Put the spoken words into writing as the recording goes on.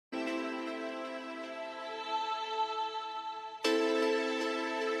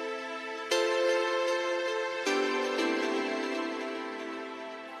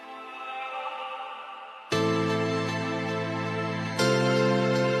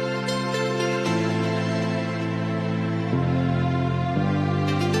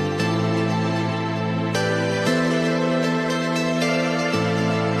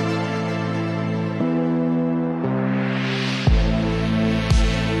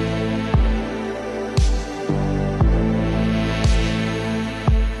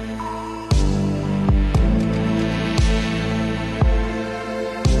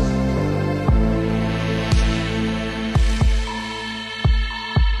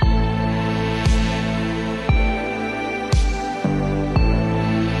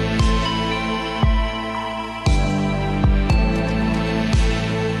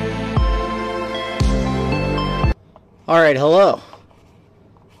All right, hello.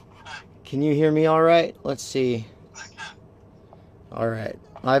 Can you hear me all right? Let's see. All right.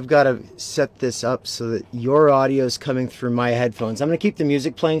 I've got to set this up so that your audio is coming through my headphones. I'm going to keep the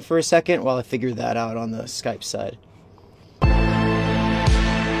music playing for a second while I figure that out on the Skype side.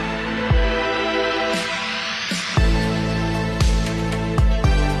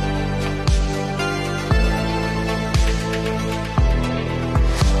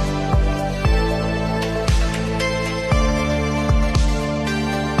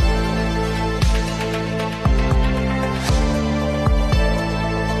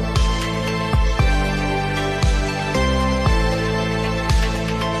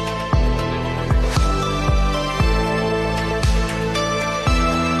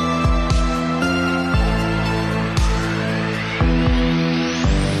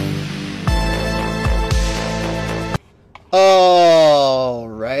 All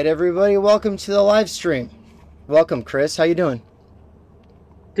right, everybody, welcome to the live stream. Welcome, Chris. How you doing?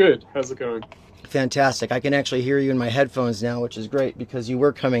 Good. How's it going? Fantastic. I can actually hear you in my headphones now, which is great because you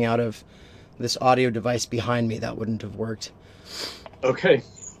were coming out of this audio device behind me. That wouldn't have worked. Okay.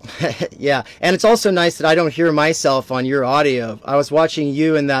 Yeah, and it's also nice that I don't hear myself on your audio. I was watching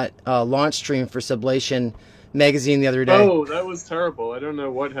you in that launch stream for Sublation magazine the other day. Oh, that was terrible. I don't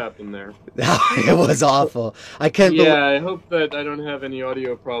know what happened there. It was awful. I can't believe... Yeah, I hope that I don't have any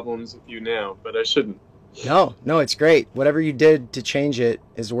audio problems with you now, but I shouldn't. No, it's great. Whatever you did to change it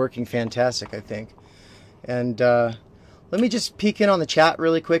is working fantastic, I think. And let me just peek in on the chat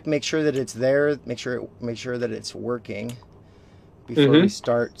really quick, make sure that it's there, make sure that it's working before we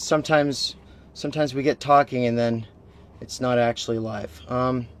start. Sometimes we get talking and then it's not actually live.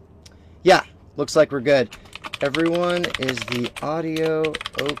 Yeah, looks like we're good. Everyone, is the audio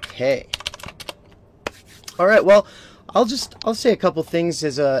okay? All right, well, I'll say a couple things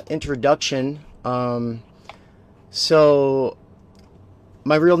as a introduction. So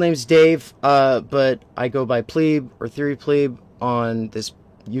my real name's Dave, but I go by Plebe or Theory Plebe on this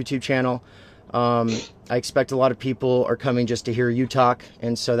YouTube channel. I expect a lot of people are coming just to hear you talk,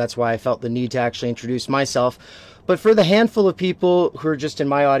 and so that's why I felt the need to actually introduce myself. But for the handful of people who are just in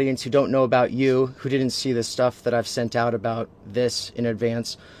my audience who don't know about you, who didn't see the stuff that I've sent out about this in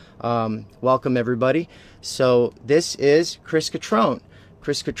advance, welcome everybody. So this is Chris Cutrone.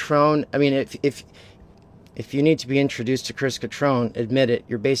 Chris Cutrone, I mean, if you need to be introduced to Chris Cutrone, admit it,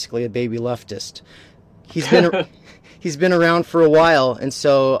 you're basically a baby leftist. He's been around for a while, and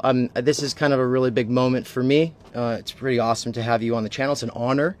so this is kind of a really big moment for me. It's pretty awesome to have you on the channel. It's an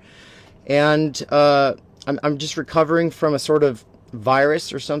honor. And I'm just recovering from a sort of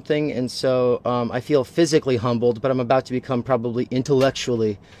virus or something, and so I feel physically humbled, but I'm about to become probably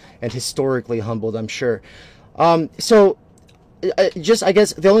intellectually and historically humbled, I'm sure. I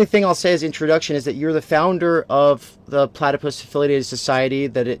guess the only thing I'll say as introduction is that you're the founder of the Platypus Affiliated Society,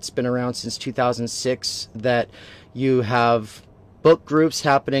 that it's been around since 2006, that you have book groups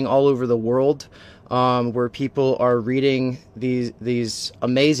happening all over the world, where people are reading these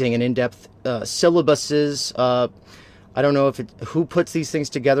amazing and in-depth syllabuses. I don't know who puts these things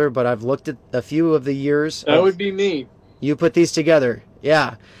together, but I've looked at a few of the years. That would be me. You put these together,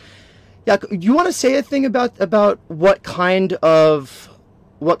 yeah. Yeah, you want to say a thing about what kind of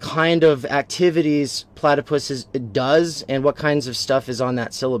activities Platypus does and what kinds of stuff is on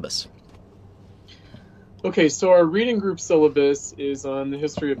that syllabus? Okay, so our reading group syllabus is on the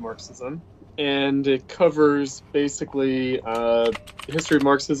history of Marxism, and it covers basically history of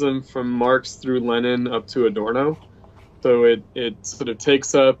Marxism from Marx through Lenin up to Adorno. So it sort of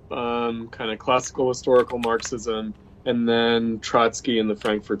takes up kind of classical historical Marxism and then Trotsky and the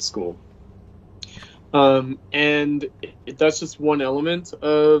Frankfurt School. And that's just one element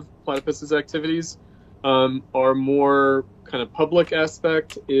of Platypus's activities. Our more kind of public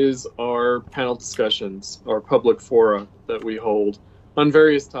aspect is our panel discussions, our public fora that we hold on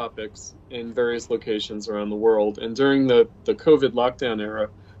various topics in various locations around the world. And during the COVID lockdown era,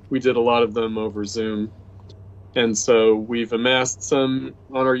 we did a lot of them over Zoom. And so we've amassed some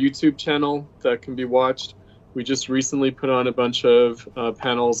on our YouTube channel that can be watched. We just recently put on a bunch of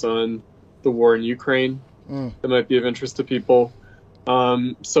panels on the war in Ukraine that might be of interest to people.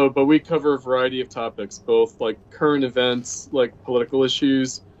 But we cover a variety of topics, both like current events, like political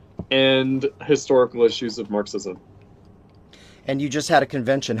issues, and historical issues of Marxism. And you just had a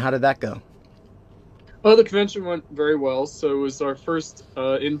convention. How did that go? Oh, the convention went very well. So it was our first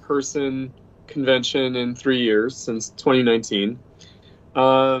in-person convention in 3 years, since 2019.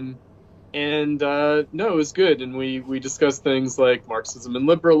 No, it was good. And we discussed things like Marxism and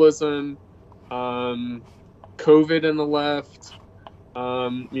liberalism, COVID and the left,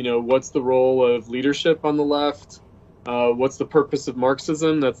 what's the role of leadership on the left, What's the Purpose of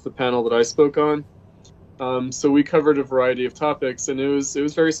Marxism? That's the panel that I spoke on. So we covered a variety of topics, and it was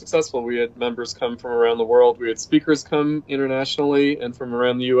very successful. We had members come from around the world. We had speakers come internationally and from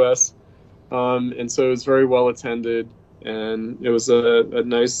around the U.S. And so it was very well attended, and it was a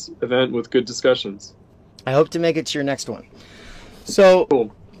nice event with good discussions. I hope to make it to your next one. So,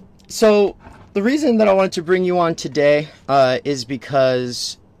 Cool. So the reason that I wanted to bring you on today is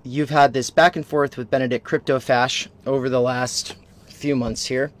because you've had this back and forth with Benedict Cryptofash over the last few months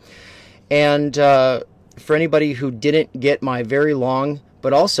here. And for anybody who didn't get my very long,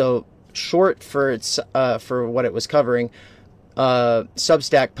 but also short for what it was covering,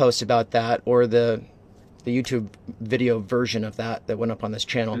 Substack post about that, or the YouTube video version of that went up on this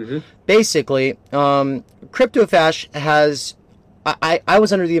channel. Mm-hmm. Basically, Cryptofash has... I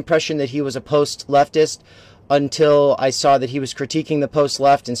was under the impression that he was a post-leftist until I saw that he was critiquing the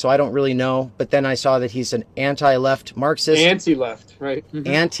post-left, and so I don't really know. But then I saw that he's an anti-left Marxist. Anti-left, right? Mm-hmm.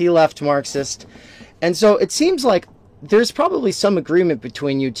 Anti-left Marxist. And so it seems like there's probably some agreement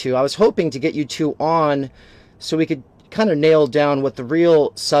between you two. I was hoping to get you two on so we could kind of nail down what the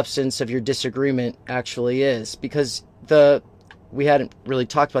real substance of your disagreement actually is. Because we hadn't really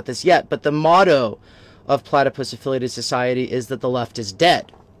talked about this yet, but the motto of Platypus Affiliated Society is that the left is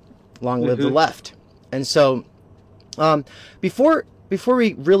dead. Long live the left. And so before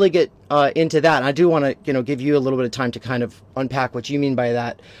we really get into that, I do want to give you a little bit of time to kind of unpack what you mean by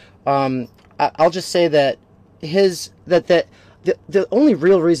that. I'll just say that the only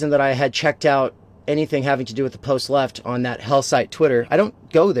real reason that I had checked out anything having to do with the post-left on that hell site Twitter, I don't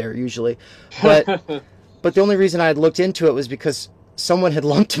go there usually, but the only reason I had looked into it was because someone had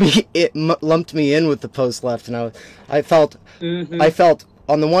lumped me in with the post-left, and I felt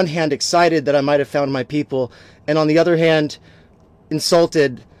on the one hand excited that I might have found my people, and on the other hand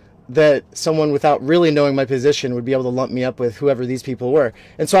insulted that someone without really knowing my position would be able to lump me up with whoever these people were.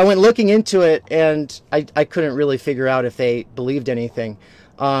 And so I went looking into it, and I couldn't really figure out if they believed anything,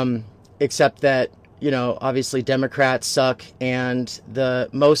 except that, obviously Democrats suck, and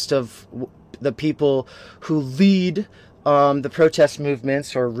most of the people who lead the protest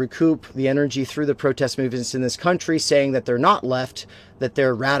movements or recoup the energy through the protest movements in this country, saying that they're not left, that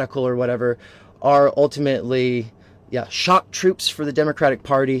they're radical or whatever, are ultimately, shock troops for the Democratic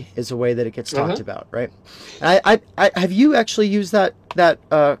Party is a way that it gets talked about, right? I have you actually used that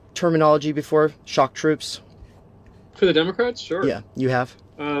terminology before, shock troops? For the Democrats, sure. Yeah, you have.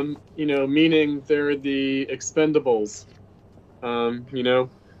 Meaning they're the expendables.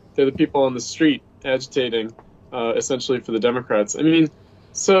 They're the people on the street agitating. Essentially for the Democrats. I mean,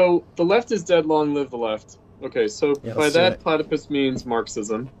 so the left is dead, long live the left. Okay, so by that, platypus means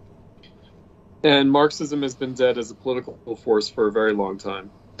Marxism. And Marxism has been dead as a political force for a very long time.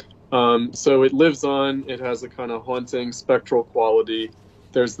 So it lives on, it has a kind of haunting, spectral quality.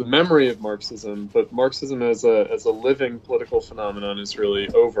 There's the memory of Marxism, but Marxism as a living political phenomenon is really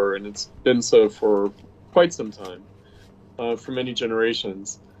over, and it's been so for quite some time, for many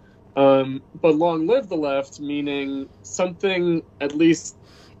generations. But long live the left, meaning something at least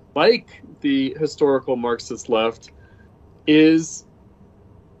like the historical Marxist left is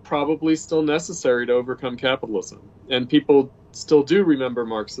probably still necessary to overcome capitalism. And people still do remember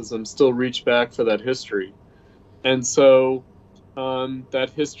Marxism, still reach back for that history. And so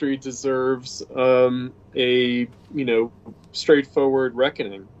that history deserves a straightforward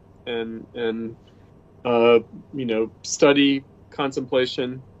reckoning and study,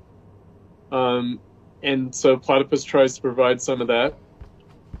 contemplation. And so Platypus tries to provide some of that.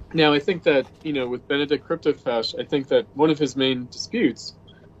 Now, I think that, with Benedict Cryptofash, I think that one of his main disputes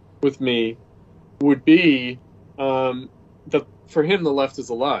with me would be that for him, the left is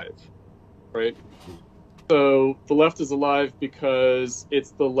alive, right? So the left is alive because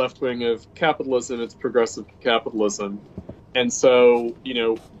it's the left wing of capitalism, it's progressive capitalism. And so,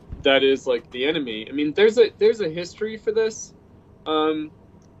 that is like the enemy. I mean, there's a history for this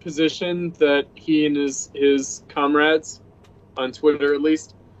position that he and his comrades on Twitter, at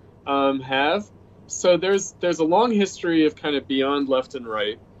least, have. So there's a long history of kind of beyond left and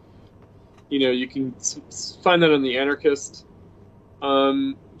right. You can find that on the anarchist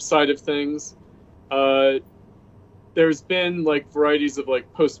side of things. There's been like varieties of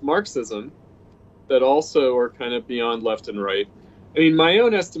like post-Marxism that also are kind of beyond left and right. I mean, my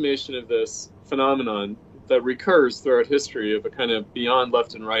own estimation of this phenomenon that recurs throughout history of a kind of beyond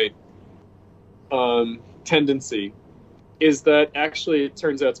left and right tendency is that actually it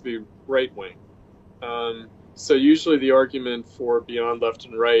turns out to be right wing. So usually the argument for beyond left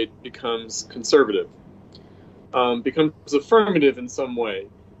and right becomes conservative, becomes affirmative in some way.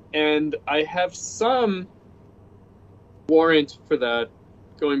 And I have some warrant for that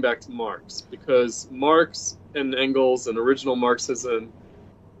going back to Marx, because Marx and Engels and original Marxism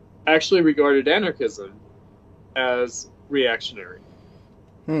actually regarded anarchism as reactionary,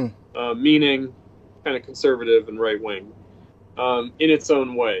 meaning kind of conservative and right-wing in its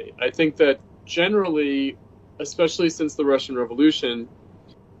own way. I think that generally, especially since the Russian Revolution,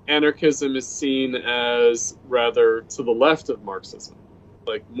 anarchism is seen as rather to the left of Marxism,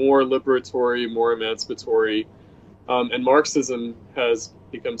 like more liberatory, more emancipatory, and Marxism has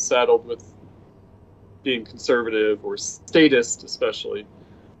become saddled with being conservative or statist, especially.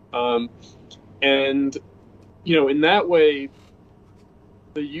 And, you know, in that way,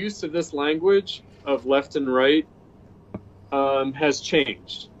 the use of this language of left and right has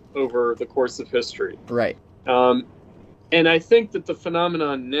changed over the course of history. Right. And I think that the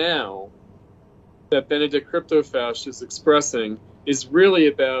phenomenon now that Benedict Cryptofash is expressing is really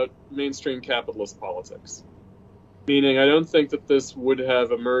about mainstream capitalist politics. Meaning, I don't think that this would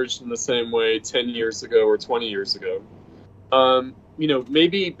have emerged in the same way 10 years ago or 20 years ago. You know,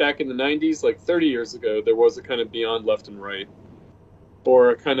 maybe back in the 90s, like 30 years ago, there was a kind of beyond left and right,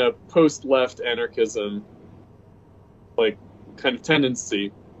 or a kind of post-left anarchism, like, kind of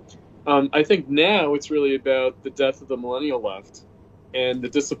tendency. I think now it's really about the death of the millennial left and the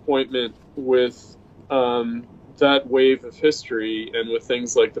disappointment with that wave of history and with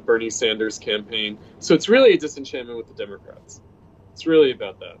things like the Bernie Sanders campaign. So it's really a disenchantment with the Democrats. It's really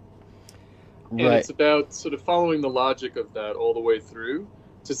about that. Right. And it's about sort of following the logic of that all the way through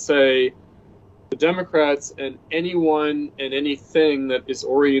to say the Democrats and anyone and anything that is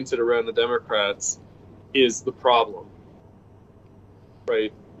oriented around the Democrats is the problem.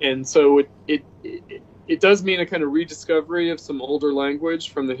 Right? And so it does mean a kind of rediscovery of some older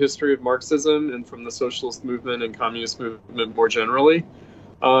language from the history of Marxism and from the socialist movement and communist movement more generally,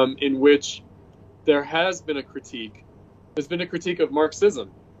 in which there has been a critique. There's been a critique of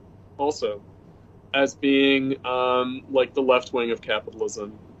Marxism also as being like the left wing of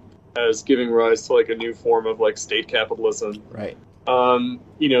capitalism, as giving rise to like a new form of like state capitalism. Right.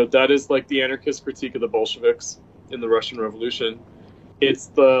 You know, that is like the anarchist critique of the Bolsheviks in the Russian Revolution. It's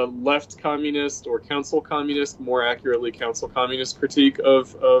the left communist or council communist, more accurately council communist critique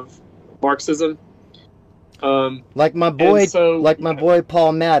of Marxism. Like my boy, boy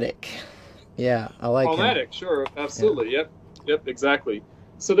Paul Maddock. Yeah, I like Paul him. Maddock, sure, absolutely, yeah. Yep, exactly.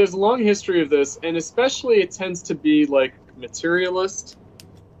 So there's a long history of this, and especially it tends to be like materialist,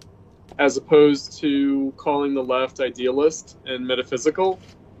 as opposed to calling the left idealist and metaphysical,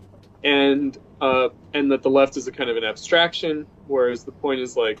 and that the left is a kind of an abstraction, whereas the point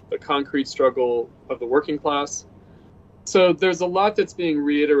is like the concrete struggle of the working class. So there's a lot that's being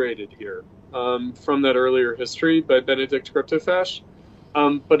reiterated here from that earlier history by Benedict Cryptofash.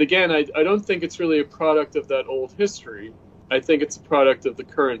 But again, I don't think it's really a product of that old history. I think it's a product of the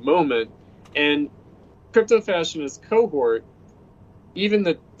current moment. And Cryptofash and his cohort, even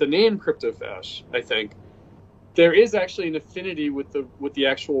the name Cryptofash, I think, there is actually an affinity with the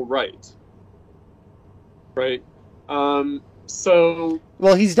actual right. Right? So...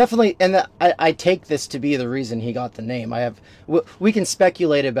 Well, he's definitely... And I take this to be the reason he got the name. We can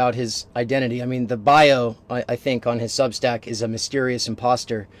speculate about his identity. I mean, the bio, I think, on his Substack is a mysterious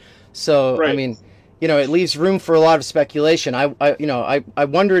imposter. So, right. I mean, you know, it leaves room for a lot of speculation. I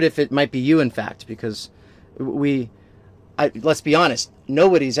wondered if it might be you, in fact, because let's be honest,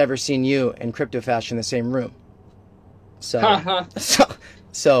 nobody's ever seen you and Cryptofash in the same room.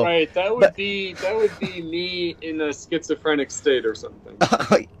 So right, that would be me in a schizophrenic state or something,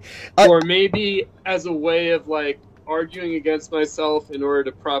 or maybe as a way of like arguing against myself in order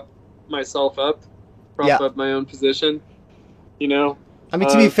to prop myself up, up my own position. You know, I mean,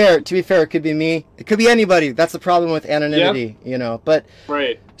 to be fair, it could be me. It could be anybody. That's the problem with anonymity, you know. But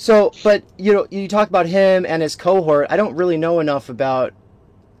right. So, but you know, you talk about him and his cohort. I don't really know enough about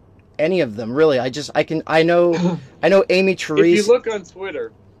any of them, really. I know Amy Therese. If you look on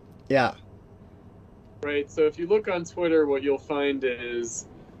Twitter. Yeah. Right, so if you look on Twitter, what you'll find is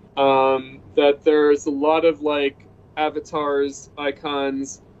that there's a lot of, like, avatars,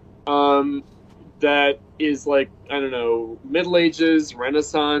 icons, that is, like, I don't know, Middle Ages,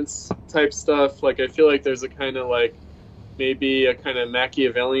 Renaissance type stuff. Like, I feel like there's a kind of, like, maybe a kind of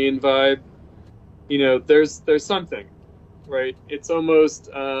Machiavellian vibe. You know, there's something. Right, it's almost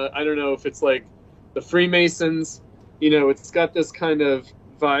I don't know if it's like the Freemasons, you know, it's got this kind of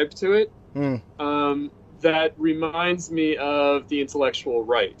vibe to it that reminds me of the intellectual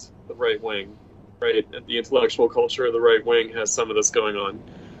right, the right wing, right? The intellectual culture of the right wing has some of this going on.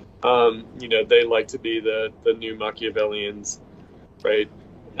 You know, they like to be the new Machiavellians, right?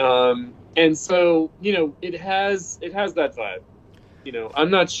 And so, it has that vibe.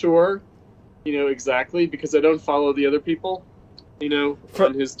 I'm not sure, exactly, because I don't follow the other people, For,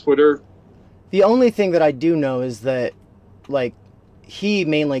 on his Twitter. the only thing that I do know is that, like, he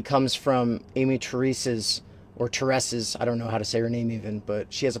mainly comes from Amy Teresa's, or Teresa's, I don't know how to say her name even,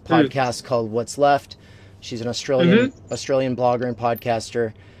 but she has a Mm. podcast called What's Left. She's an Hmm. Australian blogger and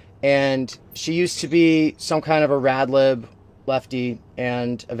podcaster, and she used to be some kind of a rad lib lefty,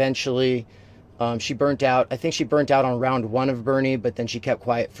 and eventually she burnt out. I think she burnt out on round one of Bernie, but then she kept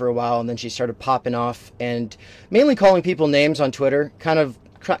quiet for a while, and then she started popping off and mainly calling people names on Twitter, kind of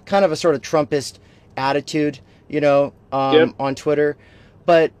a sort of Trumpist attitude, Yep. on Twitter.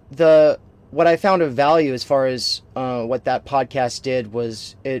 But the what I found of value as far as what that podcast did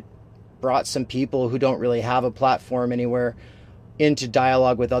was it brought some people who don't really have a platform anywhere into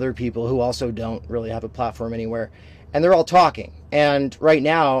dialogue with other people who also don't really have a platform anywhere, and they're all talking. And right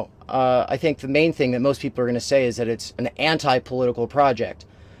now, I think the main thing that most people are going to say is that it's an anti-political project.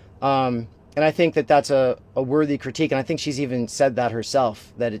 And I think that that's a worthy critique, and I think she's even said that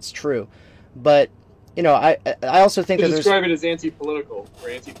herself, that it's true. But I also think To that there's describe it as anti-political or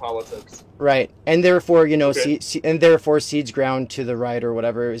anti-politics. right, and therefore Okay. and therefore seeds ground to the right or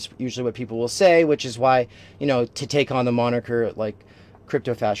whatever is usually what people will say, which is why to take on the moniker like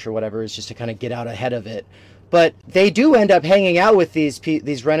Cryptofash or whatever is just to kind of get out ahead of it. But they do end up hanging out with these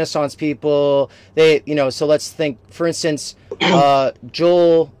Renaissance people. So let's think, for instance,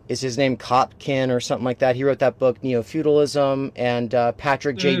 Joel is his name, Kopkin or something like that. He wrote that book Neo Feudalism, and Mm.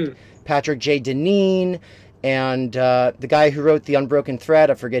 Patrick J. Deneen, and the guy who wrote The Unbroken Thread.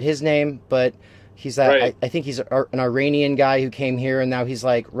 I forget his name, but he's that. Right. I think he's an Iranian guy who came here, and now he's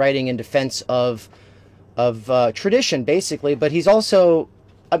like writing in defense of tradition, basically. But he's also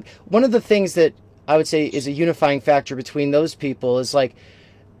one of the things that I would say is a unifying factor between those people is like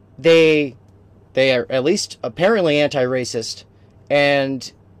they they are at least apparently anti-racist,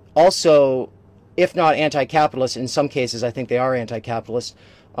 and also, if not anti-capitalist, in some cases I think they are anti-capitalist,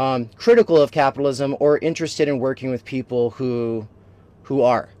 critical of capitalism or interested in working with people who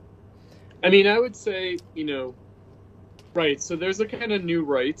are. I mean, I would say, right. So there's a kind of new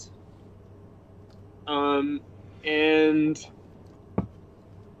right, and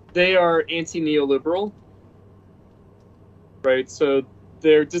they are anti-neoliberal, right? So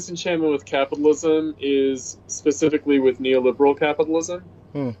their disenchantment with capitalism is specifically with neoliberal capitalism,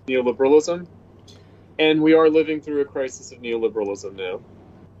 Hmm. neoliberalism, and we are living through a crisis of neoliberalism now.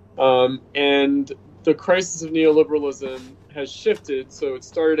 And the crisis of neoliberalism has shifted. So it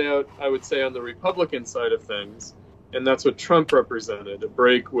started out, I would say, on the Republican side of things, and that's what Trump represented, a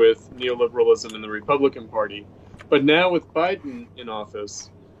break with neoliberalism in the Republican Party. But now with Biden in office,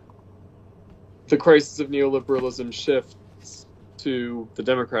 the crisis of neoliberalism shifts to the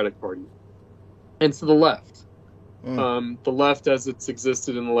Democratic Party and to the left. The left, as it's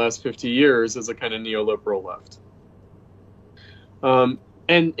existed in the last 50 years, is a kind of neoliberal left.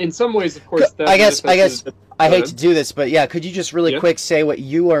 And in some ways, of course, that I guess I hate to manifested. do this, but yeah, could you just really Yeah. quick say what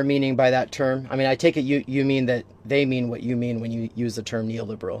you are meaning by that term? I mean, I take it you mean that they mean what you mean when you use the term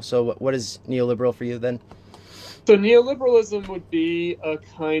neoliberal. So what is neoliberal for you then? So neoliberalism would be a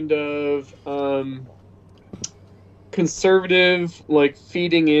kind of conservative, like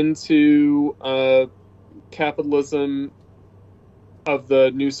feeding into capitalism of the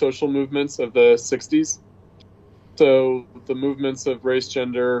new social movements of the 60s. So the movements of race,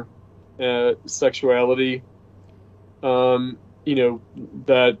 gender, sexuality,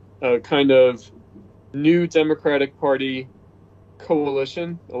 that kind of new Democratic Party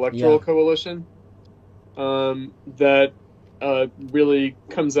coalition, electoral Yeah. coalition, that really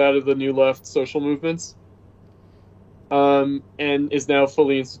comes out of the new left social movements, and is now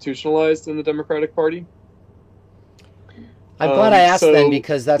fully institutionalized in the Democratic Party. I'm glad I asked So then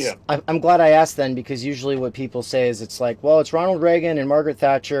because that's yeah, I'm glad I asked then because usually what people say is it's like, well, it's Ronald Reagan and Margaret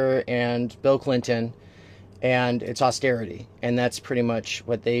Thatcher and Bill Clinton and it's austerity, and that's pretty much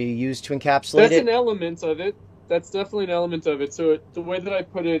what they use to encapsulate that's it. an element of it. That's definitely an element of it. So the way that I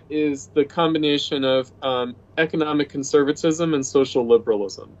put it is the combination of economic conservatism and social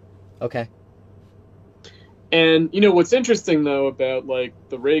liberalism. Okay. And what's interesting though about like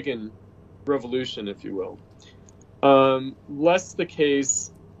the Reagan revolution, if you will, less the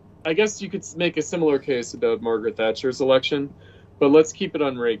case. I guess you could make a similar case about Margaret Thatcher's election, but let's keep it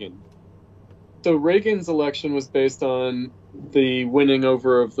on Reagan. So Reagan's election was based on the winning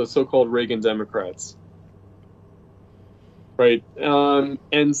over of the so-called Reagan Democrats, right?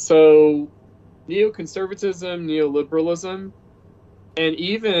 And so neoconservatism, neoliberalism, and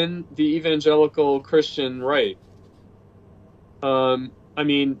even the evangelical Christian right, I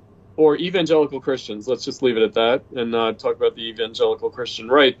mean, or evangelical Christians. Let's just leave it at that and not talk about the evangelical Christian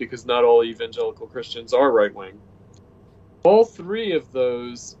right, because not all evangelical Christians are right-wing. All three of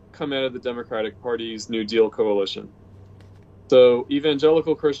those come out of the Democratic Party's New Deal coalition. So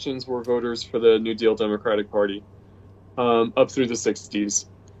evangelical Christians were voters for the New Deal Democratic Party up through the 60s.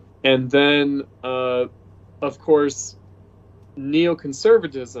 And then, of course,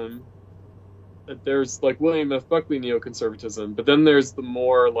 neoconservatism, there's like William F. Buckley neoconservatism, but then there's the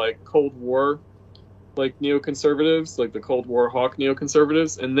more like Cold War like neoconservatives, like the Cold War hawk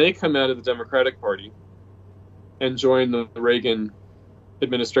neoconservatives, and they come out of the Democratic Party and join the Reagan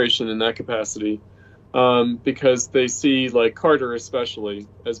administration in that capacity, because they see like Carter especially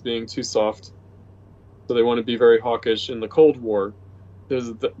as being too soft. So they want to be very hawkish in the Cold War.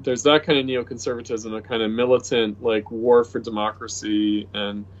 There's that kind of neoconservatism, a kind of militant like war for democracy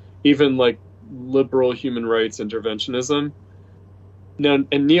and even like liberal human rights interventionism. Now,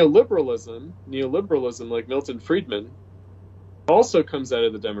 and neoliberalism like Milton Friedman also comes out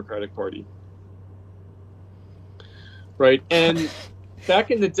of the Democratic Party. Right? And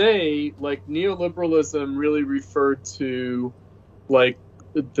back in the day, like neoliberalism really referred to like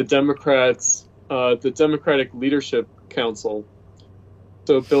the Democrats, the Democratic Leadership Council.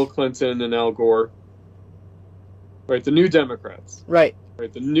 So Bill Clinton and Al Gore. Right, the New Democrats. Right.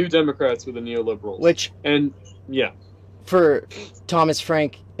 Right, the New Democrats were the neoliberals. Yeah. For Thomas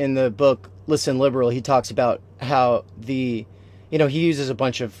Frank in the book Listen Liberal, he talks about how he uses a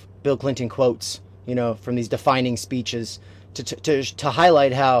bunch of Bill Clinton quotes, from these defining speeches to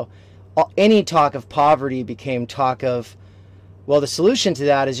highlight how any talk of poverty became talk of, well, the solution to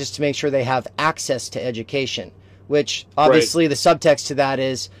that is just to make sure they have access to education, which obviously the subtext to that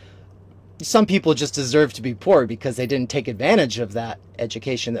is some people just deserve to be poor because they didn't take advantage of that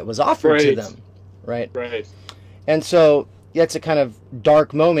education that was offered to them. Right. And so that's a kind of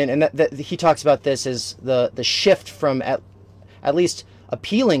dark moment. And that he talks about this as the shift from at least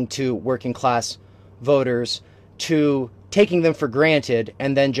appealing to working class voters to taking them for granted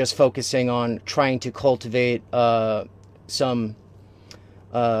and then just focusing on trying to cultivate some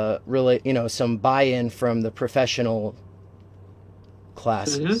some buy-in from the professional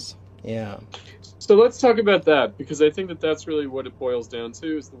classes. Mm-hmm. Yeah. So let's talk about that, because I think that that's really what it boils down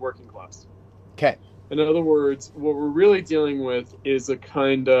to, is the working class. Okay. In other words, what we're really dealing with is a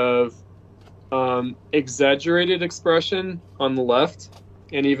kind of exaggerated expression on the left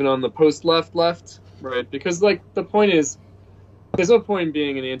and even on the post-left, right? Because like the point is, there's no point in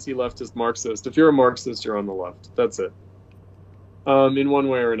being an anti-leftist Marxist. If you're a Marxist, you're on the left. That's it. In one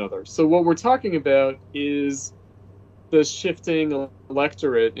way or another. So what we're talking about is the shifting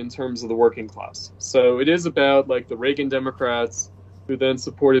electorate in terms of the working class. So it is about like the Reagan Democrats, who then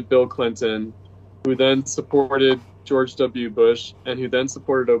supported Bill Clinton, who then supported George W. Bush, and who then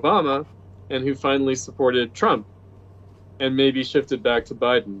supported Obama, and who finally supported Trump, and maybe shifted back to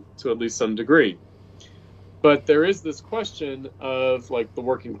Biden to at least some degree. But there is this question of like the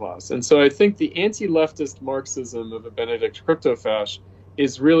working class. And so I think the anti-leftist Marxism of a Benedict Cryptofash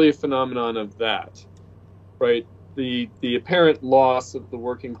is really a phenomenon of that, right? The apparent loss of the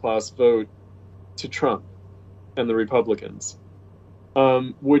working class vote to Trump and the Republicans,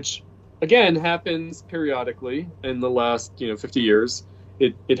 which again happens periodically in the last 50 years.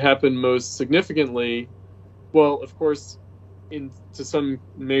 It happened most significantly, well, of course, to some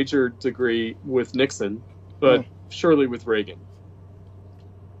major degree with Nixon, but surely with Reagan.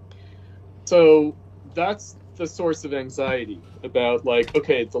 So that's the source of anxiety about like,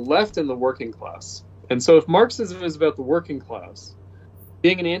 okay, the left and the working class. And so if Marxism is about the working class,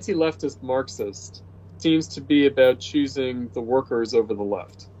 being an anti-leftist Marxist seems to be about choosing the workers over the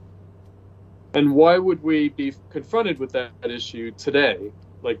left. And why would we be confronted with that issue today,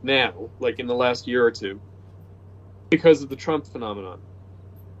 like now, like in the last year or two? Because of the Trump phenomenon.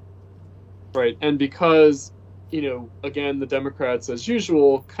 Right? And because, again, the Democrats, as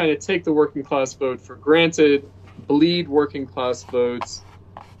usual, kind of take the working class vote for granted, bleed working class votes.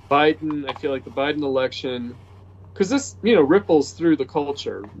 Biden, I feel like the Biden election, because this, ripples through the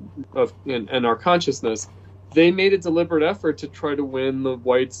culture and our consciousness. They made a deliberate effort to try to win the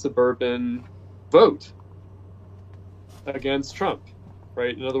white suburban vote against Trump,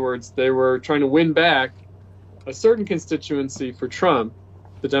 right? In other words, they were trying to win back a certain constituency for Trump,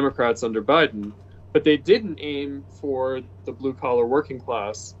 the Democrats under Biden, but they didn't aim for the blue-collar working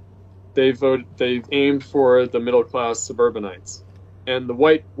class. They aimed for the middle-class suburbanites and the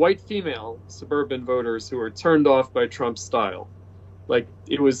white female suburban voters who were turned off by Trump's style. Like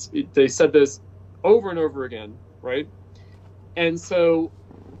they said this over and over again, right? And so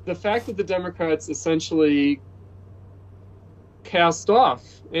the fact that the Democrats essentially cast off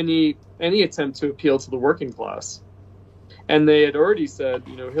any attempt to appeal to the working class. And they had already said,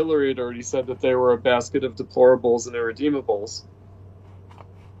 Hillary had already said that they were a basket of deplorables and irredeemables.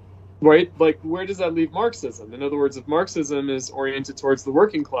 Right? Like, where does that leave Marxism? In other words, if Marxism is oriented towards the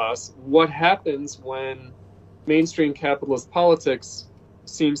working class, what happens when mainstream capitalist politics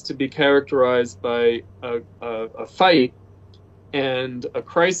seems to be characterized by a fight and a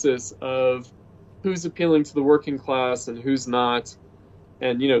crisis of who's appealing to the working class and who's not?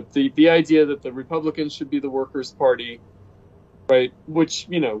 And, the idea that the Republicans should be the workers' party, right? Which,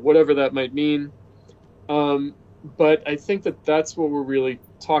 whatever that might mean. But I think that that's what we're really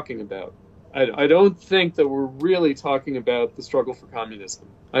talking about. I don't think that we're really talking about the struggle for communism.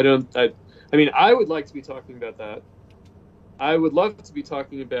 I mean, I would like to be talking about that. I would love to be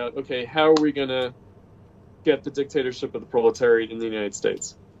talking about, okay, how are we going to get the dictatorship of the proletariat in the United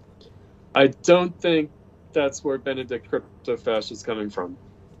States? I don't think that's where Benedict Cryptofash is coming from.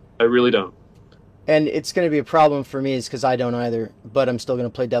 I really don't. And it's going to be a problem for me is because I don't either, but I'm still going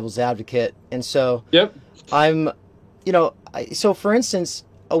to play devil's advocate. And so yep. So for instance,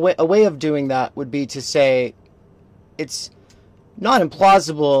 a way of doing that would be to say it's not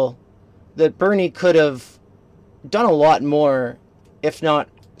implausible that Bernie could have done a lot more, if not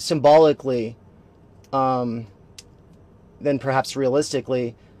symbolically, than perhaps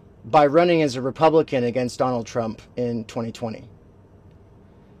realistically, by running as a Republican against Donald Trump in 2020.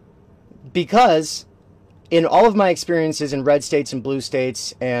 Because in all of my experiences in red states and blue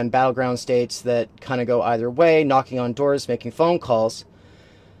states and battleground states that kind of go either way, knocking on doors, making phone calls,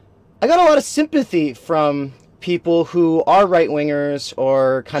 I got a lot of sympathy from people who are right-wingers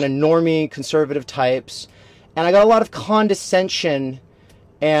or kind of normie conservative types. And I got a lot of condescension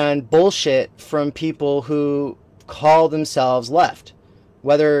and bullshit from people who call themselves left.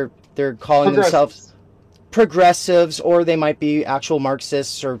 Whether they're calling themselves progressives or they might be actual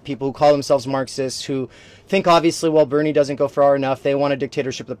Marxists or people who call themselves Marxists who think obviously, well, Bernie doesn't go far enough. They want a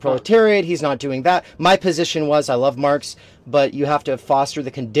dictatorship of the proletariat. He's not doing that. My position was I love Marx, but you have to foster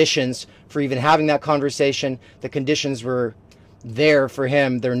the conditions for even having that conversation. The conditions were there for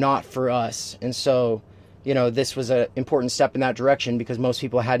him. They're not for us. And so, this was an important step in that direction because most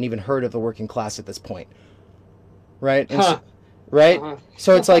people hadn't even heard of the working class at this point. Right? And so, right?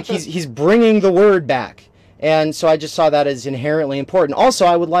 So it's like he's bringing the word back. And so I just saw that as inherently important. Also,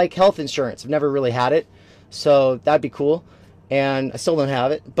 I would like health insurance. I've never really had it, so that'd be cool. And I still don't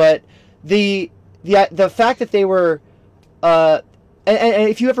have it. But the fact that they were, and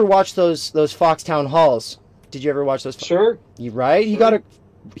if you ever watched those Fox town halls, did you ever watch those? Sure. Right? He got a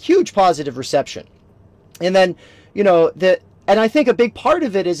huge positive reception. And then, and I think a big part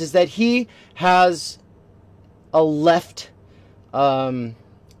of it is that he has a left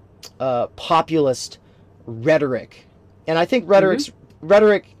populist rhetoric. And I think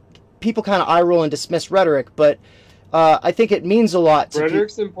rhetoric, people kind of eye roll and dismiss rhetoric, but I think it means a lot.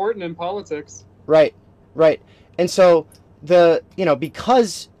 Rhetoric's important in politics. Right. And so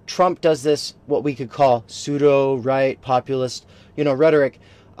because Trump does this, what we could call pseudo-right populist, rhetoric,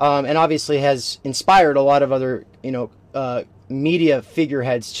 and obviously has inspired a lot of other, media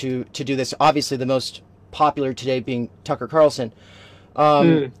figureheads to do this. Obviously, the most popular today being Tucker Carlson,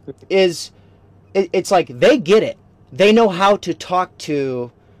 it's like they get it. They know how to talk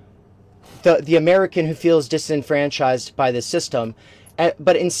to the American who feels disenfranchised by the system,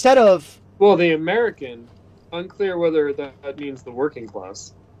 but instead of the American, unclear whether that means the working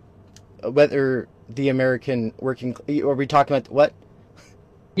class. Whether the American working, are we talking about what?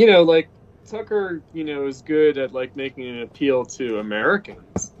 Like Tucker, is good at like making an appeal to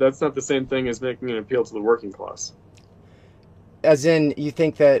Americans. That's not the same thing as making an appeal to the working class. As in, you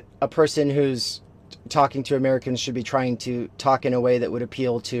think that a person who's talking to Americans should be trying to talk in a way that would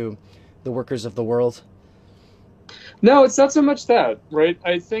appeal to the workers of the world? No, it's not so much that, right?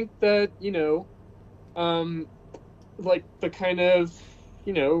 I think that, like the kind of,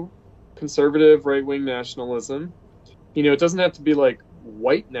 conservative right-wing nationalism, it doesn't have to be like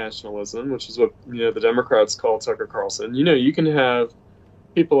white nationalism, which is what, the Democrats call Tucker Carlson. You can have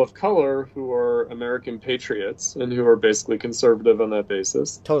people of color who are American patriots and who are basically conservative on that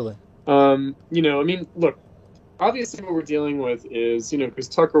basis. Totally. Look, obviously what we're dealing with is, because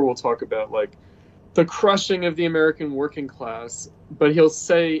Tucker will talk about like the crushing of the American working class, but he'll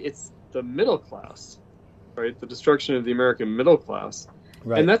say it's the middle class, right? The destruction of the American middle class.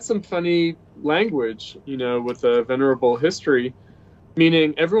 Right. And that's some funny language, with a venerable history,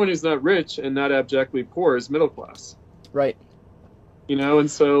 meaning everyone who's not rich and not abjectly poor is middle class. Right. And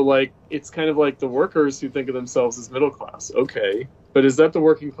so like it's kind of like the workers who think of themselves as middle class. Okay, but is that the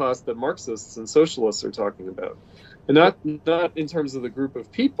working class that Marxists and socialists are talking about? and not in terms of the group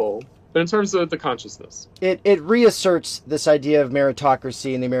of people, but in terms of the consciousness. It reasserts this idea of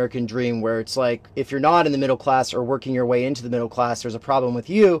meritocracy and the American dream, where it's like, if you're not in the middle class or working your way into the middle class, there's a problem with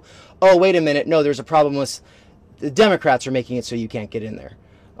you. Oh, wait a minute. No, there's a problem with the Democrats are making it so you can't get in there.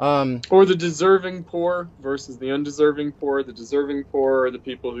 Or the deserving poor versus the undeserving poor. The deserving poor are the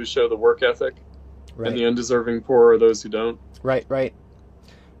people who show the work ethic, Right. and the undeserving poor are those who don't. Right.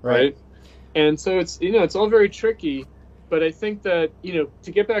 And so it's all very tricky. But I think that,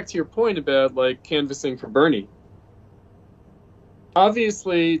 to get back to your point about like canvassing for Bernie,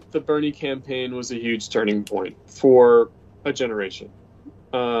 obviously the Bernie campaign was a huge turning point for a generation.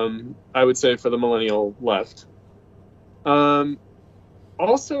 I would say for the millennial left.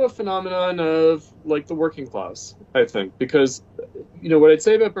 Also a phenomenon of like the working class, I think, because, what I'd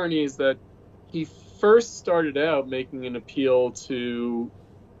say about Bernie is that he first started out making an appeal to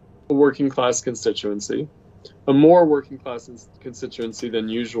a working class constituency. A more working class constituency than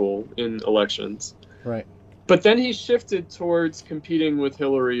usual in elections. Right. But then he shifted towards competing with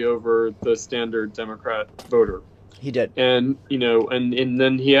Hillary over the standard Democrat voter. He did. And, and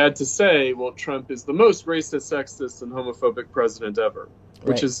then he had to say, well, Trump is the most racist, sexist, and homophobic president ever,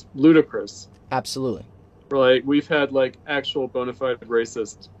 which is ludicrous. Absolutely. We've had like actual bona fide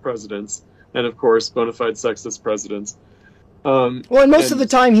racist presidents and, of course, bona fide sexist presidents. And most of the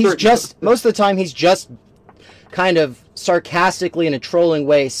time he's just kind of sarcastically in a trolling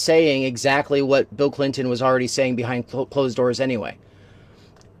way saying exactly what Bill Clinton was already saying behind closed doors anyway.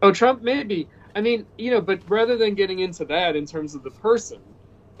 Oh, Trump maybe. I mean, but rather than getting into that in terms of the person,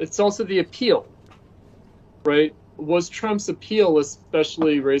 it's also the appeal, right? Was Trump's appeal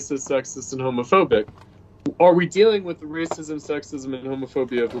especially racist, sexist, and homophobic? Are we dealing with the racism, sexism, and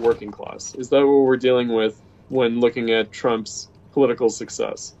homophobia of the working class? Is that what we're dealing with when looking at Trump's political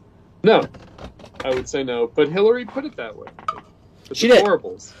success? No. I would say no, but Hillary put it that way. She did.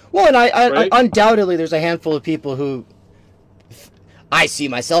 Deplorables. Well, and I right? undoubtedly there's a handful of people who I see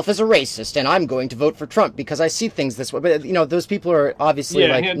myself as a racist and I'm going to vote for Trump because I see things this way. But those people are obviously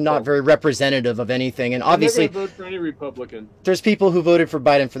not very representative of anything. And obviously, I'm not going to vote for any Republican. There's people who voted for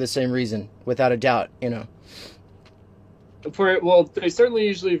Biden for the same reason, without a doubt. They certainly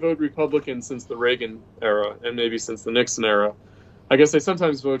usually vote Republican since the Reagan era and maybe since the Nixon era. I guess they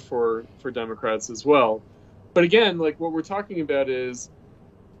sometimes vote for Democrats as well. But again, like what we're talking about is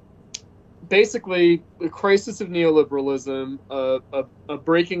basically a crisis of neoliberalism, a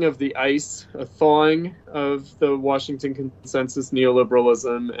breaking of the ice, a thawing of the Washington consensus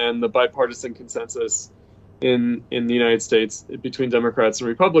neoliberalism and the bipartisan consensus in the United States between Democrats and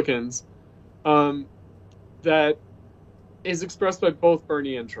Republicans that is expressed by both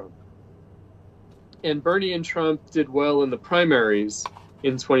Bernie and Trump. And Bernie and Trump did well in the primaries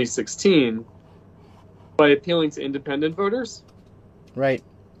in 2016 by appealing to independent voters. Right.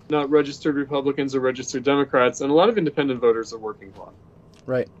 Not registered Republicans or registered Democrats. And a lot of independent voters are working class.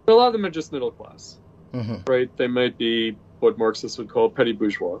 Right. But a lot of them are just middle class. Mm-hmm. Right? They might be what Marxists would call petty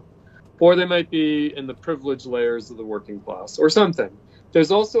bourgeois. Or they might be in the privileged layers of the working class or something.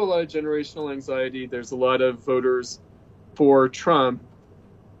 There's also a lot of generational anxiety. There's a lot of voters for Trump.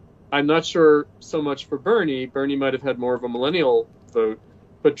 I'm not sure so much for Bernie. Bernie might have had more of a millennial vote,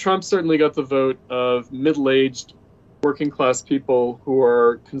 but Trump certainly got the vote of middle-aged working class people who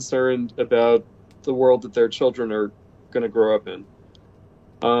are concerned about the world that their children are going to grow up in,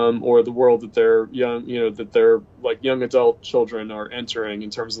 or the world that their young adult children are entering in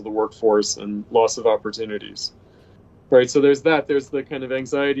terms of the workforce and loss of opportunities. Right. So there's that. There's the kind of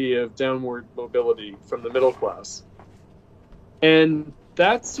anxiety of downward mobility from the middle class. And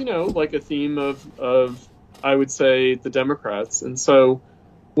that's, like a theme of, I would say, the Democrats. And so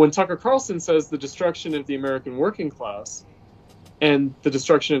when Tucker Carlson says the destruction of the American working class and the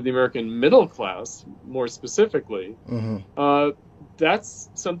destruction of the American middle class, more specifically, that's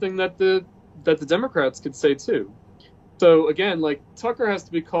something that the Democrats could say too. So again, like Tucker has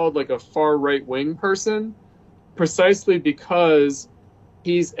to be called like a far right wing person precisely because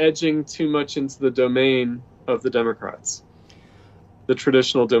he's edging too much into the domain of the Democrats. The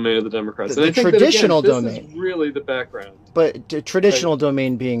traditional domain of the Democrats. The traditional domain. This is really the background. But the traditional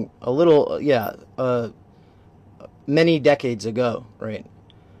domain being a little, many decades ago, right?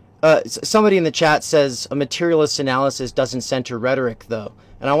 Somebody in the chat says a materialist analysis doesn't center rhetoric, though.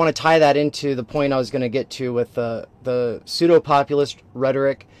 And I want to tie that into the point I was going to get to with the pseudo-populist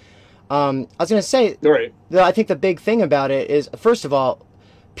rhetoric. I was going to say, right. I think the big thing about it is, first of all,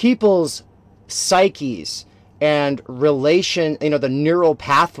 people's psyches and relation, the neural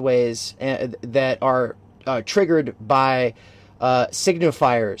pathways that are triggered by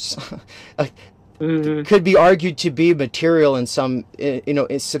signifiers. Mm-hmm. could be argued to be material in some,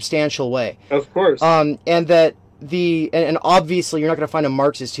 in substantial way. Of course. And that and obviously you're not going to find a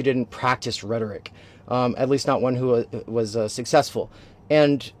Marxist who didn't practice rhetoric, at least not one who was successful.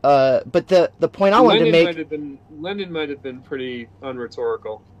 And but the point I wanted to make, Lenin might have been pretty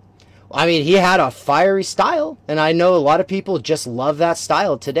unrhetorical. I mean, he had a fiery style, and I know a lot of people just love that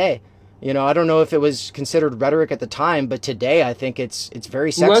style today. I don't know if it was considered rhetoric at the time, but today I think it's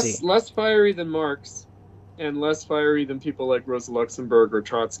very sexy. Less fiery than Marx, and less fiery than people like Rosa Luxemburg or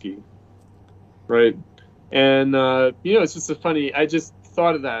Trotsky, right? And it's just I just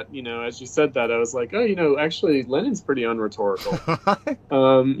thought of that. As you said that, I was like, oh, actually, Lenin's pretty unrhetorical,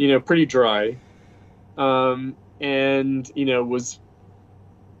 pretty dry, and was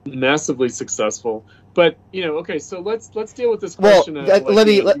massively successful. But okay, so let's deal with this question. I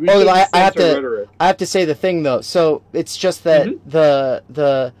have to say the thing though. So it's just that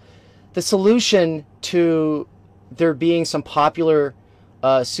the solution to there being some popular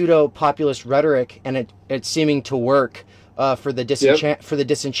pseudo populist rhetoric and it seeming to work for the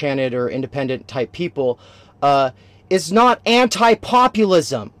disenchanted or independent type people is not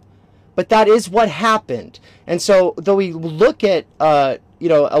anti-populism, but that is what happened. And so though we look at a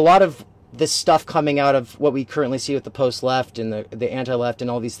lot of this stuff coming out of what we currently see with the post-left and the anti-left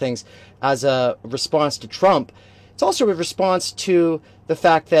and all these things as a response to Trump, it's also a response to the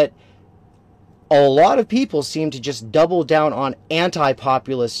fact that a lot of people seem to just double down on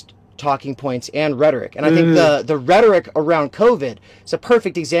anti-populist talking points and rhetoric. And I think the rhetoric around COVID is a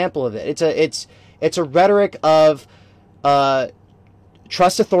perfect example of it. It's a rhetoric of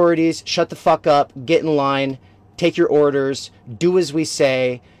trust authorities, shut the fuck up, get in line, take your orders, do as we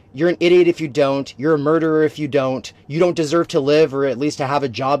say. You're an idiot if you don't. You're a murderer if you don't. You don't deserve to live or at least to have a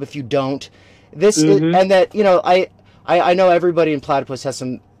job if you don't. And that, I know everybody in Platypus has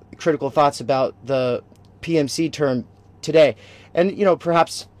some critical thoughts about the PMC term today. And,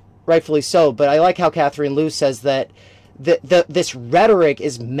 perhaps rightfully so. But I like how Catherine Lieu says that this rhetoric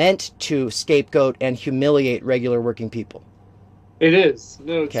is meant to scapegoat and humiliate regular working people. It is.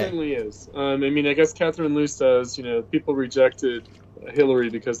 No, it certainly is. I guess Catherine Lieu says, people rejected Hillary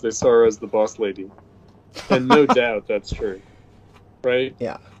because they saw her as the boss lady. And no doubt that's true. Right?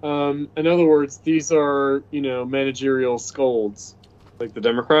 Yeah. In other words, these are, managerial scolds, like the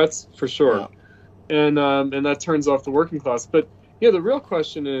Democrats, for sure. Yeah. And that turns off the working class. But, the real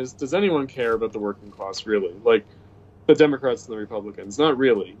question is, does anyone care about the working class, really? Like, the Democrats and the Republicans? Not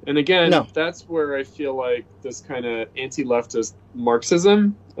really. And again, that's where I feel like this kind of anti-leftist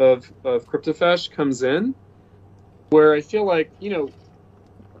Marxism of Cryptofash comes in, where I feel like,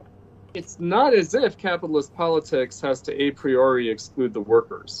 it's not as if capitalist politics has to a priori exclude the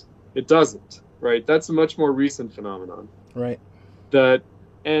workers. It doesn't, right? That's a much more recent phenomenon. Right.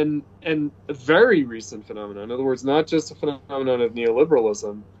 And a very recent phenomenon. In other words, not just a phenomenon of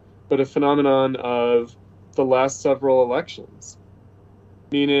neoliberalism, but a phenomenon of the last several elections.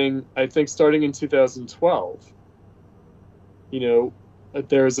 Meaning, I think starting in 2012,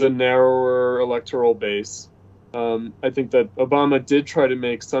 there's a narrower electoral base. I think that Obama did try to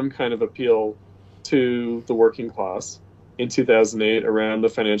make some kind of appeal to the working class in 2008 around the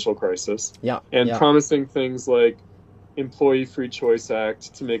financial crisis. Promising things like Employee Free Choice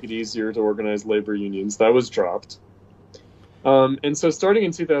Act to make it easier to organize labor unions. That was dropped. And so starting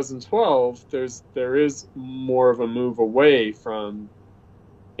in 2012, there is more of a move away from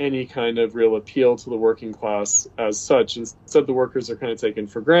any kind of real appeal to the working class as such. Instead, the workers are kind of taken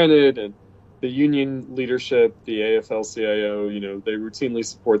for granted, and the union leadership, the AFL-CIO, they routinely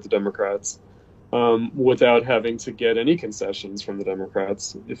support the Democrats without having to get any concessions from the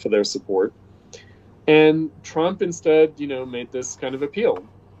Democrats for their support. And Trump instead, made this kind of appeal,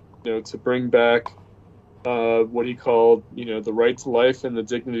 to bring back what he called, the right to life and the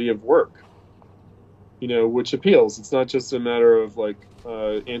dignity of work, which appeals. It's not just a matter of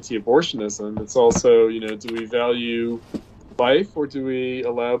anti-abortionism. It's also, do we value life or do we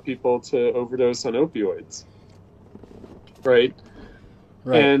allow people to overdose on opioids? Right.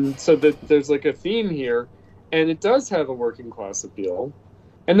 And so there's a theme here, and it does have a working class appeal.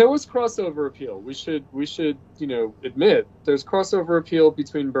 And there was crossover appeal. We should admit there's crossover appeal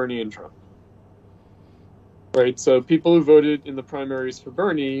between Bernie and Trump. Right, so people who voted in the primaries for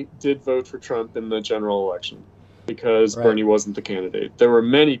Bernie did vote for Trump in the general election because Bernie wasn't the candidate. There were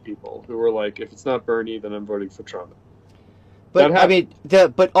many people who were like, if it's not Bernie, then I'm voting for Trump.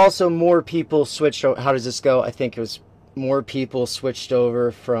 But but also more people switched. How does this go? I think it was more people switched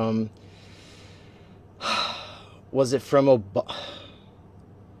over from. Was it from Obama?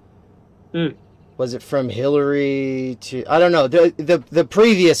 Was it from Hillary to, I don't know, the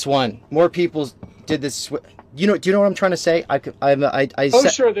previous one? More people did this. Do you know what I'm trying to say?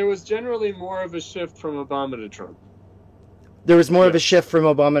 Sure. There was generally more of a shift from Obama to Trump. There was more of a shift from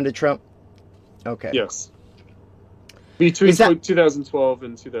Obama to Trump. Okay. Yes. Between 2012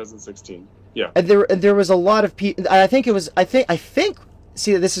 and 2016. Yeah. And there was a lot of people. I think.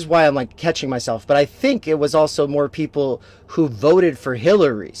 See, this is why I'm like catching myself, but I think it was also more people who voted for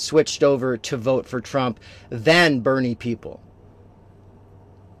Hillary switched over to vote for Trump than Bernie people.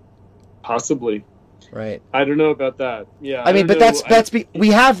 Possibly. Right. I don't know about that. Yeah. I mean, but we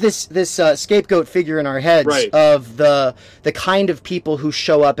have this scapegoat figure in our heads of the kind of people who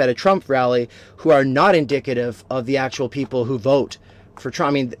show up at a Trump rally who are not indicative of the actual people who vote for Trump.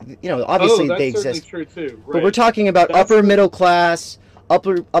 I mean, obviously they exist. True too. Right. But we're talking about upper middle class,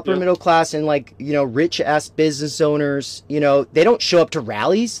 middle class, and rich ass business owners. They don't show up to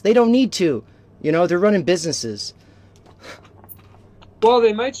rallies. They don't need to. They're running businesses. Well,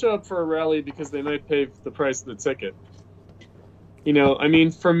 they might show up for a rally because they might pay the price of the ticket. I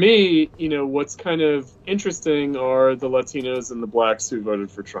mean, for me, what's kind of interesting are the Latinos and the blacks who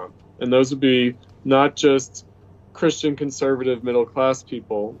voted for Trump. And those would be not just Christian conservative middle class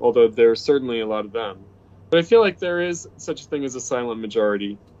people, although there's certainly a lot of them. But I feel like there is such a thing as a silent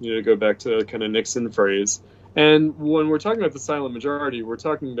majority, to go back to kind of Nixon phrase. And when we're talking about the silent majority, we're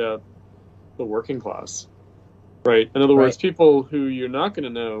talking about the working class. Right. In other words, people who you're not going to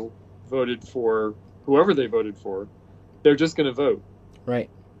know voted for whoever they voted for. They're just going to vote. Right.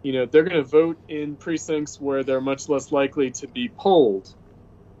 They're going to vote in precincts where they're much less likely to be polled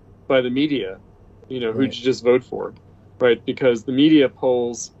by the media, who you just vote for. Right. Because the media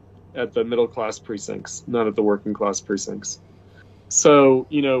polls at the middle class precincts, not at the working class precincts. So,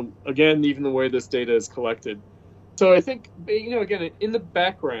 again, even the way this data is collected. So I think, again, in the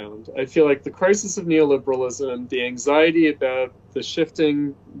background, I feel like the crisis of neoliberalism, the anxiety about the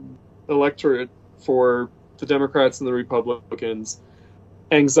shifting electorate for the Democrats and the Republicans,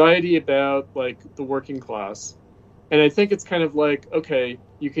 anxiety about, the working class. And I think it's kind of like, okay,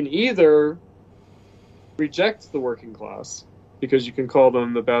 you can either reject the working class, because you can call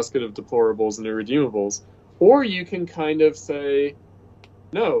them the basket of deplorables and irredeemables, or you can kind of say,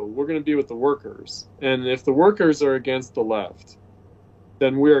 no, we're going to be with the workers. And if the workers are against the left,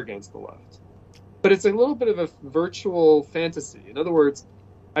 then we're against the left. But it's a little bit of a virtual fantasy. In other words,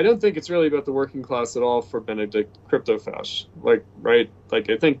 I don't think it's really about the working class at all for Benedict Cryptofash.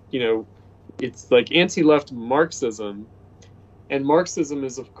 I think, it's like anti-left Marxism. And Marxism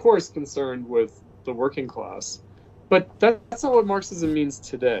is, of course, concerned with the working class. But that's not what Marxism means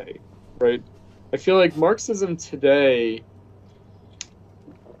today, right? I feel like Marxism today,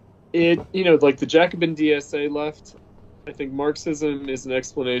 the Jacobin DSA left, I think Marxism is an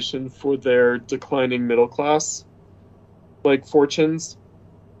explanation for their declining middle class, fortunes.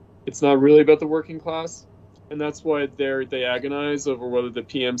 It's not really about the working class. And that's why they agonize over whether the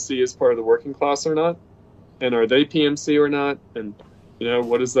PMC is part of the working class or not. And are they PMC or not? And,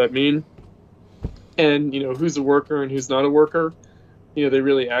 what does that mean? And, who's a worker and who's not a worker? They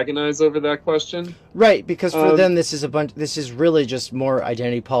really agonize over that question. Right, because for them, this is really just more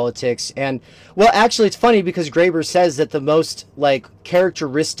identity politics. And, well, actually, it's funny because Graeber says that the most,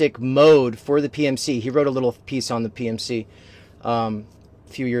 characteristic mode for the PMC, he wrote a little piece on the PMC a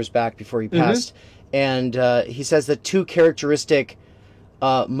few years back before he passed, and he says that two characteristic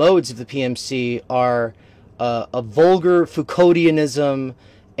modes of the PMC are a vulgar Foucauldianism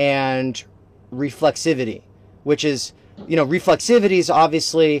and reflexivity, which is... reflexivity is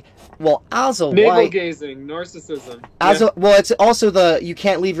obviously, as a white... Navel-gazing, narcissism. It's also you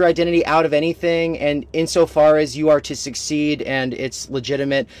can't leave your identity out of anything, and insofar as you are to succeed and it's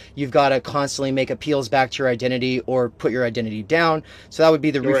legitimate, you've got to constantly make appeals back to your identity or put your identity down. So that would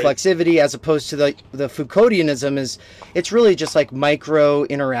be the reflexivity, as opposed to the Foucauldianism it's really just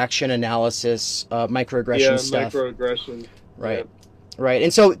micro-interaction analysis, microaggression stuff. Yeah, microaggression. Right. Yeah. Right,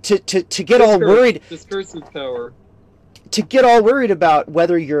 and so to get all worried... Discursive power. To get all worried about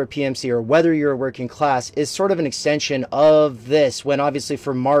whether you're a PMC or whether you're a working class is sort of an extension of this, when obviously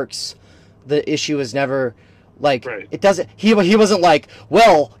for Marx, the issue is never... it doesn't... He wasn't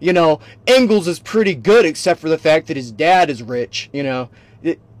Engels is pretty good except for the fact that his dad is rich, Well,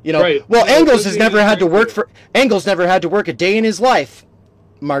 Engels has never had to work for... Engels never had to work a day in his life.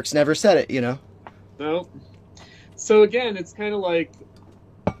 Marx never said it, No. So again, it's kind of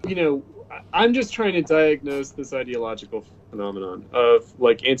I'm just trying to diagnose this ideological phenomenon of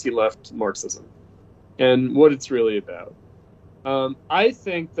anti-left Marxism and what it's really about. I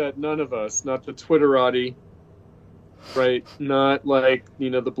think that none of us, not the Twitterati, right? Not like, the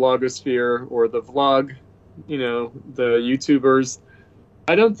blogosphere or the vlog, the YouTubers.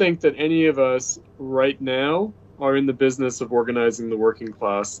 I don't think that any of us right now are in the business of organizing the working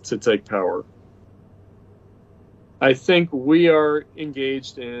class to take power. I think we are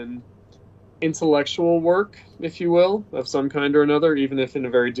engaged in intellectual work, if you will, of some kind or another, even if in a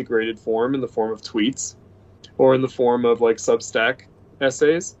very degraded form, in the form of tweets or in the form of like Substack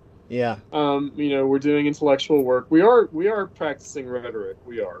essays. Yeah. We're doing intellectual work. We are practicing rhetoric.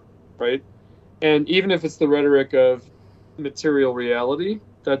 We are, right? And even if it's the rhetoric of material reality,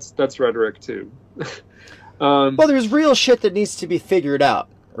 that's rhetoric too. Well, there's real shit that needs to be figured out,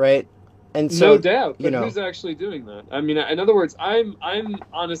 right? And so, no doubt, but who's actually doing that? I mean, in other words, I'm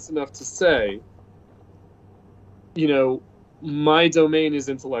honest enough to say, my domain is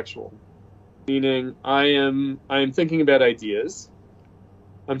intellectual, meaning I am thinking about ideas.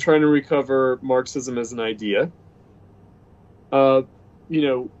 I'm trying to recover Marxism as an idea,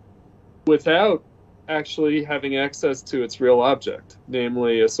 without actually having access to its real object,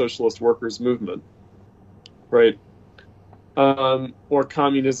 namely a socialist workers' movement, right? Or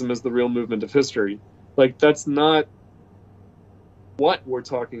communism as the real movement of history. Like, that's not what we're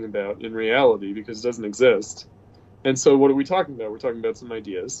talking about in reality, because it doesn't exist. And so what are we talking about? We're talking about some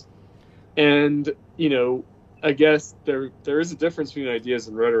ideas. And, I guess there is a difference between ideas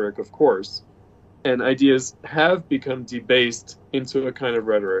and rhetoric, of course. And ideas have become debased into a kind of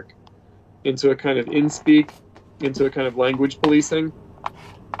rhetoric, into a kind of in-speak, into a kind of language policing.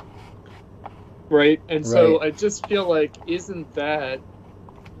 Right? And so I just feel like, isn't that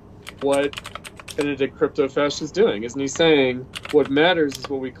what Benedict Cryptofash is doing? Isn't he saying what matters is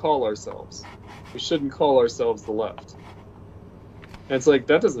what we call ourselves? We shouldn't call ourselves the left. And it's like,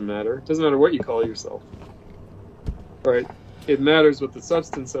 that doesn't matter. It doesn't matter what you call yourself. Right? It matters what the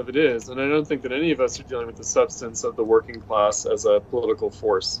substance of it is, and I don't think that any of us are dealing with the substance of the working class as a political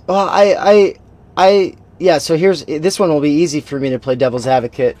force. Well, yeah, so this one will be easy for me to play devil's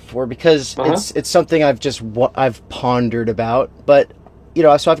advocate for, because it's something I've pondered about. But,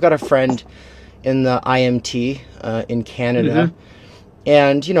 so I've got a friend in the IMT in Canada. Mm-hmm.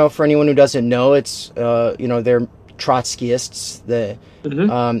 And, for anyone who doesn't know, it's, they're Trotskyists, the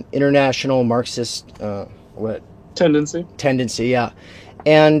International Marxist, Tendency, yeah.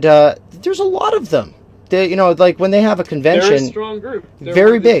 And there's a lot of them. They, like when they have a convention, they're a strong group. They're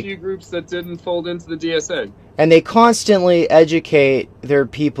very one of the big. Few groups that didn't fold into the DSA, and they constantly educate their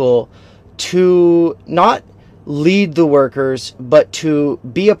people to not lead the workers, but to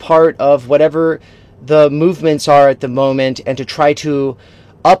be a part of whatever the movements are at the moment, and to try to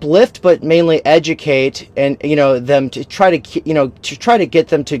uplift, but mainly educate, and them to try to get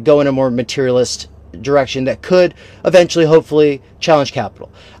them to go in a more materialist direction that could eventually, hopefully, challenge capital.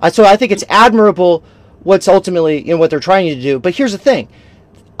 So I think it's admirable what's ultimately what they're trying to do. But here's the thing: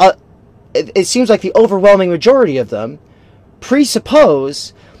 it seems like the overwhelming majority of them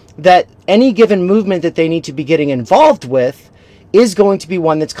presuppose that any given movement that they need to be getting involved with is going to be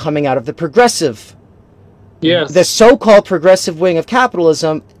one that's coming out of the progressive, the so-called progressive wing of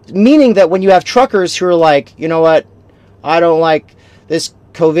capitalism. Meaning that when you have truckers who are like, you know what, I don't like this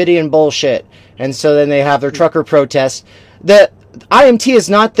COVIDian bullshit, and so then they have their trucker protests, the IMT is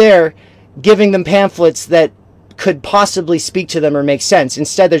not there giving them pamphlets that could possibly speak to them or make sense.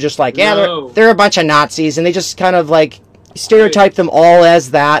 Instead, they're just like, they're a bunch of Nazis, and they just kind of like stereotype them all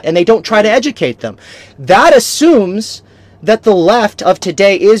as that, and they don't try to educate them. That assumes that the left of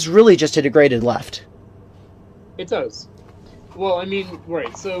today is really just a degraded left. It does. Well, I mean,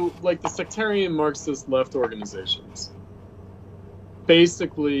 right, so like the sectarian Marxist left organizations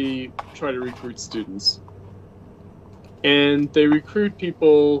basically try to recruit students. And they recruit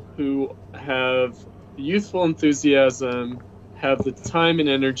people who have youthful enthusiasm, have the time and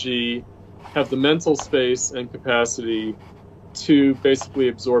energy, have the mental space and capacity to basically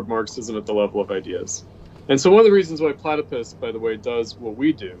absorb Marxism at the level of ideas. And so one of the reasons why Platypus, by the way, does what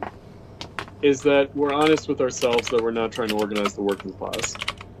we do is that we're honest with ourselves that we're not trying to organize the working class.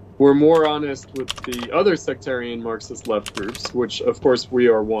 We're more honest with the other sectarian Marxist left groups, which, of course, we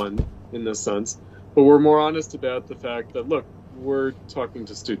are one in this sense. But we're more honest about the fact that, look, we're talking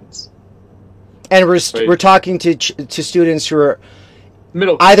to students. And we're talking to students who are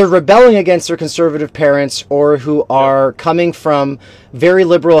middle either rebelling against their conservative parents or who are coming from very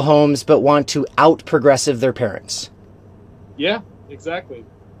liberal homes but want to out-progressive their parents. Yeah, exactly.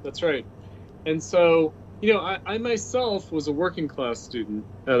 That's right. And so, I myself was a working class student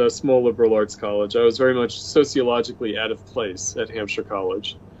at a small liberal arts college. I was very much sociologically out of place at Hampshire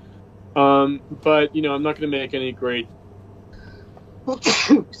College. But, I'm not going to make any great,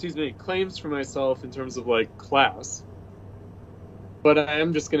 claims for myself in terms of, like, class. But I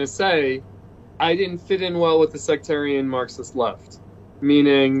am just going to say I didn't fit in well with the sectarian Marxist left,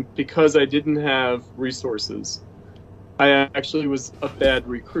 meaning because I didn't have resources, I actually was a bad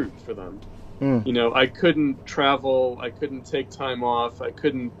recruit for them. You know, I couldn't travel, I couldn't take time off, I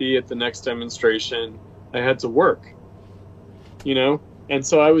couldn't be at the next demonstration. I had to work, you know? And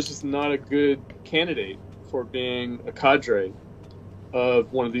so I was just not a good candidate for being a cadre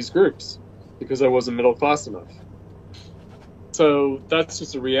of one of these groups because I wasn't middle class enough. So that's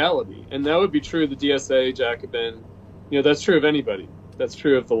just a reality. And that would be true of the DSA, Jacobin. You know, that's true of anybody. That's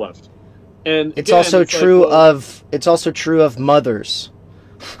true of the left. And it's again, also it's true like, well, of mothers.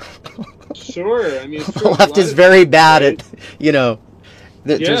 Sure. I mean, it's true The of left a is lot of very things, bad right? at, you know,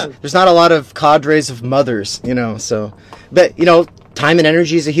 there's not a lot of cadres of mothers, you know, so, but, you know, time and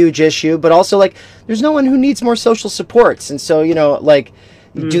energy is a huge issue, but also, like, there's no one who needs more social supports. And so, you know, like,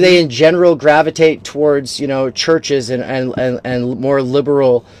 do they in general gravitate towards, you know, churches and more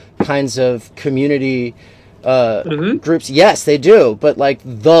liberal kinds of community groups? Yes, they do. But, like,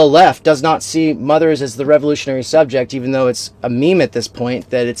 the left does not see mothers as the revolutionary subject, even though it's a meme at this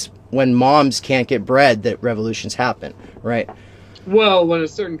point that it's when moms can't get bread that revolutions happen, right? Well, when a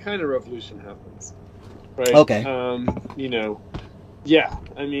certain kind of revolution happens, right? Okay. You know, yeah.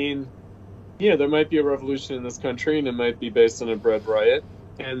 I mean, yeah, there might be a revolution in this country, and it might be based on a bread riot,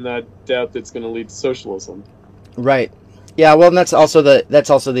 and I doubt that's going to lead to socialism. Right. Yeah. Well, and that's also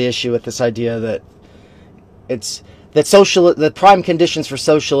the issue with this idea that the prime conditions for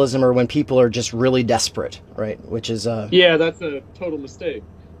socialism are when people are just really desperate, right? Which is yeah, that's a total mistake,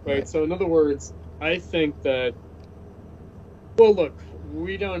 right? Right. So, in other words, I think that, well, look,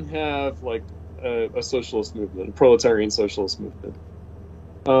 we don't have like a socialist movement, a proletarian socialist movement.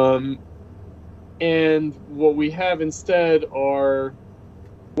 And what we have instead are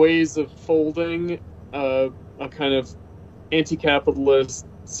ways of folding a kind of anti-capitalist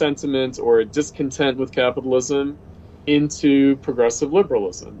sentiment or a discontent with capitalism into progressive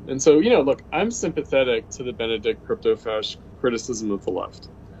liberalism. And so, you know, look, I'm sympathetic to the Benedict Cryptofash criticism of the left,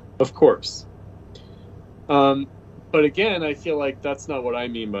 of course. But again, I feel like that's not what I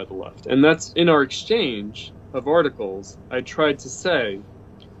mean by the left. And that's in our exchange of articles, I tried to say,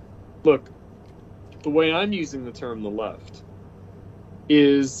 look, the way I'm using the term the left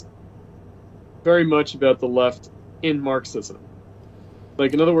is very much about the left in Marxism.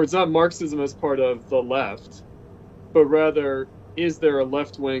 Like, in other words, not Marxism as part of the left, but rather, is there a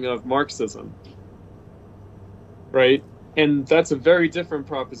left wing of Marxism? Right? And that's a very different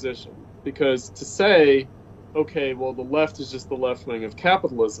proposition, because to say, okay, well, the left is just the left wing of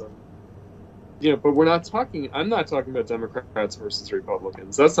capitalism, you know, but I'm not talking about Democrats versus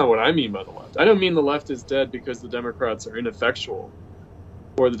Republicans. That's not what I mean by the left. I don't mean the left is dead because the Democrats are ineffectual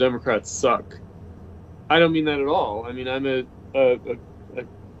or the Democrats suck. I don't mean that at all. I mean, I'm a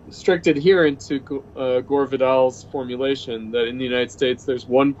strict adherent to Gore Vidal's formulation that in the United States there's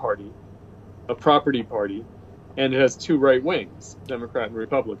one party, a property party, and it has two right wings, Democrat and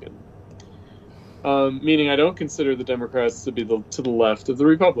Republican. Meaning I don't consider the Democrats to be to the left of the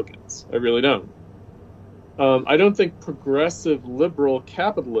Republicans. I really don't. I don't think progressive liberal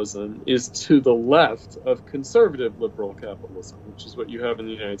capitalism is to the left of conservative liberal capitalism, which is what you have in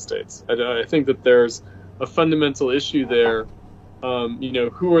the United States. I think that there's a fundamental issue there. You know,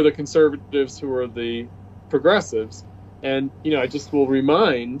 who are the conservatives, who are the progressives? And, you know, I just will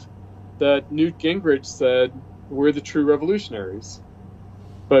remind that Newt Gingrich said, we're the true revolutionaries,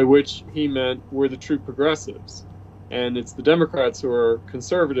 by which he meant we're the true progressives. And it's the Democrats who are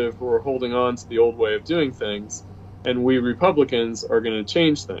conservative who are holding on to the old way of doing things, and we Republicans are going to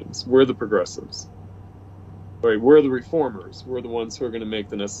change things. We're the progressives. Right? We're the reformers. We're the ones who are going to make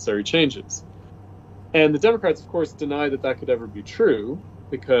the necessary changes. And the Democrats, of course, deny that that could ever be true,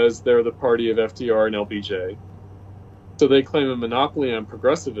 because they're the party of FDR and LBJ. So they claim a monopoly on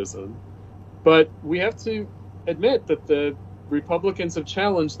progressivism. But we have to admit that the Republicans have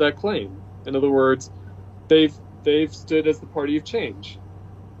challenged that claim. In other words, they've stood as the party of change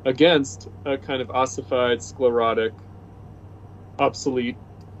against a kind of ossified, sclerotic, obsolete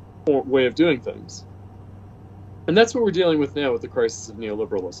way of doing things. And that's what we're dealing with now with the crisis of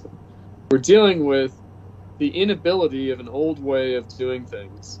neoliberalism. We're dealing with the inability of an old way of doing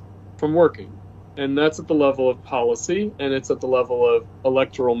things from working. And that's at the level of policy, and it's at the level of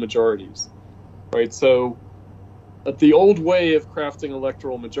electoral majorities. Right? So the old way of crafting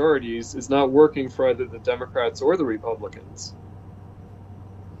electoral majorities is not working for either the Democrats or the Republicans.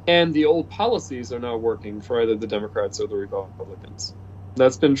 And the old policies are not working for either the Democrats or the Republicans.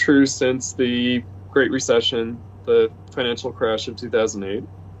 That's been true since the Great Recession, the financial crash of 2008.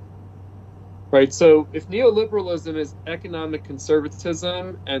 right? So if neoliberalism is economic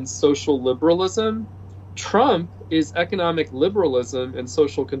conservatism and social liberalism, Trump is economic liberalism and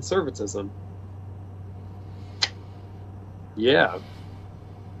social conservatism. Yeah.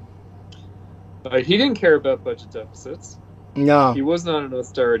 He didn't care about budget deficits. No. He was not an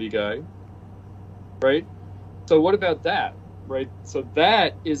austerity guy, right? So what about that, right? So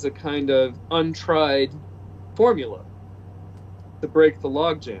that is a kind of untried formula to break the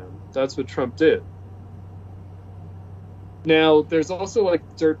logjam. That's what Trump did. Now, there's also like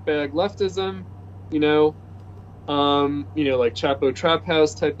dirtbag leftism, like Chapo Trap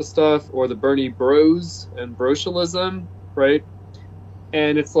House type of stuff, or the Bernie Bros and Brocialism, right?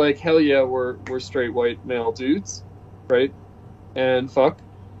 And it's like, hell yeah, we're straight white male dudes, right? And fuck.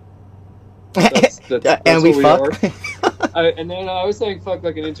 That's and we fuck. And then I was saying fuck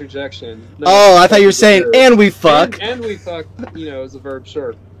like an interjection. Oh, I thought you were saying and we fuck. And we fuck, as a verb,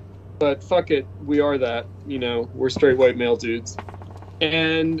 sure. But fuck it, we are that, we're straight white male dudes.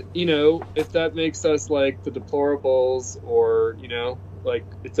 And, if that makes us like the deplorables or, like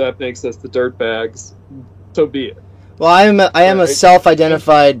if that makes us the dirtbags, so be it. Well, I am a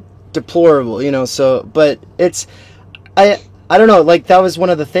self-identified deplorable, so, but it's, I don't know, like that was one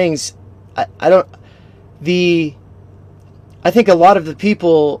of the things, I think a lot of the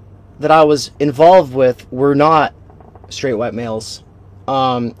people that I was involved with were not straight white males,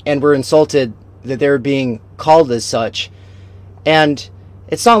 and were insulted that they were being called as such, and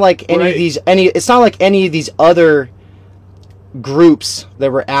it's not like it's not like any of these other groups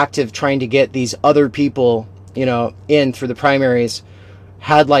that were active trying to get these other people, in through the primaries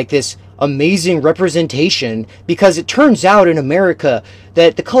had like this amazing representation, because it turns out in America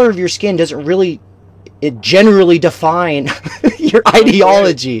that the color of your skin doesn't really generally define your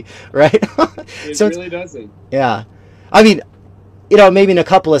ideology, right? It really doesn't. Yeah. I mean, maybe in a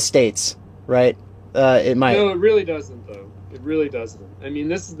couple of states, right? It might. No, it really doesn't, though. It really doesn't. I mean,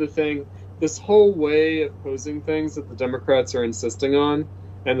 this is the thing. This whole way of posing things that the Democrats are insisting on,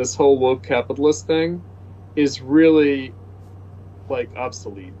 and this whole woke capitalist thing, is really, like,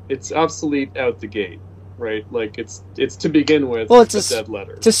 obsolete. It's obsolete out the gate, right? Like, it's to begin with, well, it's a dead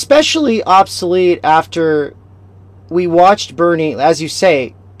letter. It's especially obsolete after we watched Bernie, as you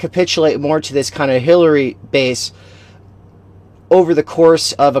say, capitulate more to this kind of Hillary base over the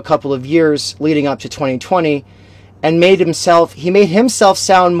course of a couple of years leading up to 2020, and made himself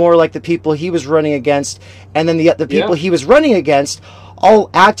sound more like the people he was running against, and then the people he was running against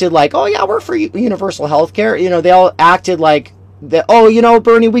all acted like, oh yeah, we're for universal health care. They all acted like that. Oh,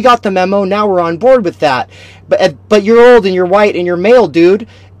 Bernie, we got the memo. Now we're on board with that. But you're old and you're white and you're male, dude.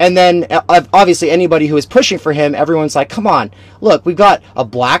 And then obviously anybody who is pushing for him, everyone's like, come on, look, we've got a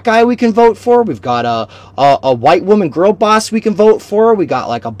black guy we can vote for. We've got a white woman girl boss we can vote for. We got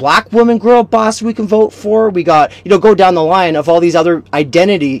like a black woman girl boss we can vote for. We got, go down the line of all these other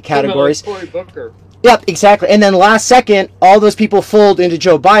identity categories. Cory Booker. Yep, exactly. And then last second, all those people fold into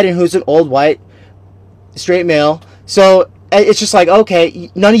Joe Biden, who's an old white straight male. So it's just like, okay,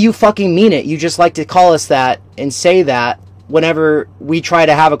 none of you fucking mean it. You just like to call us that and say that whenever we try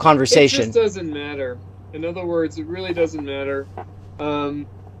to have a conversation. It just doesn't matter. In other words, it really doesn't matter.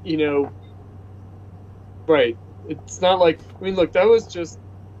 Right. It's not like, look, that was just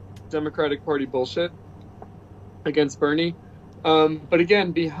Democratic Party bullshit against Bernie. But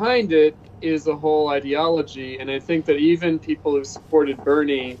again, behind it is a whole ideology, and I think that even people who supported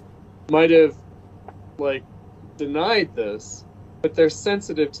Bernie might have, like, denied this, but they're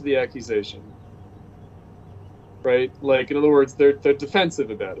sensitive to the accusation. Right? Like, in other words, they're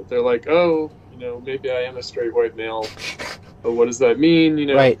defensive about it. They're like, oh, maybe I am a straight white male. But what does that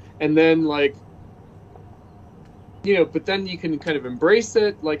mean? Right. And then, like, but then you can kind of embrace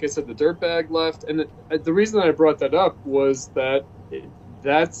it. Like I said, the dirtbag left. And the reason that I brought that up was that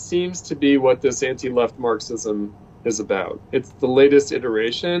that seems to be what this anti-left Marxism is about. It's the latest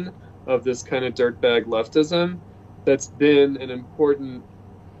iteration of this kind of dirtbag leftism that's been an important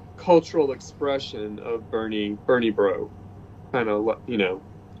cultural expression of Bernie bro kind of,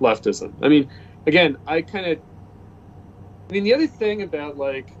 leftism. I mean, again, the other thing about,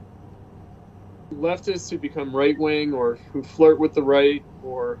 like, leftists who become right-wing or who flirt with the right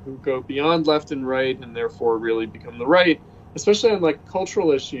or who go beyond left and right and therefore really become the right, especially on, like,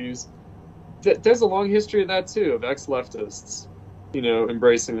 cultural issues, there's a long history of that too, of ex-leftists,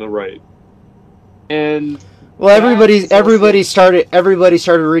 embracing the right. And well, everybody started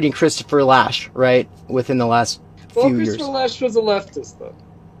reading Christopher Lasch, right, within the last few years. Christopher Lasch was a leftist, though.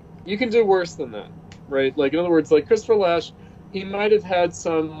 You can do worse than that, right? Like, in other words, like, Christopher Lasch, he might have had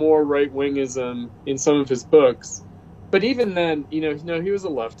some more right-wingism in some of his books, But even then, he was a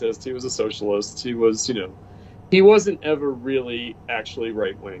leftist. He was a socialist. He was, he wasn't ever really actually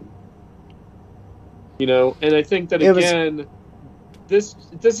right wing. And I think that again, this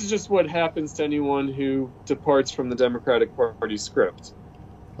is just what happens to anyone who departs from the Democratic Party script.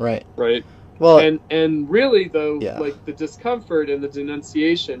 Right. Right. Well, and really though, yeah. like the discomfort and the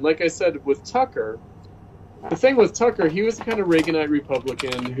denunciation, like I said with Tucker, the thing with Tucker, he was a kind of Reaganite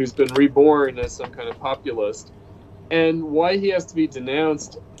Republican who's been reborn as some kind of populist. And why he has to be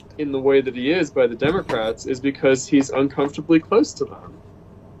denounced in the way that he is by the Democrats is because he's uncomfortably close to them.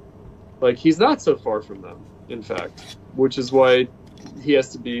 Like, he's not so far from them, in fact, which is why he has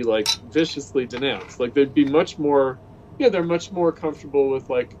to be, like, viciously denounced. Like, they'd be much more, they're much more comfortable with,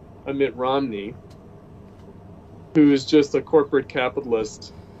 like, a Mitt Romney, who's just a corporate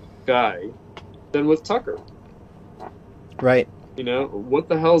capitalist guy, than with Tucker. Right. What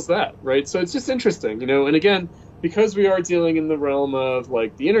the hell's that, right? So it's just interesting, and again, because we are dealing in the realm of,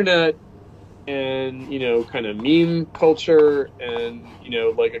 like, the internet and, kind of meme culture and,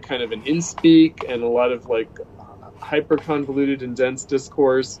 like a kind of an in-speak and a lot of, like, hyper-convoluted and dense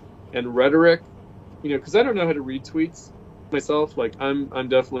discourse and rhetoric, because I don't know how to read tweets myself. Like, I'm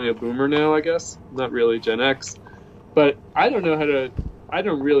definitely a boomer now, I guess. Not really Gen X. But I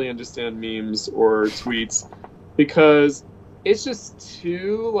don't really understand memes or tweets because it's just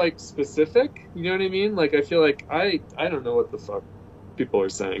too, like, specific. You know what I mean? Like, I feel like I don't know what the fuck people are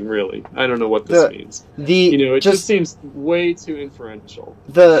saying, really. I don't know what this means. It just seems way too inferential.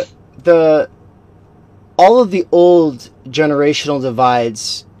 All of the old generational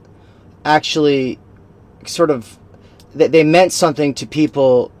divides actually sort of, they meant something to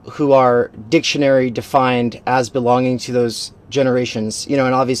people who are dictionary defined as belonging to those generations, and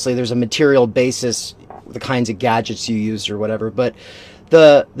obviously there's a material basis, the kinds of gadgets you use or whatever, but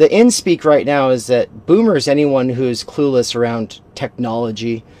the in-speak right now is that boomer is anyone who is clueless around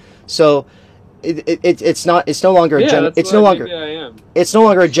technology. So it's no longer a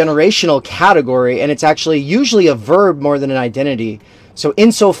generational category, and it's actually usually a verb more than an identity. So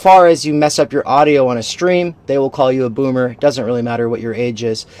insofar as you mess up your audio on a stream, they will call you a boomer. It doesn't really matter what your age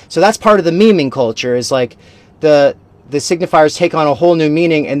is. So that's part of the memeing culture, is like the signifiers take on a whole new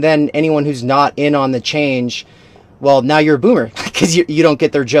meaning, and then anyone who's not in on the change, well, now you're a boomer because you don't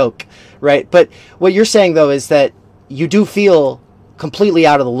get their joke, right? But what you're saying, though, is that you do feel completely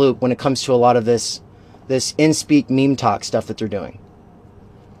out of the loop when it comes to a lot of this in-speak meme talk stuff that they're doing.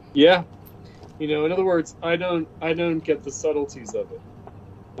 Yeah. In other words, I don't get the subtleties of it.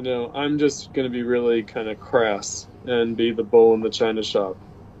 I'm just going to be really kind of crass and be the bull in the china shop,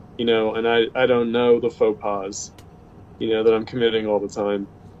 and I don't know the faux pas, that I'm committing all the time.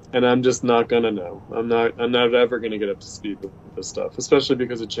 And I'm just not going to know. I'm not ever going to get up to speed with this stuff, especially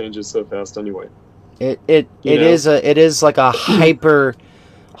because it changes so fast anyway. It is like a hyper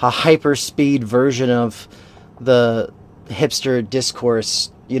speed version of the hipster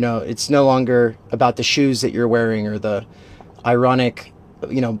discourse. It's no longer about the shoes that you're wearing or the ironic,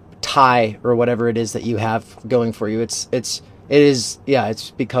 tie or whatever it is that you have going for you. It's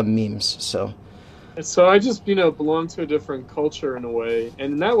become memes. So I just, belong to a different culture in a way.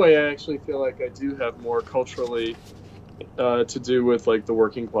 And in that way, I actually feel like I do have more culturally to do with, like, the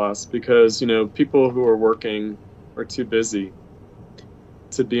working class, because, people who are working are too busy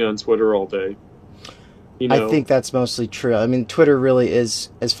to be on Twitter all day. I think that's mostly true. I mean, Twitter really is,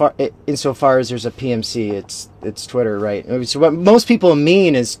 insofar as there's a PMC, it's Twitter, right? So what most people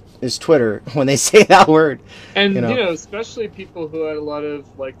mean is Twitter when they say that word. And, especially people who had a lot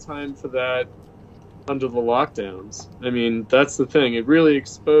of, like, time for that under the lockdowns. I mean, that's the thing. It really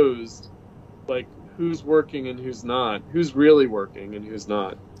exposed, like, who's working and who's not, who's really working and who's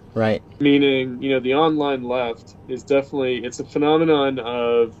not. Right. Meaning, the online left is definitely, it's a phenomenon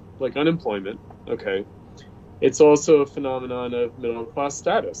of, like, unemployment. Okay. It's also a phenomenon of middle class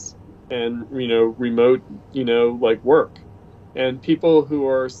status and, remote, like, work. And people who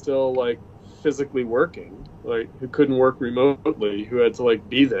are still, like, physically working, like, who couldn't work remotely, who had to, like,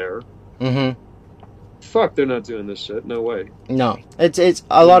 be there. Mm-hmm. Fuck, they're not doing this shit. No way. No. It's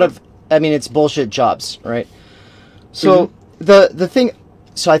a lot of, I mean, it's bullshit jobs, right? So the thing,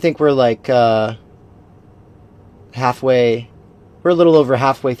 so I think we're like halfway, we're a little over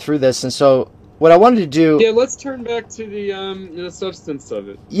halfway through this, and so what I wanted to do... Yeah, let's turn back to the substance of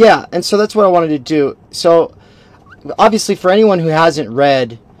it. Yeah, and so that's what I wanted to do. So, obviously, for anyone who hasn't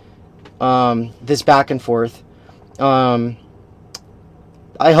read this back and forth,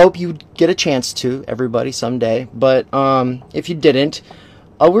 I hope you get a chance to, everybody, someday. But if you didn't,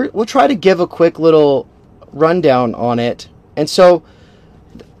 we'll try to give a quick little rundown on it. And so,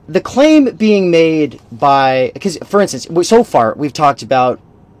 the claim being made by, because for instance, so far we've talked about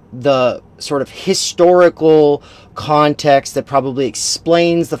the sort of historical context that probably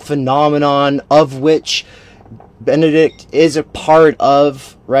explains the phenomenon of which Benedict is a part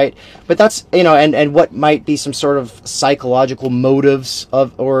of, right? But that's, and what might be some sort of psychological motives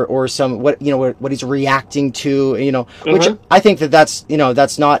of, or some, what he's reacting to, which I think that's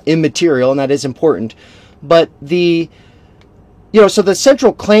not immaterial and that is important. But so the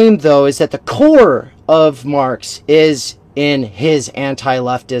central claim though is that the core of Marx is in his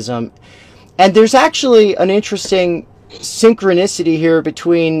anti-leftism. And there's actually an interesting synchronicity here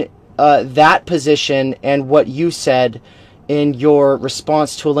between that position and what you said in your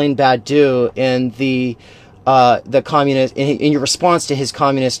response to Alain Badiou in the communist, in your response to his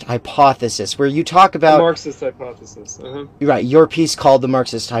communist hypothesis, where you talk about the Marxist hypothesis. Right, your piece called the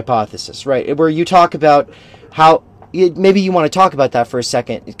Marxist hypothesis, right, where you talk about how maybe you want to talk about that for a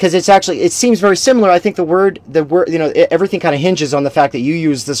second, because it seems very similar. I think the word, everything kind of hinges on the fact that you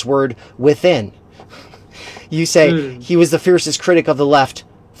use this word within. You say he was the fiercest critic of the left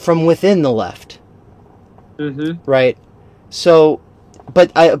from within the left. Right? So,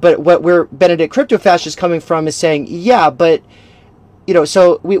 but where Benedict Cryptofash is coming from is saying, yeah, but,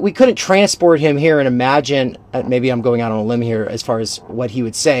 so we couldn't transport him here and imagine, maybe I'm going out on a limb here as far as what he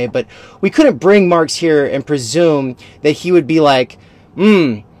would say, but we couldn't bring Marx here and presume that he would be like,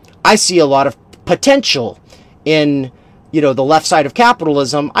 I see a lot of potential in, the left side of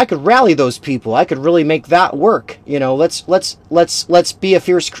capitalism. I could rally those people. I could really make that work. Let's be a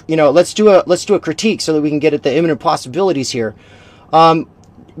fierce, let's do a critique so that we can get at the imminent possibilities here.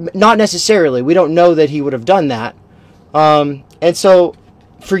 Not necessarily. We don't know that he would have done that. And so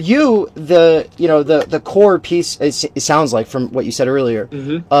for you, the core piece, it sounds like from what you said earlier,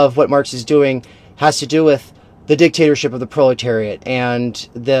 of what Marx is doing has to do with the dictatorship of the proletariat and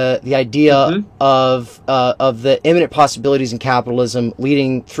the idea of the imminent possibilities in capitalism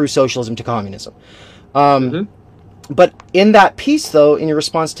leading through socialism to communism. But in that piece, though, in your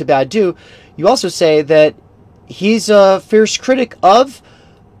response to Badiou, you also say that he's a fierce critic of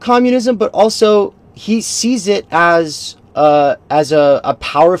communism, but also he sees it as a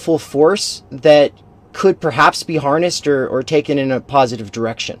powerful force that could perhaps be harnessed or taken in a positive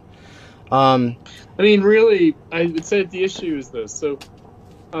direction. I mean, really, I would say that the issue is this. So,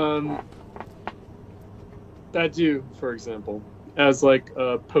 Badiou, for example, as like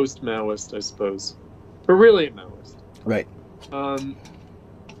a post-Maoist, I suppose, but really a Maoist. Right.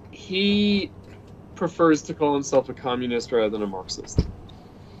 He prefers to call himself a communist rather than a Marxist.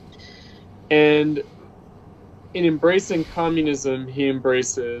 And in embracing communism, he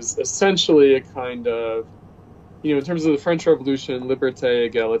embraces essentially a kind of, in terms of the French Revolution, liberté,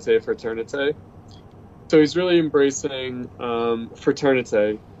 égalité, fraternité. So he's really embracing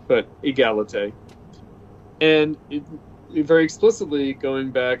fraternité, but égalité. And very explicitly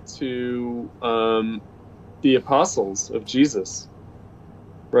going back to the apostles of Jesus,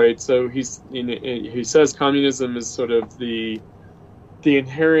 right? So he says communism is sort of the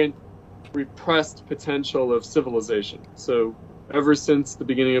inherent repressed potential of civilization. So ever since the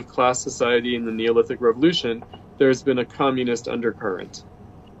beginning of class society and the Neolithic Revolution, there's been a communist undercurrent.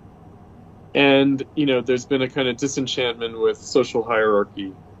 And, there's been a kind of disenchantment with social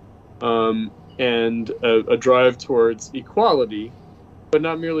hierarchy and a drive towards equality, but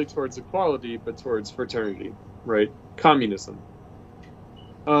not merely towards equality, but towards fraternity, right? Communism.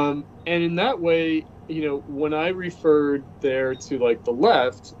 And in that way, when I referred there to like the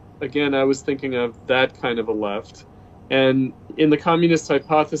left, again, I was thinking of that kind of a left. And in the communist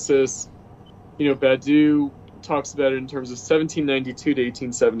hypothesis, Badiou talks about it in terms of 1792 to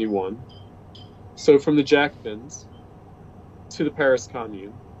 1871. So from the Jacobins to the Paris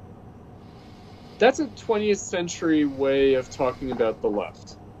Commune. That's a 20th century way of talking about the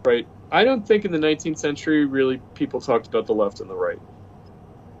left, right? I don't think in the 19th century really people talked about the left and the right.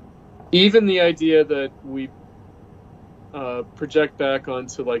 Even the idea that we project back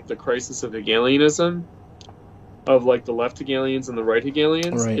onto like the crisis of Hegelianism, of like the left Hegelians and the right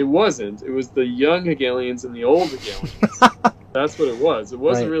Hegelians, right. It wasn't. It was the young Hegelians and the old Hegelians. That's what it was. It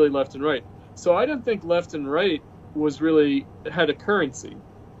wasn't really left and right. So I don't think left and right had a currency.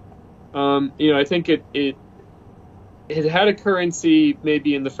 I think it had a currency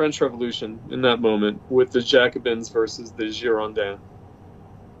maybe in the French Revolution in that moment with the Jacobins versus the Girondins.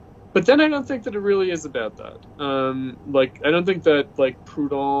 But then I don't think that it really is about that. I don't think that like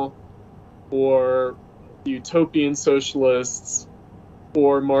Proudhon or the utopian socialists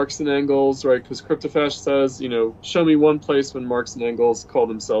or Marx and Engels, right? Because Cryptofash says, show me one place when Marx and Engels call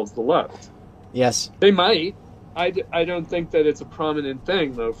themselves the left. Yes. They might, I don't think that it's a prominent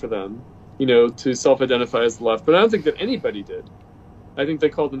thing, though, for them, to self-identify as the left. But I don't think that anybody did. I think they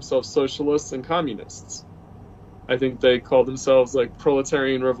called themselves socialists and communists. I think they called themselves like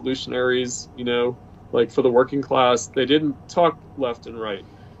proletarian revolutionaries, like for the working class. They didn't talk left and right.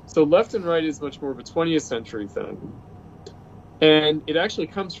 So left and right is much more of a 20th century thing. And it actually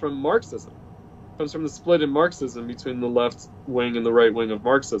comes from Marxism. It comes from the split in Marxism between the left wing and the right wing of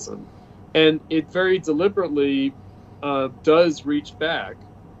Marxism. And it very deliberately does reach back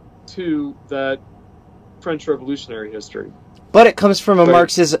to that French Revolutionary history. But it comes from a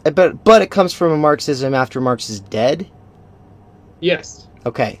Marxism. But it comes from a Marxism after Marx is dead. Yes.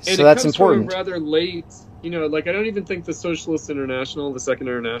 Okay, and so that's important. From a rather late, like I don't even think the Socialist International, the Second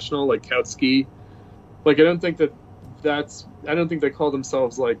International, like Kautsky, like I don't think they call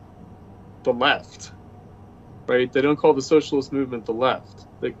themselves like the left, right? They don't call the socialist movement the left.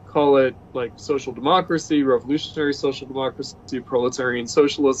 They call it like social democracy, revolutionary social democracy, proletarian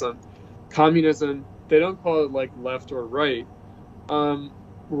socialism, communism. They don't call it like left or right.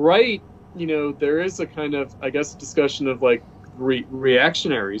 Right, there is a kind of, I guess, discussion of like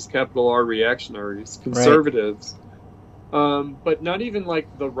reactionaries, capital R reactionaries, conservatives, right. But not even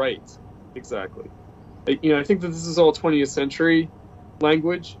like the right, exactly. I think that this is all 20th century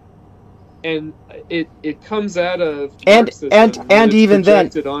language, and it comes out of Marxism and even then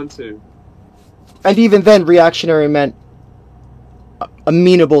onto. And even then, reactionary meant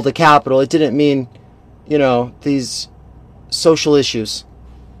amenable to capital. It didn't mean, these social issues.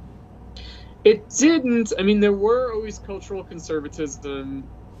 It didn't. I mean, there were always cultural conservatism.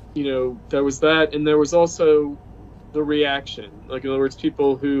 There was that, and there was also the reaction. Like, in other words,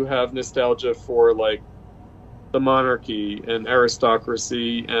 people who have nostalgia for like the monarchy and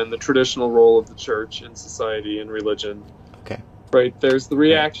aristocracy and the traditional role of the church in society and religion. Okay. Right. There's the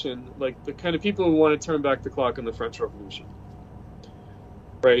reaction, like the kind of people who want to turn back the clock on the French Revolution.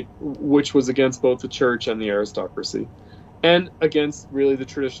 Right, which was against both the church and the aristocracy, and against really the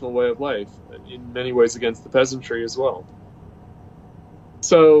traditional way of life, in many ways against the peasantry as well.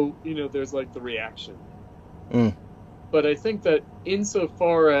 So, there's like the reaction. But I think that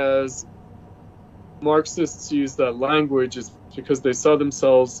insofar as Marxists use that language is because they saw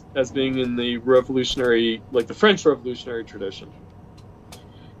themselves as being in the revolutionary, like the French Revolutionary tradition.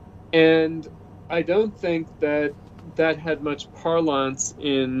 And I don't think that had much parlance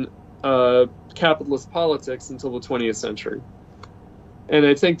in capitalist politics until the 20th century. And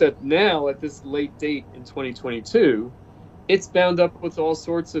I think that now, at this late date in 2022, it's bound up with all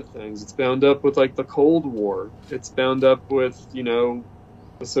sorts of things. It's bound up with, like, the Cold War. It's bound up with, the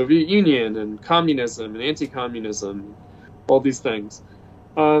Soviet Union and communism and anti-communism, all these things.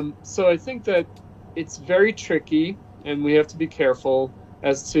 So I think that it's very tricky, and we have to be careful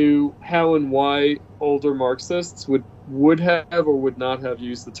as to how and why older Marxists would have or would not have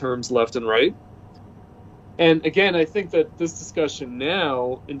used the terms left and right. And again, I think that this discussion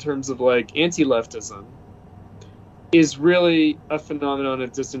now, in terms of like anti-leftism, is really a phenomenon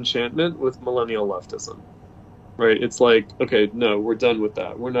of disenchantment with millennial leftism. Right? It's like, okay, no, we're done with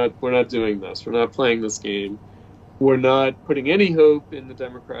that. We're not doing this. We're not playing this game. We're not putting any hope in the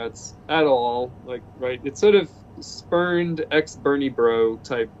Democrats at all. Like, right? It's sort of spurned ex-Bernie bro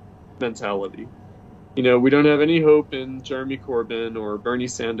type mentality. We don't have any hope in Jeremy Corbyn or Bernie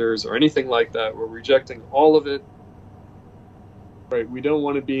Sanders or anything like that. We're rejecting all of it. Right? We don't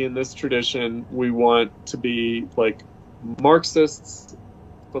want to be in this tradition. We want to be like Marxists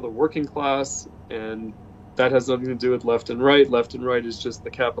for the working class, and that has nothing to do with left and right. Left and right is just the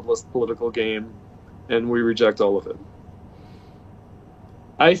capitalist political game, and we reject all of it.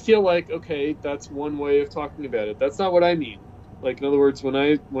 I feel like, okay, that's one way of talking about it. That's not what I mean. Like, in other words, when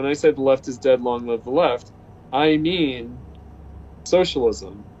I say the left is dead, long live the left, I mean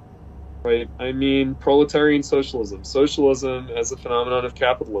socialism, right? I mean proletarian socialism, socialism as a phenomenon of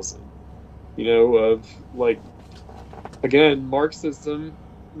capitalism, of like, again, Marxism,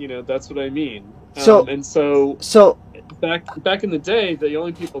 that's what I mean. So back in the day, the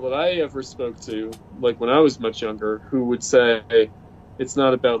only people that I ever spoke to, like when I was much younger, who would say it's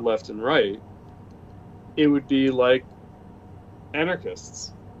not about left and right, it would be like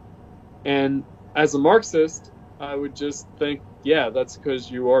anarchists. And as a Marxist, I would just think, yeah, that's because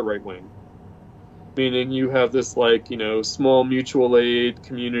you are right-wing. Meaning you have this, like, small mutual aid,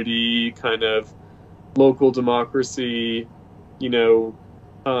 community, kind of local democracy,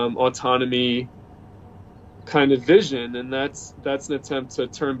 autonomy kind of vision, and that's an attempt to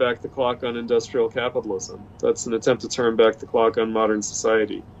turn back the clock on industrial capitalism. That's an attempt to turn back the clock on modern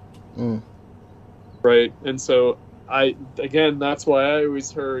society. Right? And so, that's why I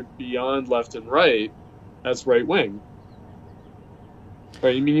always heard beyond left and right, as right wing.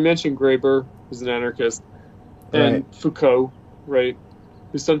 Right? I mean, you mentioned Graeber, who's an anarchist, Right. and Foucault, right,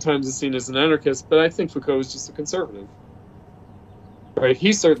 who sometimes is seen as an anarchist, but I think Foucault is just a conservative. Right?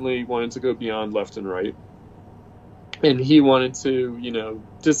 He certainly wanted to go beyond left and right, and he wanted to,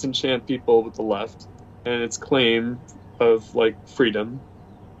 disenchant people with the left and its claim of like freedom,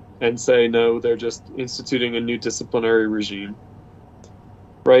 and say no, they're just instituting a new disciplinary regime.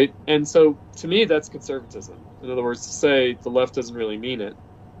 Right? And so to me, that's conservatism. In other words, to say the left doesn't really mean it,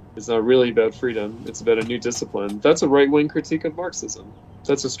 it's not really about freedom, it's about a new discipline, that's a right-wing critique of Marxism.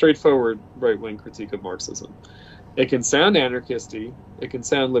 That's a straightforward right-wing critique of Marxism. It can sound anarchisty, it can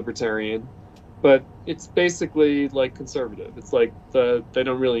sound libertarian, but it's basically like conservative. It's like they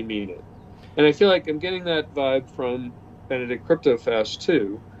don't really mean it. And I feel like I'm getting that vibe from Benedict Cryptofash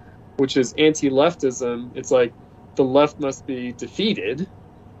too, which is anti-leftism. It's like the left must be defeated,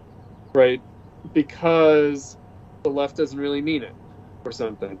 right? Because the left doesn't really mean it or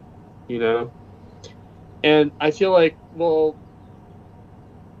something, And I feel like, well,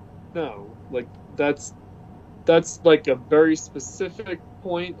 no, like that's like a very specific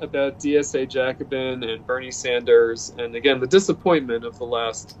point about DSA Jacobin and Bernie Sanders, and again, the disappointment of the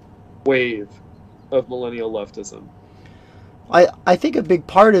last wave of millennial leftism. I think a big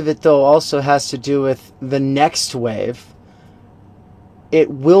part of it, though, also has to do with the next wave. It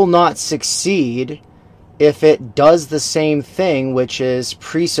will not succeed if it does the same thing, which is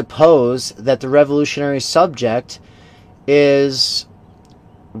presuppose that the revolutionary subject is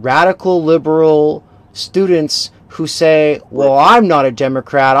radical liberal students who say, well, I'm not a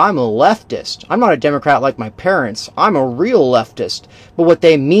Democrat, I'm a leftist. I'm not a Democrat like my parents, I'm a real leftist. But what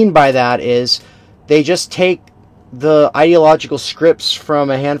they mean by that is they just take the ideological scripts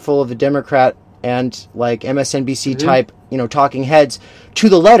from a handful of the Democrat and like MSNBC type, talking heads to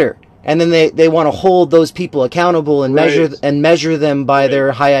the letter. And then they want to hold those people accountable and measure them by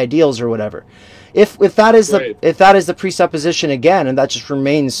their high ideals or whatever. If that is the presupposition again, and that just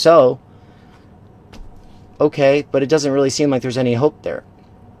remains so, okay, but it doesn't really seem like there's any hope there.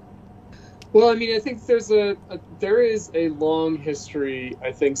 Well, I mean, I think there is a long history,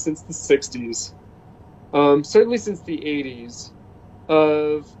 I think, since the 60s, certainly since the 80s,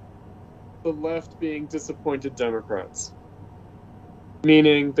 of the left being disappointed Democrats.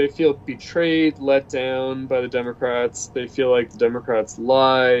 Meaning they feel betrayed, let down by the Democrats. They feel like the Democrats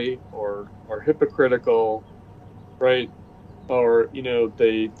lie or are hypocritical, right? Or,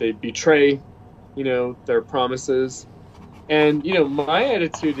 they betray, their promises. And, my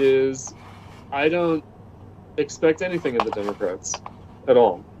attitude is I don't expect anything of the Democrats at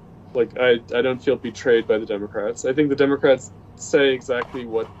all. Like, I don't feel betrayed by the Democrats. I think the Democrats say exactly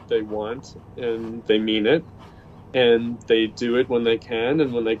what they want, and they mean it. And they do it when they can,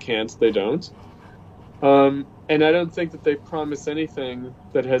 and when they can't, they don't. And I don't think that they promise anything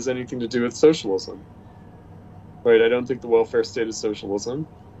that has anything to do with socialism. Right? I don't think the welfare state is socialism.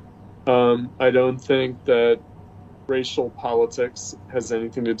 I don't think that racial politics has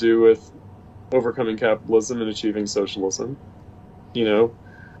anything to do with overcoming capitalism and achieving socialism.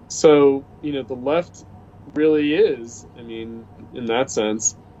 So, the left really is, I mean, in that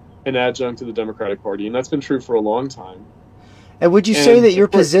sense, an adjunct to the Democratic Party, and that's been true for a long time. And would you say that your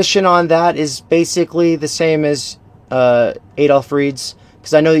position on that is basically the same as Adolf Reed's?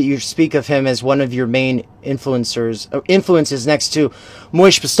 Because I know that you speak of him as one of your main influences next to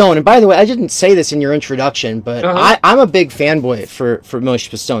Moïse Pastone. And by the way, I didn't say this in your introduction, but I'm a big fanboy for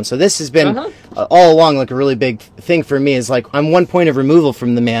Moïse Pastone. So this has been all along like a really big thing for me. Is like I'm one point of removal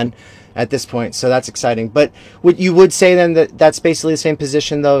from the man at this point, so that's exciting. But you would say then that that's basically the same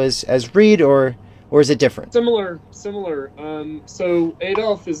position though as Reed, or is it different? Similar. So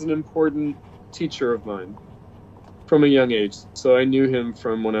Adolf is an important teacher of mine from a young age. So I knew him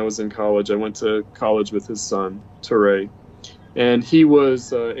from when I was in college. I went to college with his son, Touré, and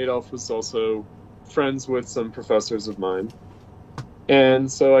Adolf was also friends with some professors of mine.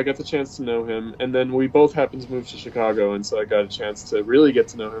 And so I got the chance to know him, and then we both happened to move to Chicago, and so I got a chance to really get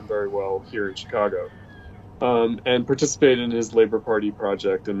to know him very well here in Chicago, and participate in his Labor Party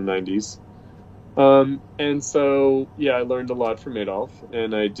project in the 90s. And so, yeah, I learned a lot from Adolf,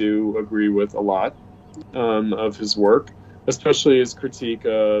 and I do agree with a lot of his work, especially his critique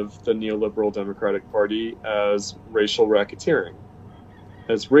of the neoliberal Democratic Party as racial racketeering,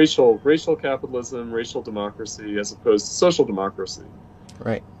 as racial capitalism, racial democracy, as opposed to social democracy.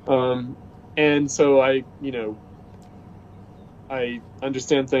 Right. And so I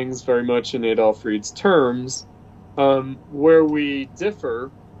understand things very much in Adolf Reed's terms. Where we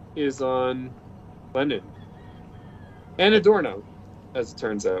differ is on Lenin and Adorno, as it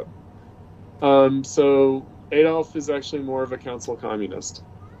turns out. So Adolf is actually more of a council communist.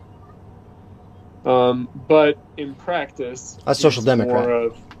 But in practice, A social democrat. More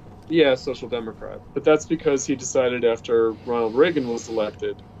of, social democrat. But that's because he decided after Ronald Reagan was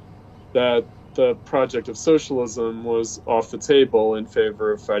elected that the project of socialism was off the table in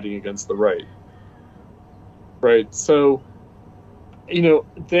favor of fighting against the right. Right. So, again,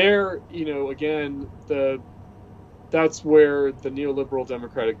 that's where the neoliberal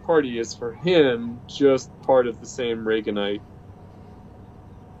Democratic Party is for him just part of the same Reaganite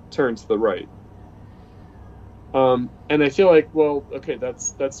turn to the right. And I feel like, well, okay,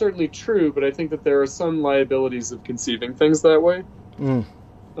 that's certainly true, but I think that there are some liabilities of conceiving things that way.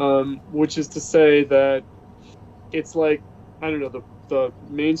 Which is to say that it's like, I don't know, the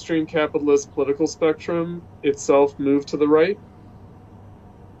mainstream capitalist political spectrum itself moved to the right,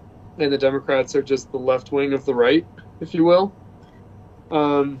 and the Democrats are just the left wing of the right, if you will.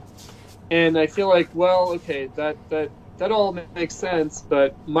 And I feel like, well, okay, that all makes sense,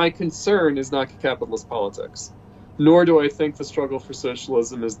 but my concern is not capitalist politics, nor do I think the struggle for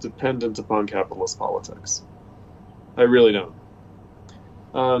socialism is dependent upon capitalist politics. I really don't.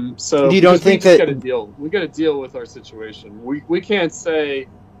 So you don't think that we got to deal with our situation. We can't say,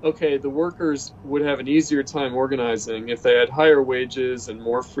 okay, the workers would have an easier time organizing if they had higher wages and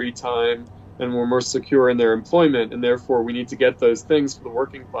more free time and were more secure in their employment, and therefore we need to get those things for the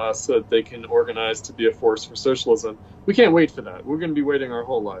working class so that they can organize to be a force for socialism. We can't wait for that. We're going to be waiting our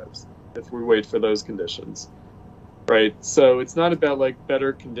whole lives if we wait for those conditions. Right? So it's not about like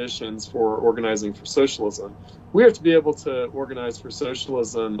better conditions for organizing for socialism. We have to be able to organize for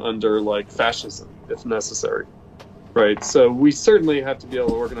socialism under like fascism if necessary. Right? So we certainly have to be able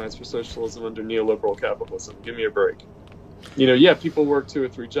to organize for socialism under neoliberal capitalism. Give me a break. People work 2 or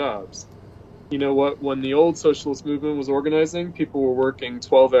 3 jobs. You know what? When the old socialist movement was organizing, people were working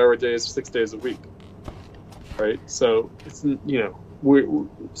 12-hour days, 6 days a week. Right? So it's,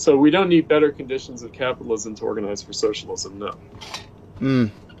 we don't need better conditions of capitalism to organize for socialism, no.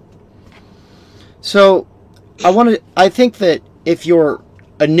 So I think that if your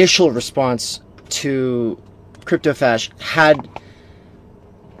initial response to Cryptofash had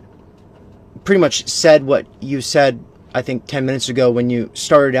pretty much said what you said, I think 10 minutes ago when you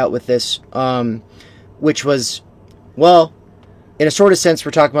started out with this, which was, well, in a sort of sense,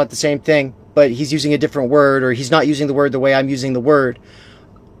 we're talking about the same thing, but he's using a different word, or he's not using the word the way I'm using the word.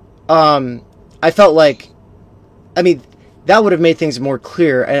 I felt like, that would have made things more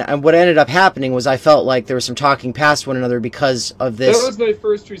clear. And what ended up happening was I felt like there was some talking past one another because of this. That was my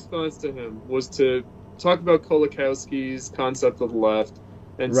first response to him, was to talk about Kolakowski's concept of the left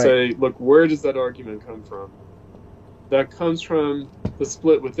and say, look, where does that argument come from? That comes from the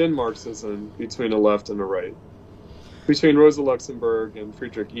split within Marxism between a left and a right, between Rosa Luxemburg and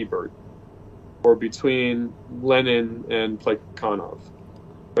Friedrich Ebert, or between Lenin and Plekhanov,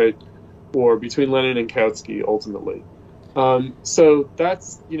 right? Or between Lenin and Kautsky, ultimately. So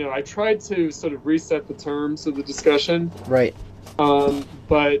that's, I tried to sort of reset the terms of the discussion. Right.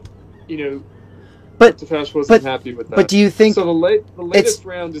 But Cryptofash wasn't happy with that. But do you think... So the latest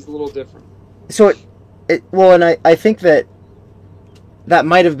round is a little different. So, and I think that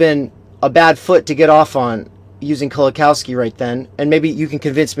might have been a bad foot to get off on using Kolakowski right then, and maybe you can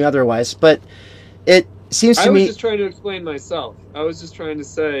convince me otherwise, but it seems to me... I was just trying to explain myself. I was just trying to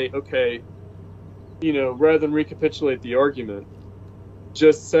say, okay, rather than recapitulate the argument,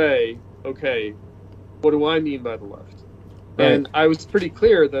 just say, okay, what do I mean by the left? Right. And I was pretty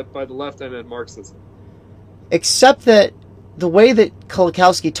clear that by the left I meant Marxism. Except that the way that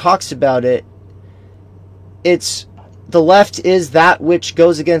Kolakowski talks about it, it's the left is that which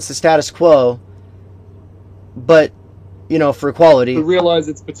goes against the status quo, but, for equality. To realize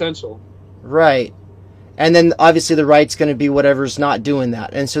its potential. Right. And then obviously the right's going to be whatever's not doing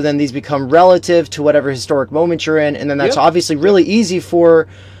that. And so then these become relative to whatever historic moment you're in. And then that's obviously really easy for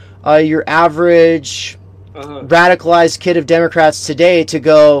your average radicalized kid of Democrats today to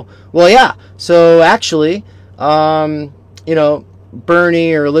go, well, yeah, so actually, Bernie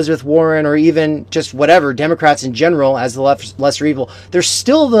or Elizabeth Warren or even just whatever, Democrats in general as the left, lesser evil, they're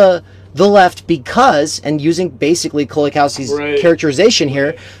still the left because, and using basically Kolakowski's characterization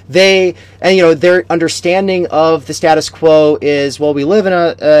here, their understanding of the status quo is, well, we live in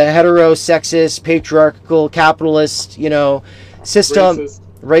a heterosexist, patriarchal, capitalist, system,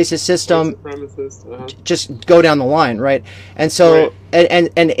 racist system, just go down the line, right? And so,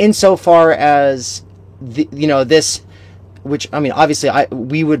 and insofar as this, which obviously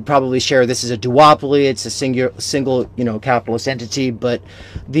we would probably share, this is a duopoly, it's a single capitalist entity, but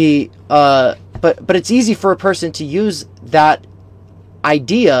but it's easy for a person to use that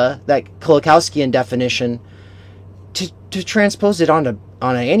idea, that Kolakowskian definition, to transpose it onto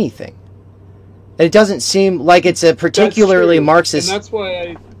anything. It doesn't seem like it's a particularly Marxist. And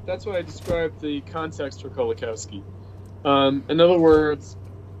that's why I described the context for Kolakowski. In other words,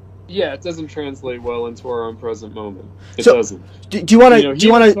 yeah, it doesn't translate well into our own present moment. It doesn't. Do you want to?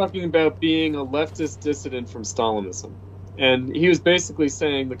 He was talking about being a leftist dissident from Stalinism, and he was basically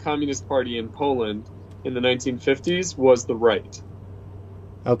saying the Communist Party in Poland in the 1950s was the right.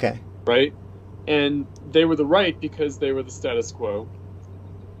 Okay. Right, and they were the right because they were the status quo,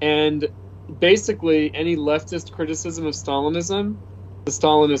 and basically any leftist criticism of Stalinism, the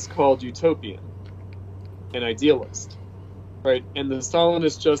Stalinists called utopian and idealist. Right, and the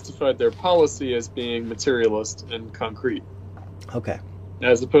Stalinists justified their policy as being materialist and concrete. Okay.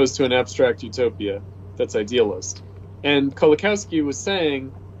 As opposed to an abstract utopia that's idealist. And Kolakowski was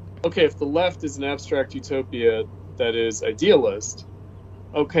saying, okay, if the left is an abstract utopia that is idealist,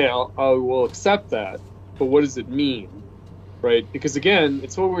 okay, I will accept that, but what does it mean? Right? Because again,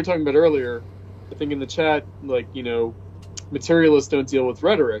 it's what we were talking about earlier. I think in the chat, like, materialists don't deal with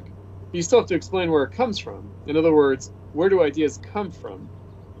rhetoric. You still have to explain where it comes from. In other words, where do ideas come from?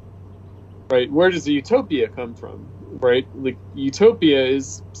 Right? Where does a utopia come from? Right? Like, utopia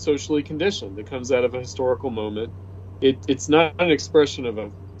is socially conditioned. It comes out of a historical moment. It's not an expression of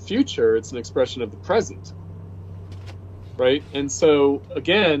a future, it's an expression of the present. Right? And so,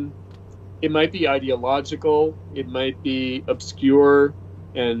 again, it might be ideological, it might be obscure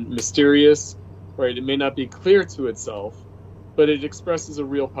and mysterious, right? It may not be clear to itself, but it expresses a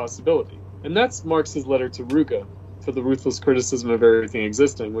real possibility. And that's Marx's letter to Ruga, for the ruthless criticism of everything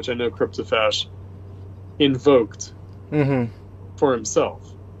existing, which I know Cryptofash invoked for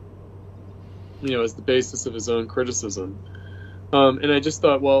himself, as the basis of his own criticism. And I just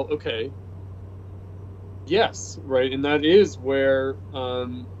thought, well, okay, yes, right, and that is where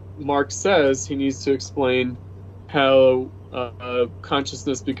Marx says he needs to explain how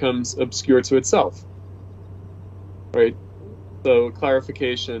consciousness becomes obscure to itself, right? So a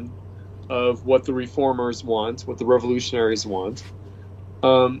clarification of what the reformers want, what the revolutionaries want.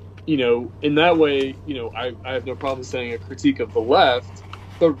 In that way, I have no problem saying a critique of the left,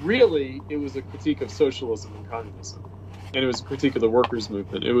 but really it was a critique of socialism and communism. And it was a critique of the workers'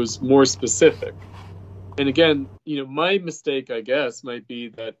 movement. It was more specific. And again, my mistake, I guess, might be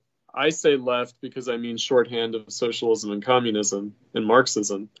that I say left because I mean shorthand of socialism and communism and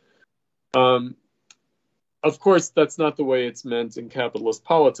Marxism. Of course, that's not the way it's meant in capitalist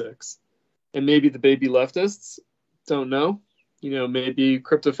politics. And maybe the baby leftists don't know. Maybe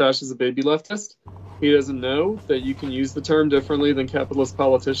Cryptofash is a baby leftist. He doesn't know that you can use the term differently than capitalist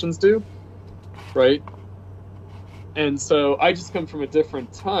politicians do, right? And so I just come from a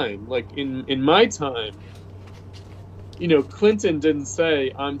different time. Like in my time, Clinton didn't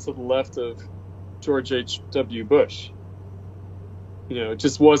say, I'm to the left of George H.W. Bush. It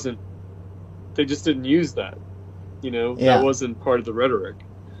just wasn't, they just didn't use that. That wasn't part of the rhetoric.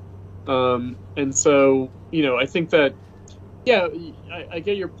 And so, I think that, I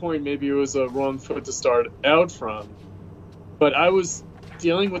get your point. Maybe it was a wrong foot to start out from, but I was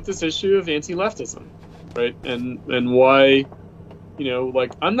dealing with this issue of anti-leftism, right? And why,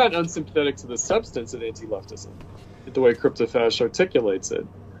 I'm not unsympathetic to the substance of anti-leftism, the way Cryptofash articulates it,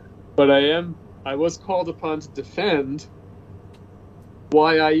 but I was called upon to defend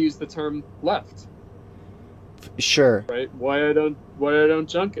why I use the term left. Sure. Right? Why I don't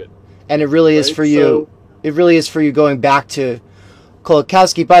junk it. And it really is for you. It really is for you going back to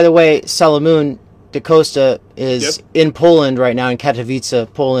Kolakowski. By the way, Salamun da Costa is in Poland right now, in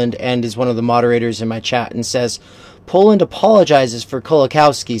Katowice, Poland, and is one of the moderators in my chat, and says, Poland apologizes for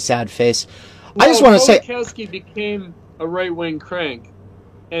Kolakowski, sad face. Well, I just want to say... Kolakowski became a right-wing crank,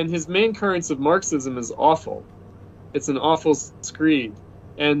 and his main currents of Marxism is awful. It's an awful screed.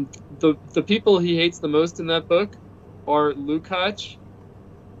 And the people he hates the most in that book are Lukács,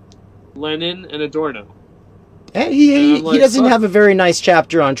 Lenin, and Adorno. And he doesn't have a very nice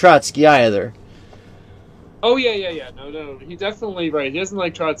chapter on Trotsky either. Oh, yeah. No. He definitely, right. He doesn't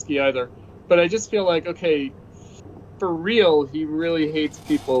like Trotsky either. But I just feel like, okay, for real, he really hates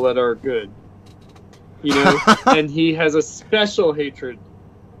people that are good. And he has a special hatred,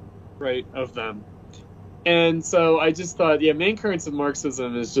 right, of them. And so I just thought, main currents of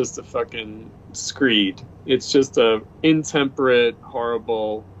Marxism is just a fucking screed. It's just a intemperate,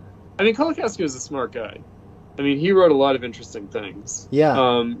 horrible... I mean, Kolakowski was a smart guy. I mean, he wrote a lot of interesting things.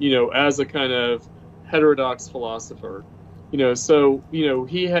 Yeah. As a kind of heterodox philosopher. So,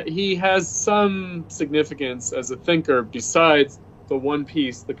 he has some significance as a thinker besides the one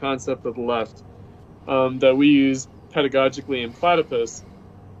piece, the concept of the left, that we use pedagogically in Platypus,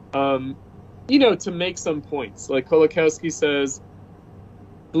 to make some points. Like Kolakowski says,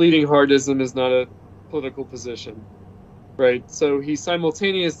 bleeding heartism is not a political position, right? So he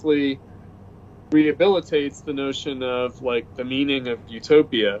simultaneously rehabilitates the notion of like the meaning of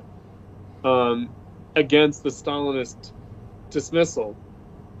utopia against the Stalinist dismissal.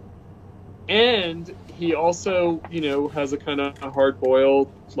 And he also, has a kind of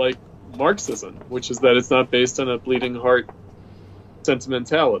hard-boiled like Marxism, which is that it's not based on a bleeding heart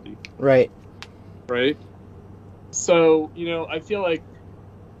sentimentality. Right. Right? So, I feel like,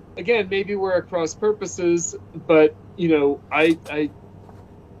 again, maybe we're at cross purposes, but, and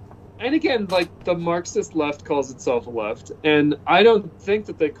again, like, the Marxist left calls itself a left, and I don't think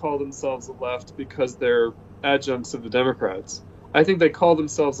that they call themselves a left because they're adjuncts of the Democrats. I think they call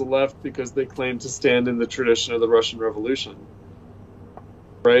themselves a left because they claim to stand in the tradition of the Russian Revolution.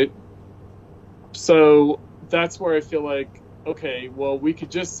 Right? So that's where I feel like, okay, well, we could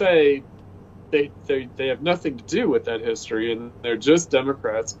just say they have nothing to do with that history, and they're just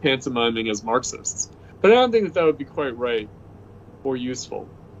Democrats pantomiming as Marxists. But I don't think that would be quite right or useful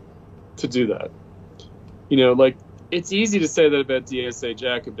to do that. Like, it's easy to say that about DSA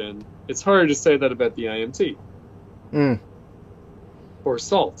Jacobin. It's harder to say that about the IMT. Or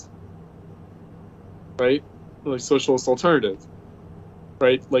SALT. Right? Like Socialist Alternative.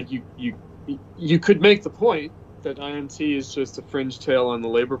 Right? Like, you could make the point that IMT is just a fringe tail on the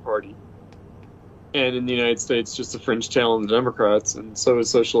Labor Party, and in the United States just a fringe tail on the Democrats, and so is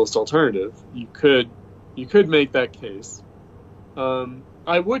Socialist Alternative. You could make that case.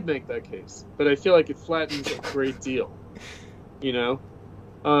 I would make that case, but I feel like it flattens a great deal,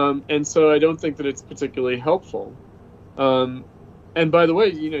 and so I don't think that it's particularly helpful. And by the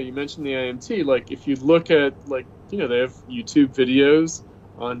way, you mentioned the IMT. Like, if you look at, like, they have YouTube videos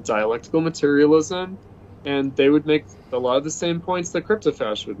on dialectical materialism, and they would make a lot of the same points that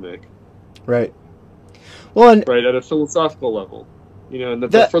Cryptofash would make. Right. Well, right, at a philosophical level, and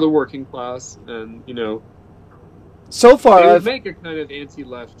that for the working class, and so far they would make a kind of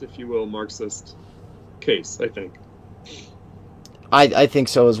anti-left, if you will, Marxist case, I think. I think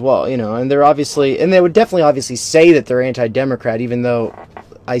so as well, and they would definitely obviously say that they're anti-democrat, even though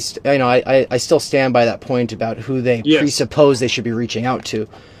I still stand by that point about who they presuppose they should be reaching out to.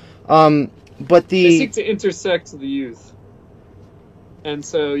 But they seek to intersect the youth. And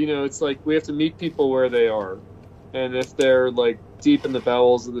so, it's like we have to meet people where they are. And if they're, like, deep in the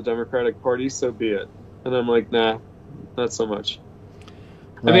bowels of the Democratic Party, so be it. And I'm like, nah, not so much.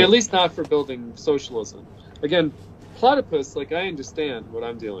 Right. I mean, at least not for building socialism. Again, Platypus, like, I understand what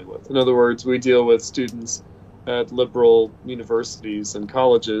I'm dealing with. In other words, we deal with students at liberal universities and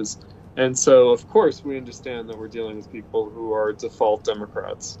colleges. And so, of course, we understand that we're dealing with people who are default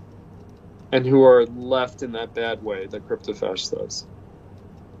Democrats and who are left in that bad way that Cryptofash says.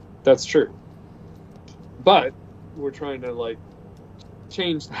 That's true. But we're trying to, like,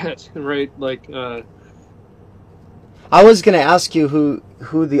 change that, right? Like, I was going to ask you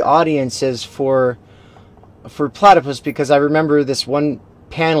who the audience is for Platypus, because I remember this one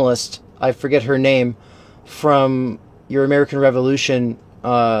panelist, I forget her name, from your American Revolution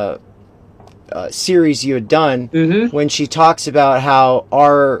series you had done, when she talks about how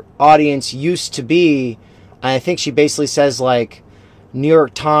our audience used to be, and I think she basically says, like, New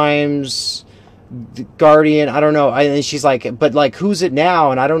York Times, The Guardian, I don't know, and she's like, but, like, who's it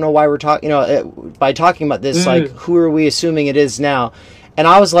now? And I don't know why we're talking, by talking about this, like, who are we assuming it is now? And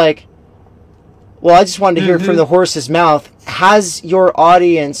I was like, well, I just wanted to hear it from the horse's mouth. Has your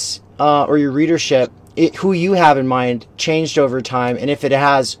audience or your readership, who you have in mind, changed over time? And if it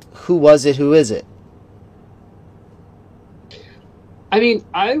has, who was it? Who is it? I mean,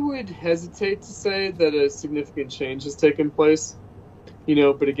 I would hesitate to say that a significant change has taken place.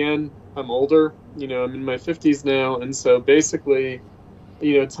 But again, I'm older, I'm in my 50s now. And so basically,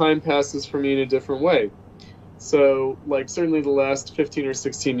 time passes for me in a different way. So, like, certainly the last 15 or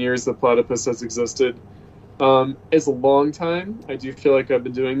 16 years that Platypus has existed is a long time. I do feel like I've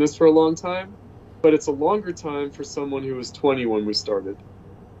been doing this for a long time. But it's a longer time for someone who was 20 when we started.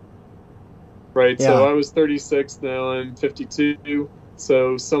 Right? Yeah. So I was 36, now I'm 52.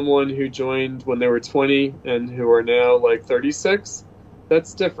 So someone who joined when they were 20 and who are now, like, 36,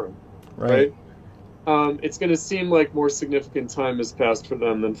 that's different. Right? It's going to seem like more significant time has passed for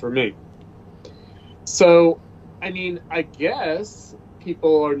them than for me. So, I mean, I guess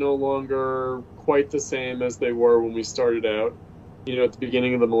people are no longer quite the same as they were when we started out, at the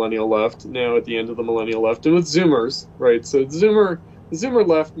beginning of the millennial left, now at the end of the millennial left, and with Zoomers, right? So the Zoomer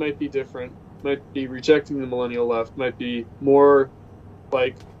left might be different, might be rejecting the millennial left, might be more,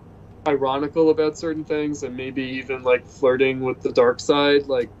 like, ironical about certain things and maybe even like flirting with the dark side,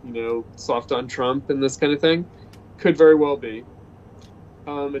 like, soft on Trump and this kind of thing, could very well be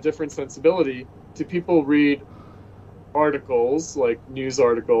a different sensibility. Do people read articles, like news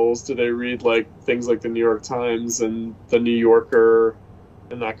articles? Do they read like things like the New York Times and the New Yorker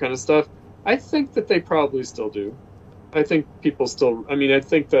and that kind of stuff? I think that they probably still do. I think people still, I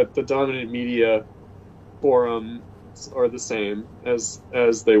think that the dominant media forums are the same as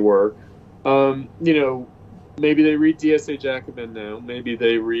they were. Maybe they read DSA Jacobin now. Maybe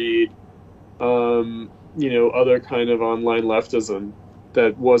they read, other kind of online leftism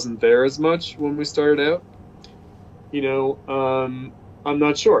that wasn't there as much when we started out. I'm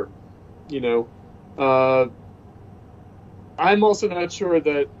not sure. I'm also not sure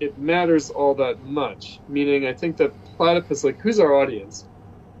that it matters all that much. Meaning, I think that Platypus, like, who's our audience?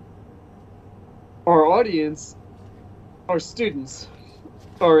 Our audience are students,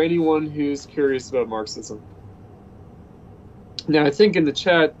 or anyone who's curious about Marxism. Now, I think in the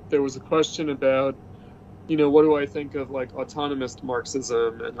chat there was a question about, what do I think of like autonomist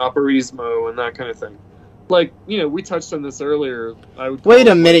Marxism and aparismo and that kind of thing. Like, we touched on this earlier. Wait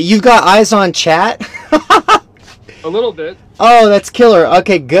a minute, you've got eyes on chat? A little bit. Oh, that's killer.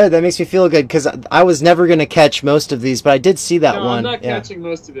 Okay, good. That makes me feel good, because I was never going to catch most of these, but I did see that one. I'm not catching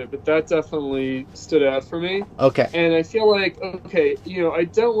most of it, but that definitely stood out for me. Okay. And I feel like, okay, I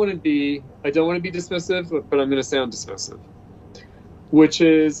don't want to be dismissive, but I'm going to sound dismissive. Which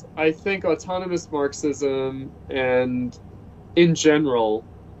is, I think autonomous Marxism and in general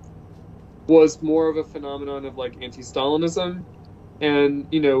was more of a phenomenon of like anti-Stalinism, and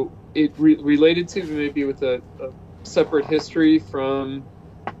it related to maybe with a separate history from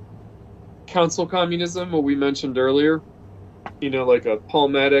council communism, what we mentioned earlier. Like a Paul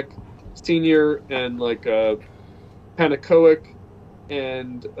Matic Sr. and like a Panakowick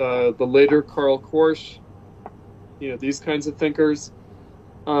and the later Karl Korsch. These kinds of thinkers.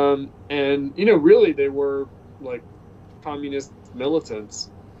 And really they were like communist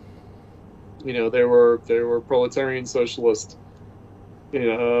militants. They were proletarian socialist,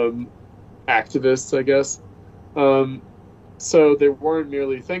 activists, I guess. So they weren't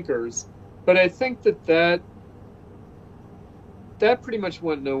merely thinkers. But I think that pretty much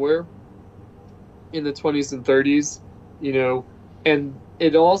went nowhere in the 20s and 30s, and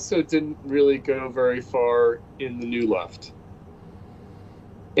it also didn't really go very far in the New Left.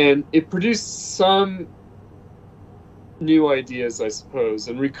 And it produced some new ideas, I suppose,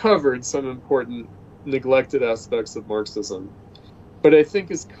 and recovered some important neglected aspects of Marxism. But I think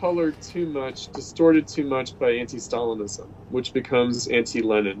is colored too much, distorted too much by anti-Stalinism, which becomes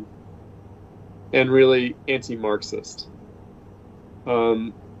anti-Lenin and really anti-Marxist.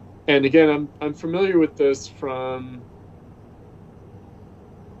 And again, I'm familiar with this from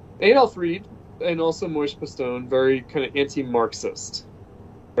Adolf Reed and also Moishe Postone, very kind of anti-Marxist.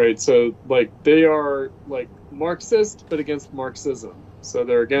 Right, so like they are like Marxist, but against Marxism. So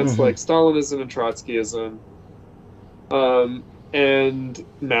they're against like Stalinism and Trotskyism, and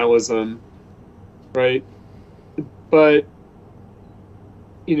Maoism, right? But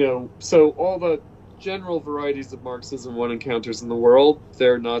so all the general varieties of Marxism one encounters in the world,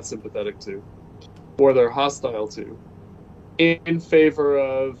 they're not sympathetic to, or they're hostile to, in favor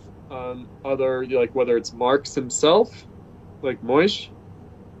of other, like whether it's Marx himself, like Moishe.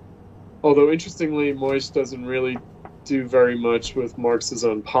 Although, interestingly, Moishe doesn't really do very much with Marx's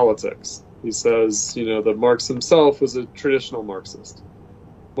own politics. He says, that Marx himself was a traditional Marxist.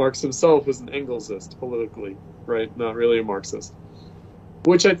 Marx himself was an Engelsist politically, right? Not really a Marxist.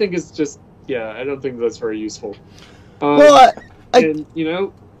 Which I think is just, I don't think that's very useful. Well, and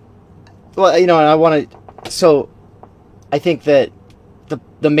I want to... So, I think that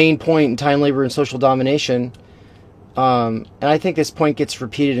the main point in Time, Labor, and Social Domination... and I think this point gets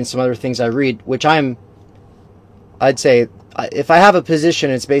repeated in some other things I read, which I'd say, if I have a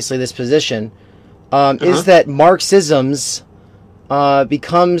position, it's basically this position, is that Marxisms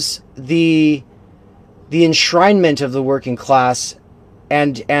becomes the enshrinement of the working class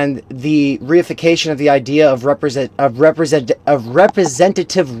and the reification of the idea of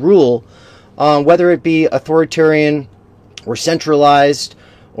representative rule, whether it be authoritarian or centralized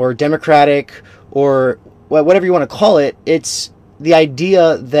or democratic or whatever you want to call it. It's the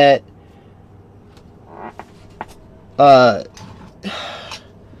idea that the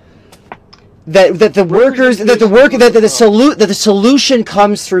solution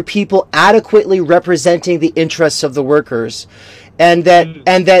comes through people adequately representing the interests of the workers, and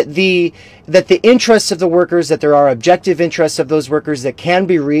that the interests of the workers, that there are objective interests of those workers that can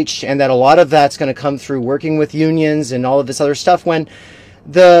be reached, and that a lot of that's going to come through working with unions and all of this other stuff. When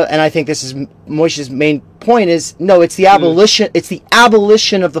and I think this is Moish's main point is, no, it's the abolition. It's the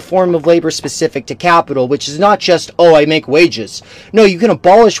abolition of the form of labor specific to capital, which is not just, oh, I make wages. No, you can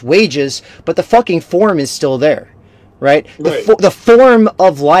abolish wages, but the fucking form is still there, right? The form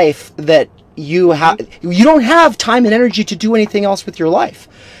of life that you have, you don't have time and energy to do anything else with your life.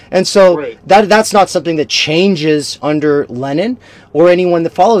 And so that's not something that changes under Lenin or anyone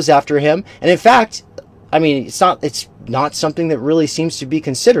that follows after him. And in fact, I mean, it's not something that really seems to be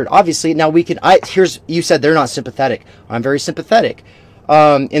considered. Obviously, now you said they're not sympathetic. I'm very sympathetic.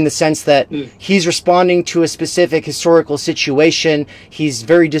 In the sense that he's responding to a specific historical situation. He's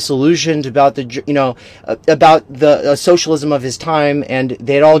very disillusioned about the socialism of his time, and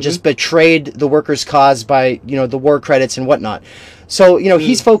they had all just betrayed the workers' cause by, the war credits and whatnot. So,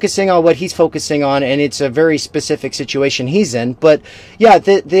 he's focusing on what he's focusing on, and it's a very specific situation he's in. But, yeah,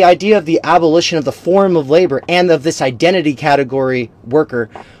 the idea of the abolition of the form of labor and of this identity category worker,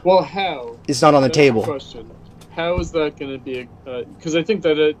 well, how is not on the table. Question. How is that going to be? Because I think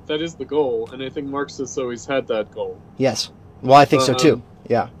that is the goal, and I think Marxists always had that goal. Yes. Well, I think so too.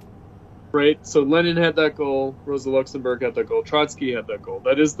 Yeah. Right. So Lenin had that goal. Rosa Luxemburg had that goal. Trotsky had that goal.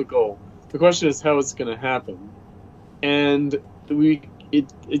 That is the goal. The question is how it's going to happen, and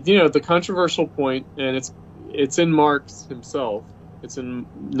the controversial point, and it's in Marx himself. It's in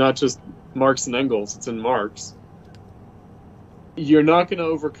not just Marx and Engels. It's in Marx. You're not going to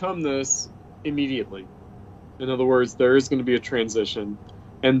overcome this immediately. In other words, there is going to be a transition,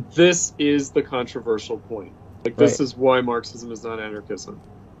 and this is the controversial point. This is why Marxism is not anarchism,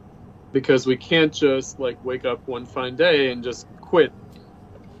 because we can't just wake up one fine day and just quit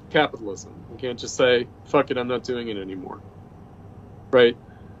capitalism. We can't just say, "Fuck it, I'm not doing it anymore." Right?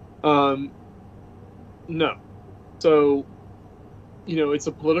 No. So, it's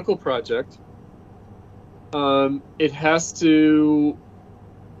a political project. It has to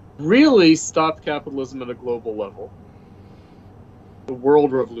really stop capitalism at a global level, the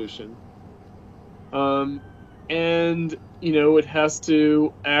world revolution, and it has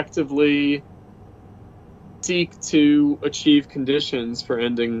to actively seek to achieve conditions for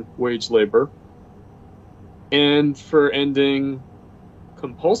ending wage labor and for ending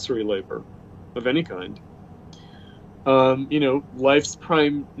compulsory labor of any kind. Life's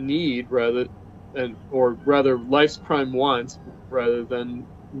prime need life's prime want rather than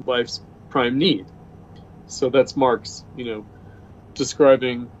life's prime need. So that's Marx,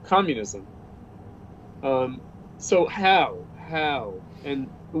 describing communism. So how? And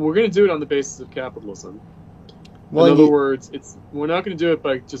we're going to do it on the basis of capitalism. Well, in other words, we're not going to do it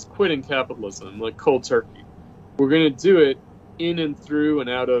by just quitting capitalism like cold turkey. We're going to do it in and through and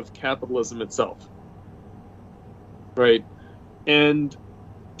out of capitalism itself. Right? And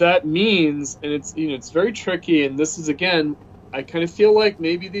that means, and it's very tricky, and this is, again, I kind of feel like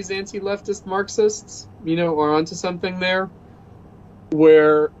maybe these anti-leftist Marxists, are onto something there,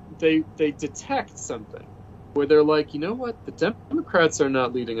 where they detect something, where they're like, you know what, the Democrats are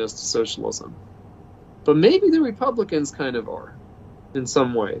not leading us to socialism, but maybe the Republicans kind of are, in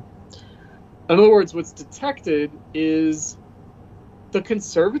some way. In other words, what's detected is the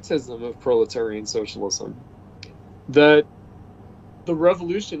conservatism of proletarian socialism, that the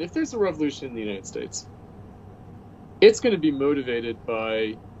revolution, if there's a revolution in the United States, it's going to be motivated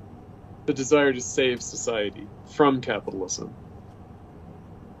by the desire to save society from capitalism.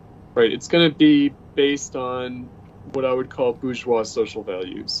 Right? It's going to be based on what I would call bourgeois social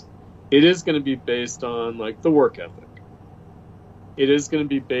values. It is going to be based on the work ethic. It is going to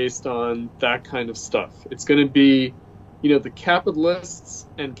be based on that kind of stuff. It's going to be, the capitalists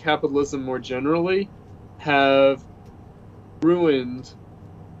and capitalism more generally have ruined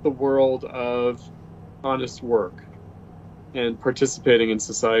the world of honest work and participating in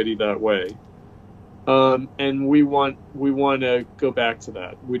society that way. And we want to go back to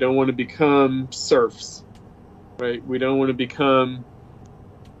that. We don't want to become serfs, right? We don't want to become,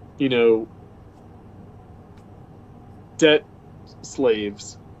 debt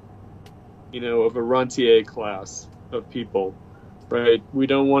slaves, of a rentier class of people, right? We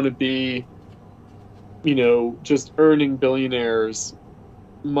don't want to be, just earning billionaires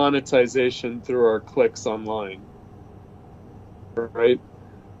monetization through our clicks online, right?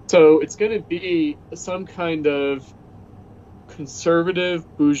 So it's going to be some kind of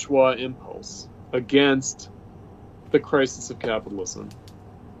conservative bourgeois impulse against the crisis of capitalism.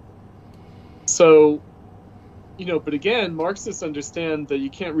 So, but again, Marxists understand that you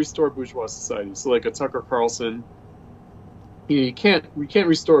can't restore bourgeois society. So like a Tucker Carlson, we can't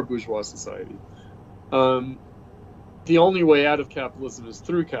restore bourgeois society. The only way out of capitalism is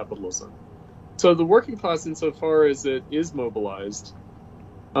through capitalism. So the working class, insofar as it is mobilized,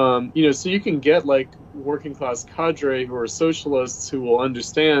 So you can get like working class cadre who are socialists who will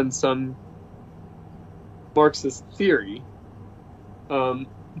understand some Marxist theory,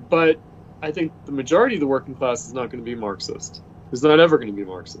 but I think the majority of the working class is not going to be Marxist. It's not ever going to be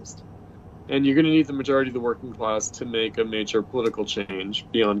Marxist. And you're going to need the majority of the working class to make a major political change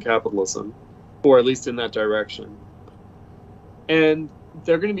beyond capitalism, or at least in that direction. And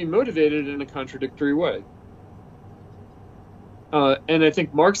they're going to be motivated in a contradictory way. And I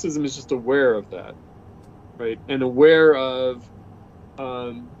think Marxism is just aware of that, right? And aware of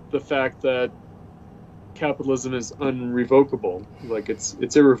the fact that capitalism is unrevocable, like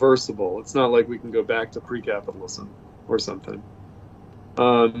it's irreversible. It's not like we can go back to pre-capitalism or something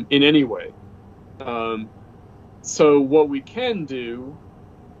in any way. So what we can do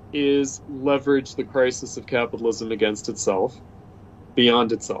is leverage the crisis of capitalism against itself,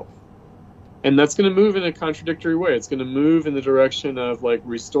 beyond itself. And that's going to move in a contradictory way. It's going to move in the direction of like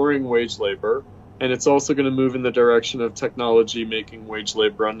restoring wage labor, and it's also going to move in the direction of technology making wage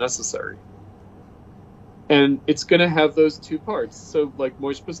labor unnecessary. And it's going to have those two parts. So like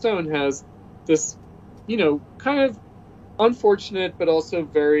Moise Postone has this, kind of unfortunate but also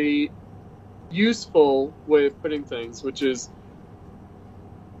very useful way of putting things, which is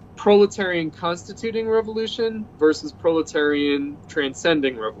proletarian constituting revolution versus proletarian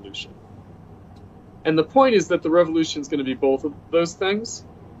transcending revolution. And the point is that the revolution is going to be both of those things,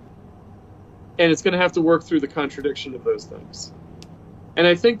 and it's going to have to work through the contradiction of those things. And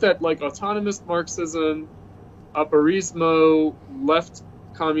I think that like autonomous Marxism, apparismo, left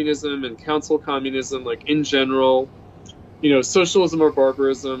communism, and council communism, like in general, socialism or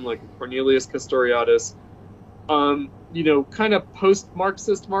barbarism, like Cornelius Castoriadis, kind of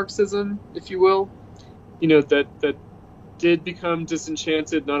post-Marxist Marxism, if you will, that did become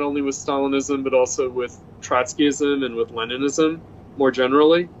disenchanted not only with Stalinism but also with Trotskyism and with Leninism more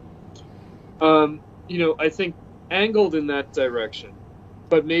generally. I think angled in that direction,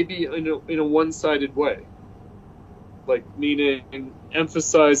 but maybe in a one-sided way, like meaning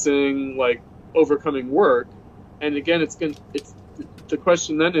emphasizing like overcoming work. And again, the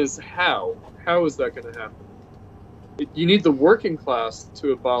question then is how is that going to happen? You need the working class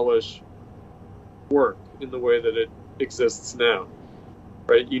to abolish work in the way that it exists now,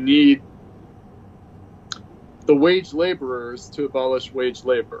 right? You need the wage laborers to abolish wage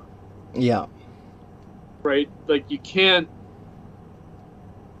labor. Yeah. Right? Like you can't,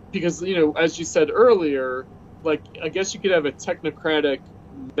 because, as you said earlier, like I guess you could have a technocratic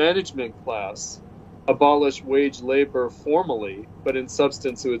management class abolish wage labor formally, but in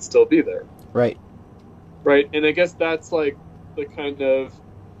substance it would still be there. Right. Right? And I guess that's like the kind of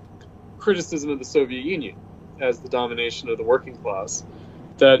criticism of the Soviet Union as the domination of the working class,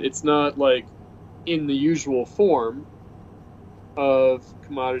 that it's not like in the usual form of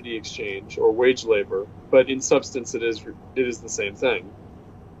commodity exchange or wage labor, but in substance it is the same thing.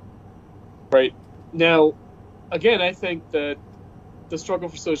 Right? Now, again, I think that the struggle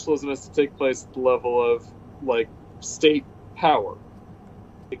for socialism has to take place at the level of like state power.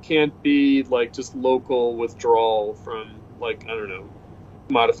 It can't be like just local withdrawal from like, I don't know,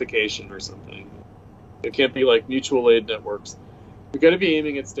 commodification or something. It can't be like mutual aid networks. We've got to be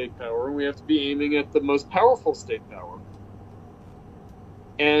aiming at state power, and we have to be aiming at the most powerful state power.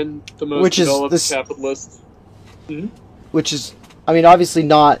 And the most developed capitalist. Mm-hmm. Which is, obviously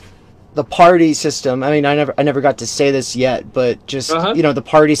not the party system. I never got to say this yet, but just, the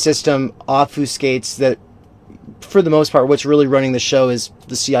party system obfuscates that, for the most part, what's really running the show is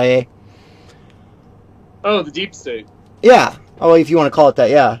the CIA. Oh, the deep state. Yeah. Oh, if you want to call it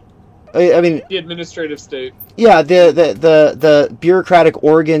that, yeah. The administrative state. Yeah, the bureaucratic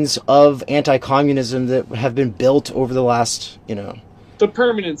organs of anti-communism that have been built over the last, the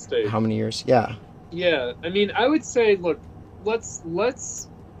permanent state. How many years? Yeah. Yeah, I would say, look, let's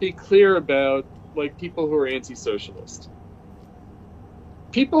be clear about like people who are anti-socialist.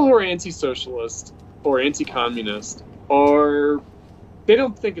 People who are anti-socialist or anti-communist they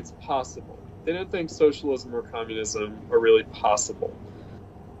don't think it's possible. They don't think socialism or communism are really possible.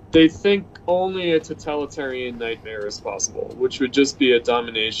 They think only a totalitarian nightmare is possible, which would just be a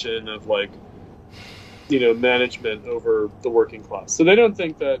domination of like, management over the working class. So they don't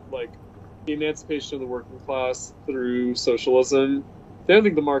think that like the emancipation of the working class through socialism, they don't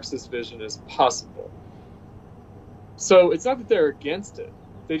think the Marxist vision is possible. So it's not that they're against it.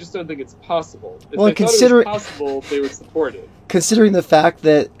 They just don't think it's possible. If they thought it was possible, they would support it. Considering the fact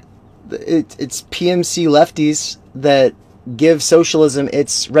that it's PMC lefties that give socialism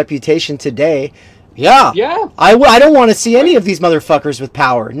its reputation today, yeah. I don't want to see any of these motherfuckers with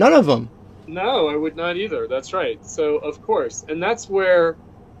power. None of them. No, I would not either. That's right. So, of course. And that's where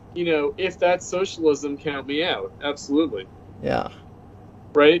if that's socialism, count me out. Absolutely. Yeah.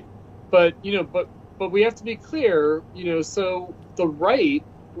 Right. But we have to be clear, so the right,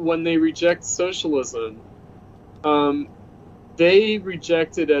 when they reject socialism, they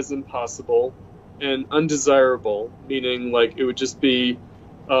reject it as impossible and undesirable, meaning like it would just be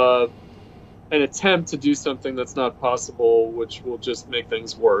an attempt to do something that's not possible, which will just make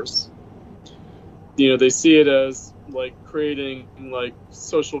things worse. They see it as like creating like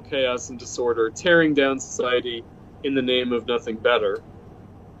social chaos and disorder, tearing down society in the name of nothing better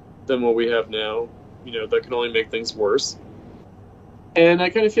than what we have now, that can only make things worse. And I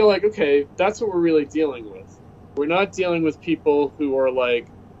kind of feel like, okay, that's what we're really dealing with. We're not dealing with people who are like,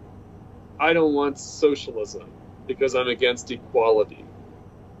 I don't want socialism because I'm against equality,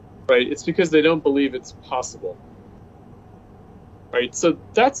 right? It's because they don't believe it's possible, right? So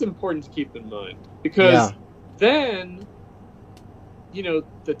that's important to keep in mind, because then,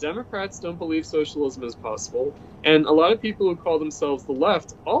 the Democrats don't believe socialism is possible, and a lot of people who call themselves the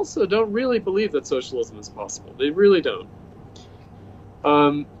left also don't really believe that socialism is possible. They really don't.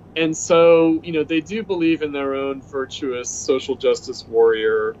 And so, they do believe in their own virtuous social justice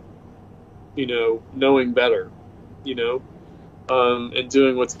warrior, knowing better, and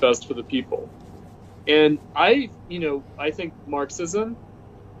doing what's best for the people. And I think Marxism,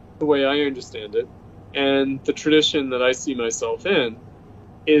 the way I understand it, and the tradition that I see myself in,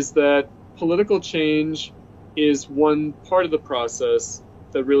 is that political change is one part of the process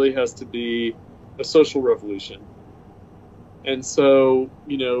that really has to be a social revolution. And so,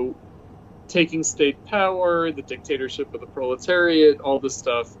 taking state power, the dictatorship of the proletariat, all this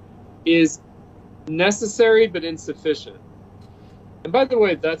stuff is necessary but insufficient. And by the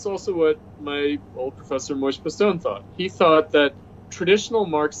way, that's also what my old professor Moishe Pistone thought. He thought that traditional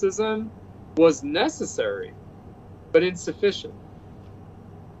Marxism was necessary but insufficient.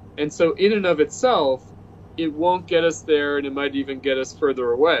 And so in and of itself, it won't get us there, and it might even get us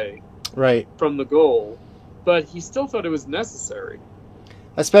further away from the goal. But he still thought it was necessary.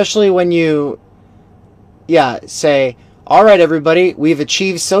 Especially when you, say, all right, everybody, we've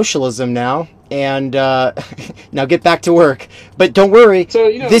achieved socialism now, and now get back to work. But don't worry,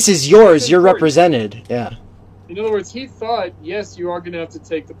 this is yours, you're represented. Yeah. In other words, he thought, yes, you are going to have to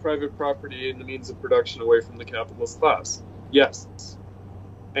take the private property and the means of production away from the capitalist class. Yes.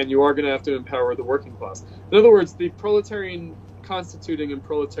 And you are going to have to empower the working class. In other words, the proletarian constituting and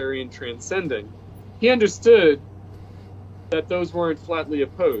proletarian transcending, he understood that those weren't flatly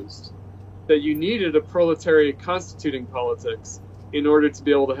opposed, that you needed a proletariat constituting politics in order to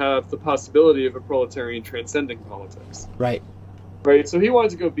be able to have the possibility of a proletarian transcending politics. Right. So he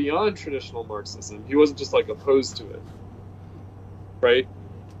wanted to go beyond traditional Marxism. He wasn't just like opposed to it. Right?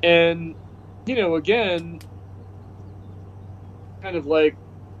 And, again, kind of like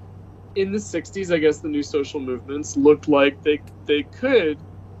in the 60s, I guess the new social movements looked like they could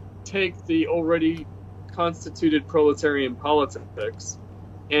take the already constituted proletarian politics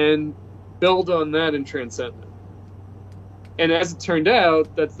and build on that and transcend it. And as it turned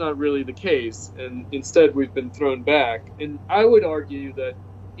out, that's not really the case, and instead we've been thrown back. And I would argue that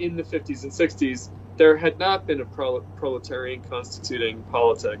in the 50s and 60s, there had not been a proletarian constituting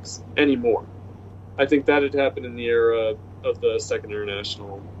politics anymore. I think that had happened in the era of the Second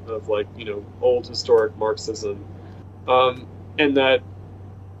International, of old historic Marxism, and that,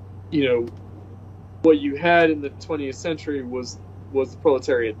 what you had in the 20th century was the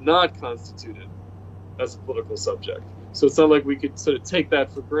proletariat not constituted as a political subject. So it's not like we could sort of take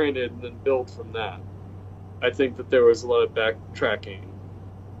that for granted and then build from that. I think that there was a lot of backtracking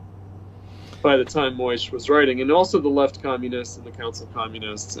by the time Moishe was writing, and also the left communists and the council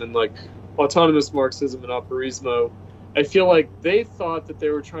communists and autonomous Marxism and Apparismo. I feel like they thought that they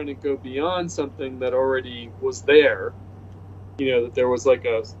were trying to go beyond something that already was there. That there was like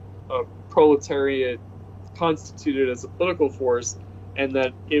a proletariat constituted as a political force, and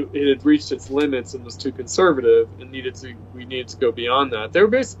that it had reached its limits and was too conservative, and we needed to go beyond that. They were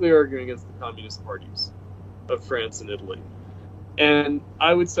basically arguing against the communist parties of France and Italy. And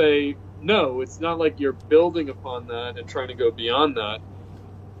I would say, no, it's not like you're building upon that and trying to go beyond that.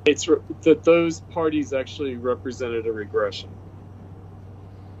 It's that those parties actually represented a regression.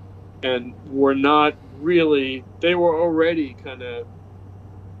 And were not really, they were already kind of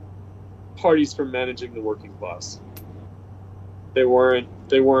parties for managing the working class. They weren't,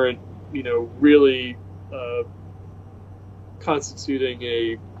 really constituting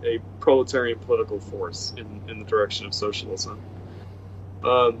a proletarian political force in the direction of socialism.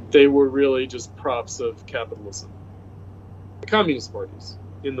 They were really just props of capitalism. The communist parties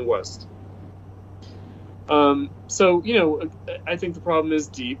in the West. So, I think the problem is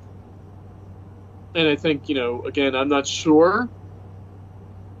deep. And I think, again, I'm not sure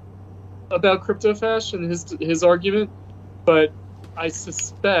about Cryptofash and his argument, but I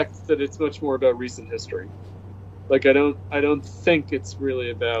suspect that it's much more about recent history. Like, I don't think it's really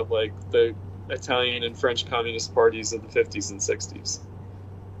about, like, the Italian and French communist parties of the 50s and 60s.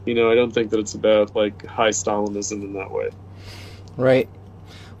 I don't think that it's about, like, high Stalinism in that way. Right.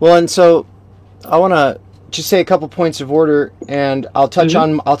 Well, and so I want to just say a couple points of order, and I'll touch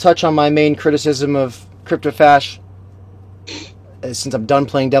on my main criticism of Cryptofash since I'm done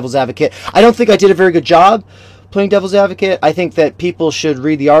playing devil's advocate. I don't think I did a very good job playing devil's advocate. I think that people should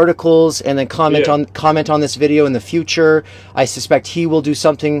read the articles and then comment on this video in the future. I suspect he will do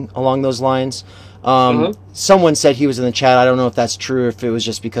something along those lines. Someone said he was in the chat. I don't know if that's true or if it was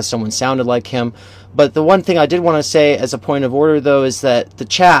just because someone sounded like him. But the one thing I did want to say as a point of order, though, is that the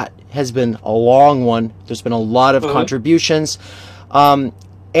chat has been a long one. There's been a lot of contributions.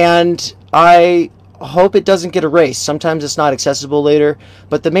 And I hope it doesn't get erased. Sometimes it's not accessible later.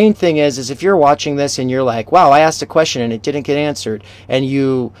 But the main thing is if you're watching this and you're like, wow, I asked a question and it didn't get answered, and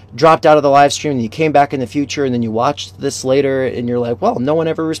you dropped out of the live stream and you came back in the future and then you watched this later and you're like, well, no one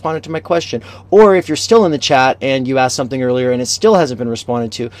ever responded to my question. Or if you're still in the chat and you asked something earlier and it still hasn't been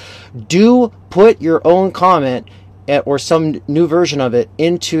responded to, do put your own comment or some new version of it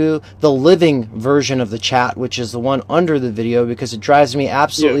into the living version of the chat, which is the one under the video, because it drives me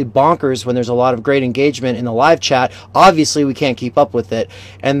absolutely bonkers when there's a lot of great engagement in the live chat. Obviously, we can't keep up with it.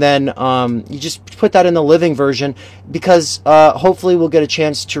 And then you just put that in the living version, because hopefully we'll get a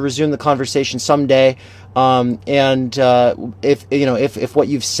chance to resume the conversation someday. And if what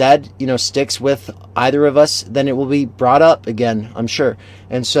you've said, sticks with either of us, then it will be brought up again, I'm sure.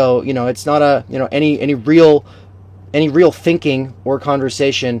 And so, it's not any real thinking or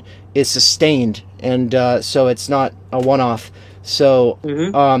conversation is sustained, and so it's not a one-off. So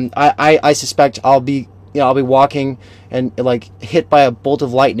I suspect I'll be walking and like hit by a bolt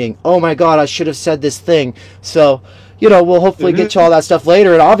of lightning. Oh my God, I should have said this thing. So we'll hopefully get to all that stuff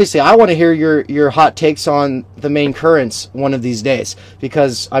later. And obviously, I want to hear your hot takes on the main currents one of these days,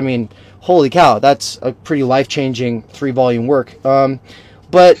 because I mean, holy cow, that's a pretty life-changing 3-volume work.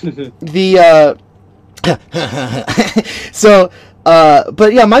 But the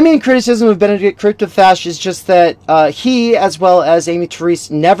but yeah, my main criticism of Benedict Cryptofash is just that he, as well as Amy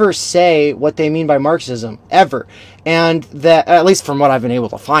Therese, never say what they mean by Marxism, ever. And that, at least from what I've been able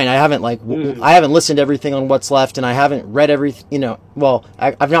to find, I haven't I haven't listened to everything on What's Left, and I haven't read everything,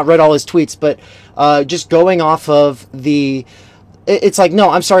 I've not read all his tweets, but just going off of it's like, no,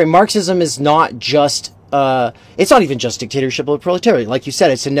 I'm sorry, Marxism is not just it's not even just dictatorship of the proletariat. Like you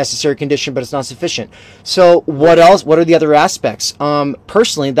said, it's a necessary condition, but it's not sufficient. So what else? What are the other aspects?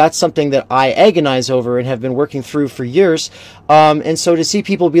 Personally, that's something that I agonize over and have been working through for years. And so to see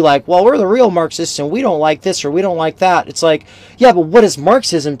people be like, well, we're the real Marxists and we don't like this or we don't like that. It's like, yeah, but what is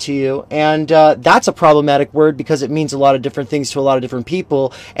Marxism to you? And that's a problematic word, because it means a lot of different things to a lot of different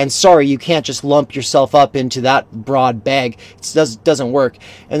people. And sorry, you can't just lump yourself up into that broad bag. It doesn't work.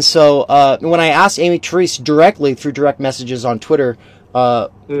 And so when I asked Amy Therese directly through direct messages on Twitter,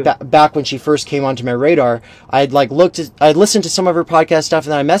 back when she first came onto my radar, I'd listened to some of her podcast stuff,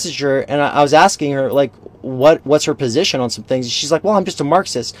 and then I messaged her and I was asking her like, what's her position on some things. And she's like, well, I'm just a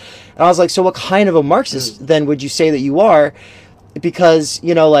Marxist. And I was like, so what kind of a Marxist then would you say that you are? Because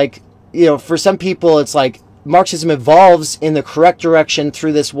for some people it's like Marxism evolves in the correct direction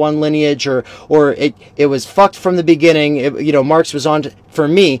through this one lineage, or it was fucked from the beginning. Marx was on for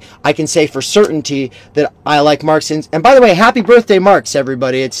me. I can say for certainty that I like Marx. And by the way, happy birthday, Marx,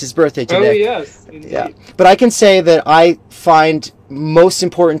 everybody. It's his birthday today. Oh, yes. Indeed. Yeah. But I can say that I find most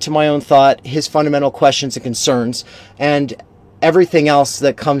important to my own thought his fundamental questions and concerns, and everything else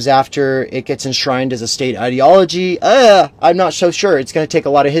that comes after it gets enshrined as a state ideology, I'm not so sure. It's going to take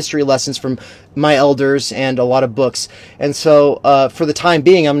a lot of history lessons from my elders and a lot of books. And so for the time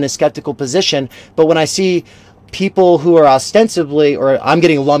being, I'm in a skeptical position. But when I see people who are ostensibly, or I'm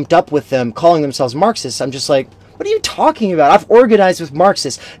getting lumped up with them, calling themselves Marxists, I'm just like, what are you talking about? I've organized with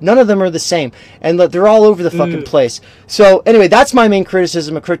Marxists. None of them are the same. And they're all over the fucking place. So anyway, that's my main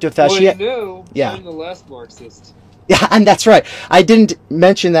criticism of Cryptofash. Well, I'm the last Marxist. Yeah, and that's right. I didn't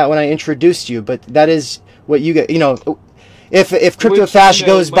mention that when I introduced you, but that is what you get. If Cryptofash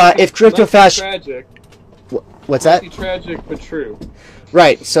goes by, if Cryptofash, tragic. What's that? Might be tragic, but true.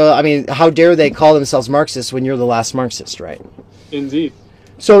 Right. So I mean, how dare they call themselves Marxists when you're the last Marxist, right? Indeed.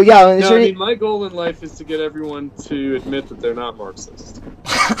 So yeah. My goal in life is to get everyone to admit that they're not Marxist.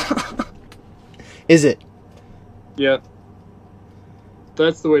 Is it? Yeah.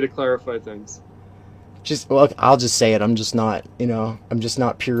 That's the way to clarify things. well, I'll just say it. I'm just not, I'm just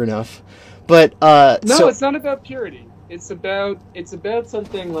not pure enough. But No, so it's not about purity. It's about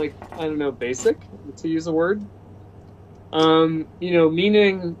something like, I don't know, basic, to use a word.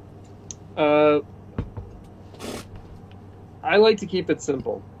 Meaning, I like to keep it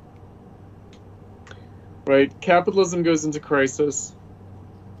simple. Right? Capitalism goes into crisis.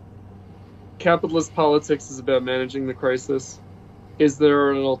 Capitalist politics is about managing the crisis. Is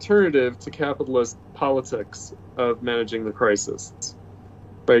there an alternative to capitalist politics of managing the crisis?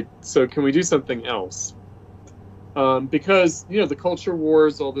 Right? So can we do something else? Because, the culture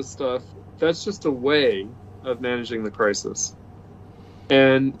wars, all this stuff, that's just a way of managing the crisis.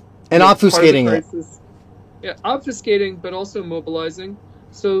 And obfuscating it. Yeah, obfuscating, but also mobilizing.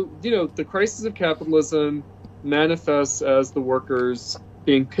 So, the crisis of capitalism manifests as the workers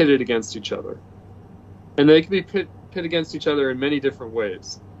being pitted against each other. And they can be pit against each other in many different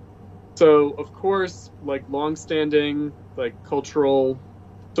ways. So, of course, like long-standing, like cultural,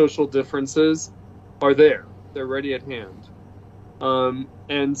 social differences are there. They're ready at hand.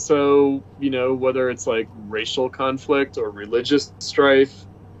 And so, whether it's like racial conflict or religious strife,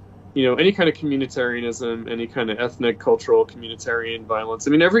 any kind of communitarianism, any kind of ethnic, cultural, communitarian violence.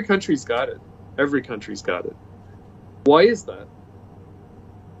 I mean, every country's got it. Every country's got it. Why is that?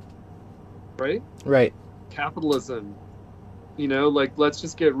 Right? Right. Capitalism. Let's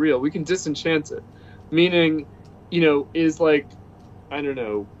just get real. We can disenchant it. Meaning, is like, I don't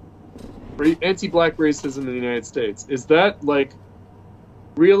know, anti-black racism in the United States. Is that like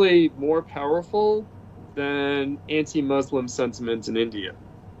really more powerful than anti-Muslim sentiment in India?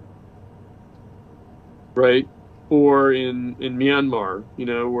 Right? Or in Myanmar,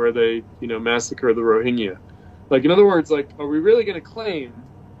 where they, massacre the Rohingya. Like, in other words, like, are we really going to claim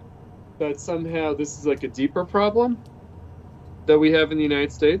that somehow this is like a deeper problem that we have in the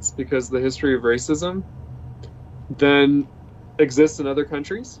United States because the history of racism than exists in other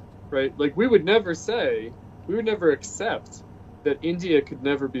countries? Right? Like, we would never accept that India could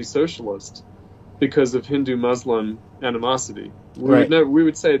never be socialist because of Hindu-Muslim animosity. We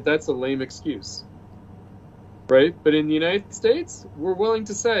would say that's a lame excuse. Right? But in the United States, we're willing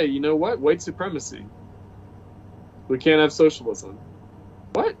to say, you know what? White supremacy. We can't have socialism.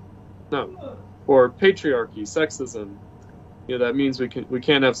 What? No. Or patriarchy, sexism. That means we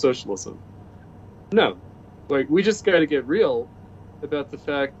can't have socialism. No. Like, we just got to get real about the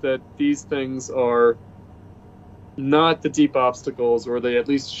fact that these things are not the deep obstacles, or they at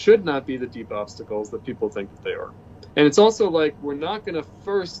least should not be the deep obstacles that people think that they are. And it's also like, we're not going to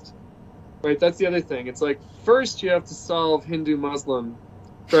first... Right, that's the other thing. It's like, first you have to solve Hindu-Muslim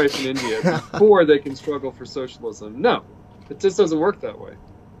strife in India before they can struggle for socialism. No, it just doesn't work that way.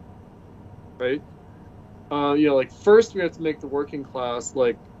 Right? Like, first we have to make the working class,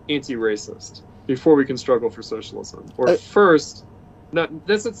 like, anti-racist before we can struggle for socialism. Or first,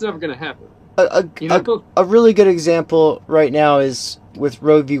 it's never going to happen. A really good example right now is with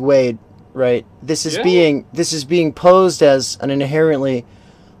Roe v. Wade, right? This is being posed as an inherently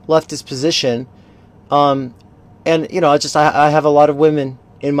leftist position, and I have a lot of women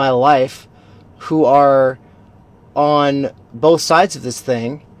in my life who are on both sides of this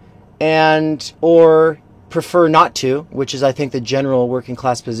thing, or prefer not to, which is, I think, the general working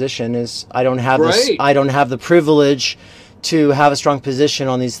class position. Is I don't have the privilege to have a strong position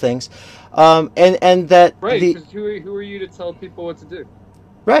on these things, and that who are you to tell people what to do?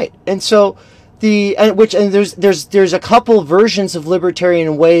 Right, and so. There's a couple versions of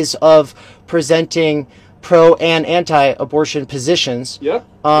libertarian ways of presenting pro and anti-abortion positions.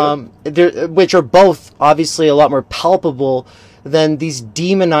 Which are both obviously a lot more palpable than these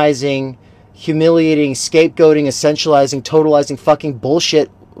demonizing, humiliating, scapegoating, essentializing, totalizing fucking bullshit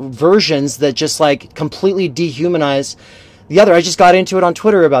versions that just like completely dehumanize the other. I just got into it on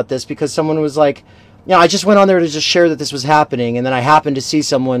Twitter about this because someone was like, I just went on there to just share that this was happening, and then I happened to see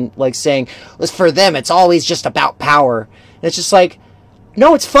someone like saying, for them, it's always just about power. And it's just like,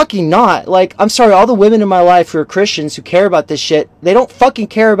 no, it's fucking not. Like, I'm sorry, all the women in my life who are Christians who care about this shit, they don't fucking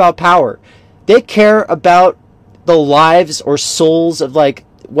care about power. They care about the lives or souls of, like,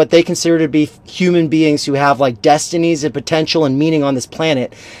 what they consider to be human beings who have, like, destinies and potential and meaning on this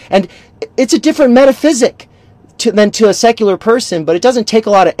planet. And it's a different metaphysic than to a secular person, but it doesn't take a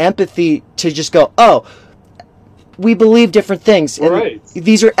lot of empathy to just go, oh, we believe different things. And right.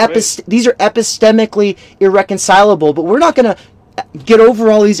 These are epistemically irreconcilable, but we're not going to get over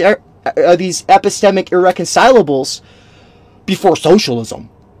all these epistemic irreconcilables before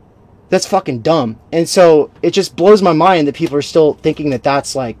socialism. That's fucking dumb. And so it just blows my mind that people are still thinking that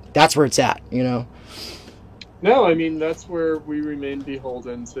that's where it's at, No, I mean, that's where we remain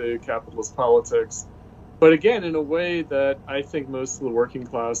beholden to capitalist politics. But again, in a way that I think most of the working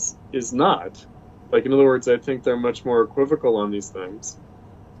class is not. Like, in other words, I think they're much more equivocal on these things.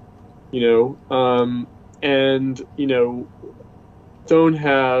 And, don't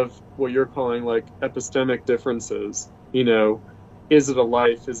have what you're calling like epistemic differences. Is it a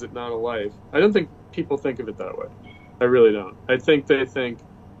life? Is it not a life? I don't think people think of it that way. I really don't. I think they think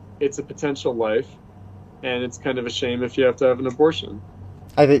it's a potential life, and it's kind of a shame if you have to have an abortion.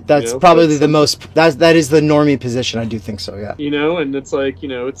 I think that's probably the most, that is the normie position. I do think so, yeah. And it's like,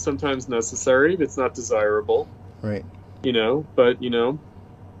 it's sometimes necessary, but it's not desirable. Right. But, and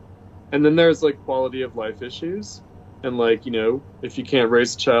then there's like quality of life issues. And like, if you can't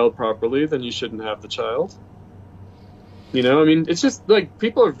raise a child properly, then you shouldn't have the child. I mean, it's just like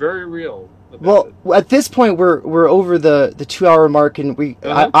people are very real about it. At this point, we're over the 2-hour mark, and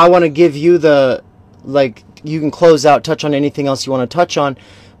I want to give you you can close out, touch on anything else you want to touch on.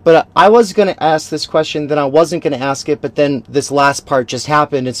 But I was going to ask this question, then I wasn't going to ask it, but then this last part just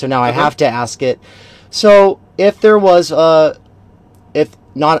happened, and so now I have to ask it. So if there was if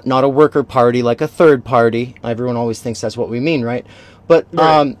not a worker party, like a third party, everyone always thinks that's what we mean, right? But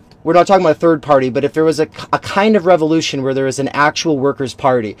right. We're not talking about a third party, but if there was a kind of revolution where there was an actual workers'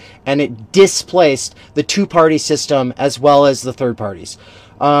 party and it displaced the two-party system as well as the third parties,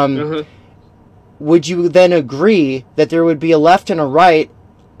 would you then agree that there would be a left and a right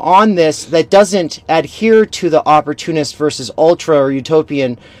on this that doesn't adhere to the opportunist versus ultra or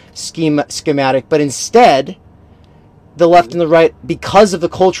utopian schematic, but instead the left and the right, because of the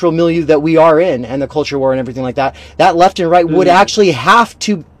cultural milieu that we are in and the culture war and everything like that, that left and right would actually have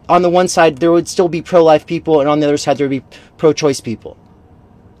to, on the one side, there would still be pro-life people, and on the other side, there would be pro-choice people.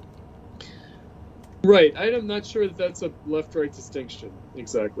 Right. I'm not sure that that's a left-right distinction,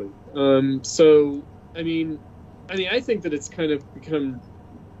 exactly. So, I mean, I think that it's kind of become,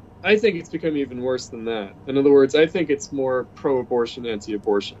 I think it's become even worse than that. In other words, I think it's more pro-abortion,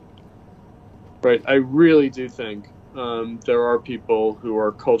 anti-abortion. Right. I really do think there are people who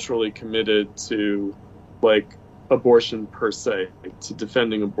are culturally committed to, like, abortion per se, to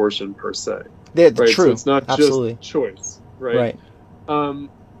defending abortion per se. Right? True. So it's not Absolutely. just choice, right?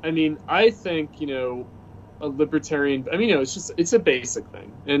 I mean, I think, a libertarian, it's a basic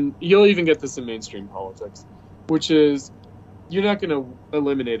thing. And you'll even get this in mainstream politics, which is you're not going to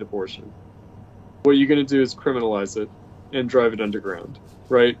eliminate abortion. What you're going to do is criminalize it and drive it underground,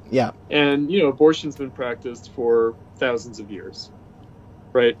 right? Yeah. And, abortion's been practiced for thousands of years.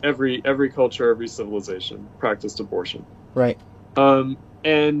 Right, every culture, every civilization practiced abortion. Right.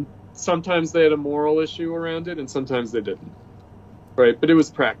 And sometimes they had a moral issue around it, and sometimes they didn't. Right, but it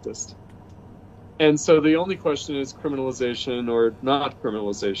was practiced. And so the only question is criminalization or not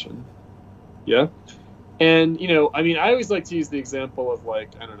criminalization. Yeah. And I always like to use the example of, like,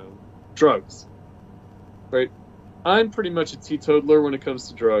 I don't know, drugs. Right. I'm pretty much a teetotaler when it comes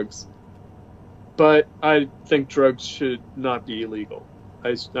to drugs, but I think drugs should not be illegal.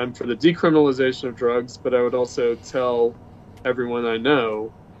 I'm for the decriminalization of drugs, but I would also tell everyone I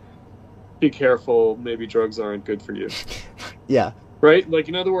know, be careful, maybe drugs aren't good for you. Yeah. Right? Like,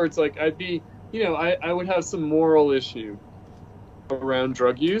 in other words, like, I'd be, I would have some moral issue around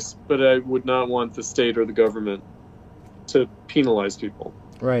drug use, but I would not want the state or the government to penalize people.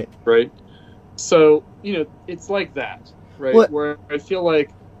 Right. Right? So, it's like that, right? What? Where I feel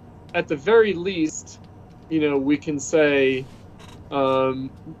like, at the very least, we can say,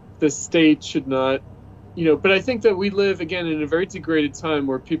 the state should not, but I think that we live, again, in a very degraded time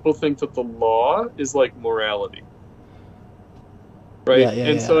where people think that the law is like morality.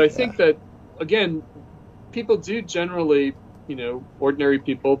 Right? So I think that, again, people do generally, ordinary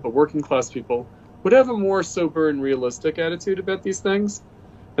people, but working class people, would have a more sober and realistic attitude about these things.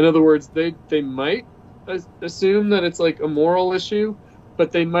 In other words, they might assume that it's like a moral issue,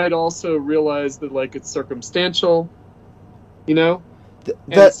 but they might also realize that, like, it's circumstantial,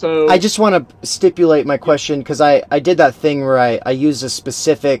 So, I just want to stipulate my question, because I did that thing where I used a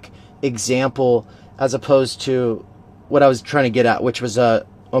specific example as opposed to what I was trying to get at, which was a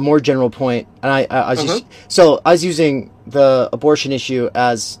more general point. And I was I was using the abortion issue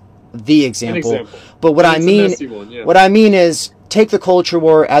as the example. But what I mean is, take the culture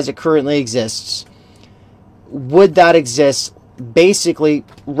war as it currently exists. Would that exist basically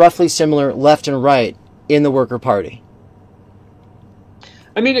roughly similar left and right in the worker party?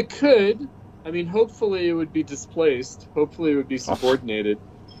 It could. Hopefully it would be displaced. Hopefully it would be subordinated.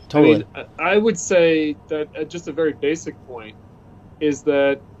 Totally. I would say that just a very basic point is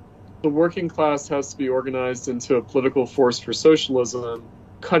that the working class has to be organized into a political force for socialism,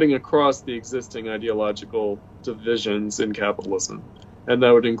 cutting across the existing ideological divisions in capitalism. And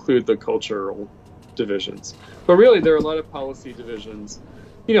that would include the cultural divisions. But really, there are a lot of policy divisions,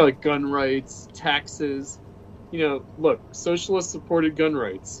 like gun rights, taxes. Look, socialists supported gun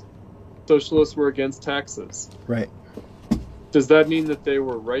rights. Socialists were against taxes. Right. Does that mean that they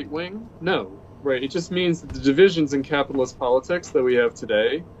were right-wing? No. Right. It just means that the divisions in capitalist politics that we have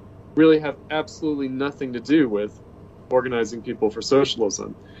today really have absolutely nothing to do with organizing people for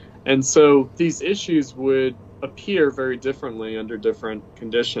socialism. And so these issues would appear very differently under different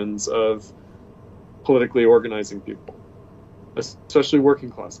conditions of politically organizing people, especially working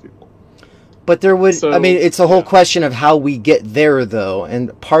class people. But there would, it's a whole question of how we get there, though.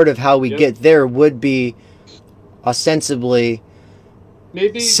 And part of how we get there would be ostensibly...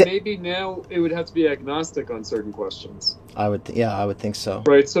 Maybe now it would have to be agnostic on certain questions. I would think so.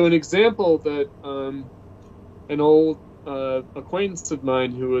 Right. So an example that an old acquaintance of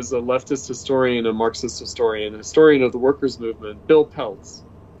mine who was a leftist historian, a Marxist historian, a historian of the workers' movement, Bill Peltz,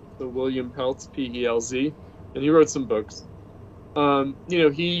 so William Peltz, P-E-L-Z, and he wrote some books.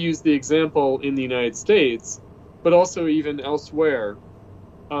 He used the example in the United States, but also even elsewhere.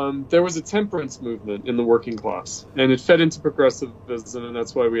 There was a temperance movement in the working class, and it fed into progressivism, and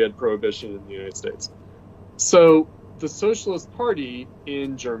that's why we had prohibition in the United States. So the Socialist Party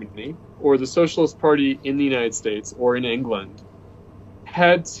in Germany, or the Socialist Party in the United States, or in England,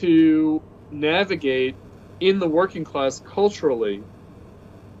 had to navigate in the working class culturally.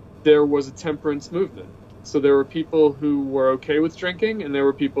 There was a temperance movement. So there were people who were okay with drinking, and there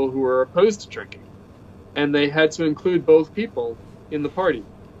were people who were opposed to drinking. And they had to include both people in the party.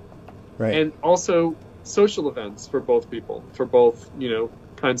 Right. And also social events for both people, for both,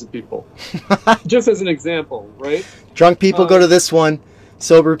 kinds of people. Just as an example, right? Drunk people go to this one,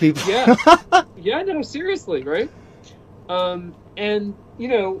 sober people. Yeah. Yeah, no, seriously, right? And,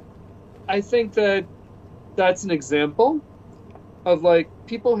 I think that that's an example of,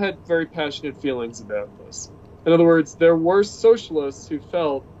 people had very passionate feelings about this. In other words, there were socialists who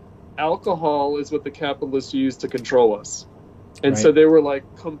felt alcohol is what the capitalists use to control us. And so they were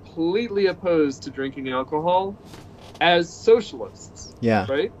completely opposed to drinking alcohol as socialists. Yeah.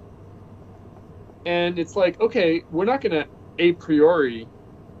 Right? And it's okay, we're not going to a priori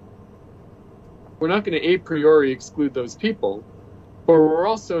exclude those people, but we're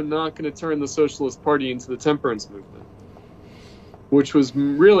also not going to turn the Socialist Party into the temperance movement, which was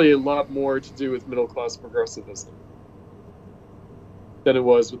really a lot more to do with middle class progressivism than it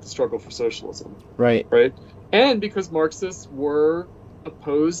was with the struggle for socialism. Right. Right? And because Marxists were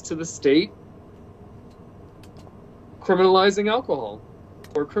opposed to the state criminalizing alcohol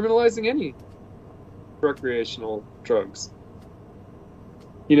or criminalizing any recreational drugs.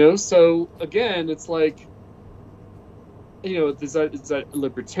 So again, it's is that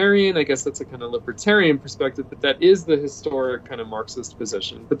libertarian? I guess that's a kind of libertarian perspective, but that is the historic kind of Marxist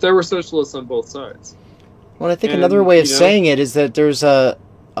position. But there were socialists on both sides. Well, I think another way of saying it is that there's a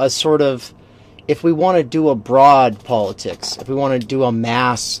sort of, if we want to do a broad politics, if we want to do a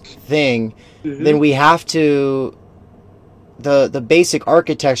mass thing, then we have to, the basic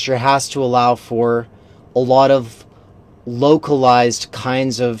architecture has to allow for a lot of localized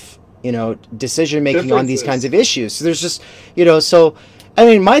kinds of, decision making on these kinds of issues. So there's just,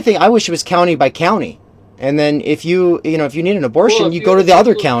 my thing, I wish it was county by county. And then if you need an abortion, you go to the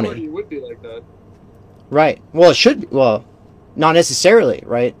other county. It would be like that. Right. Well, it should be. Well, not necessarily,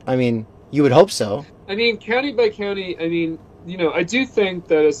 right? You would hope so. County by county, I do think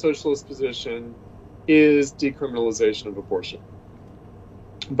that a socialist position is decriminalization of abortion.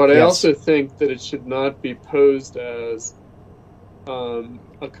 But I also think that it should not be posed as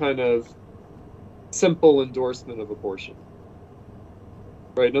a kind of simple endorsement of abortion.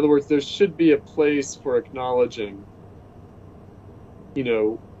 Right? In other words, there should be a place for acknowledging,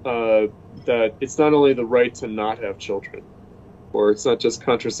 that it's not only the right to not have children, or it's not just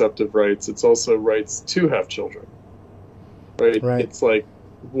contraceptive rights, it's also rights to have children. Right? It's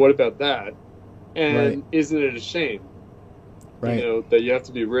what about that? And isn't it a shame, that you have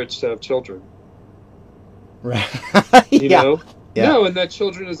to be rich to have children? Right. Yeah. No, and that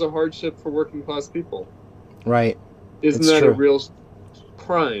children is a hardship for working class people. Right. Isn't that a real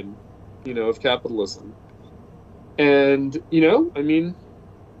crime, of capitalism? And,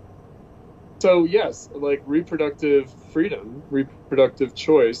 so yes, reproductive freedom, reproductive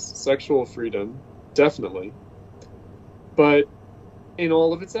choice, sexual freedom, definitely. But in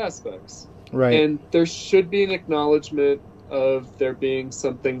all of its aspects. Right. And there should be an acknowledgement of there being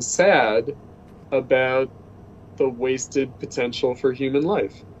something sad about the wasted potential for human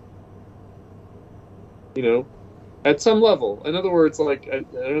life. At some level. In other words, I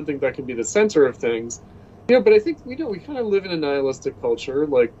don't think that can be the center of things. But I think, we kind of live in a nihilistic culture.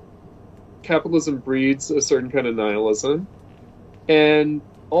 capitalism breeds a certain kind of nihilism and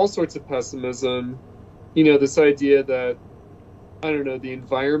all sorts of pessimism. You know, this idea that, I don't know, the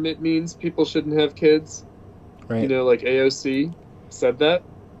environment means people shouldn't have kids. Right. You know, like AOC said that.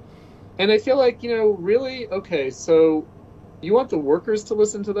 And I feel like, you know, really? Okay, so you want the workers to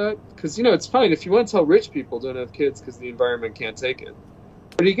listen to that? Because, you know, it's fine if you want to tell rich people don't have kids because the environment can't take it.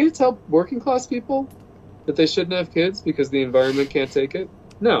 But are you going to tell working class people that they shouldn't have kids because the environment can't take it?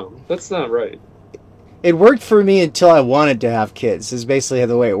 No, that's not right. It worked for me until I wanted to have kids, is basically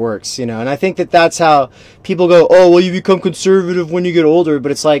the way it works, you know. And I think that that's how people go, oh, well, you become conservative when you get older.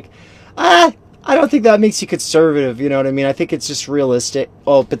 But it's like, I don't think that makes you conservative, you know what I mean? I think it's just realistic.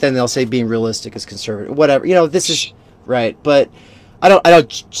 Oh, but then they'll say being realistic is conservative. Whatever, you know, this is right. But I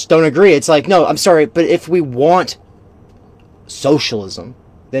just don't agree. It's like, no, I'm sorry, but if we want socialism,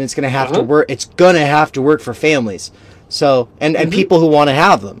 then it's going to have to work. It's going to have to work for families. So, and people who want to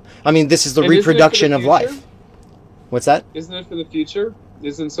have them. I mean, this is the reproduction of life. What's that? Isn't it for the future?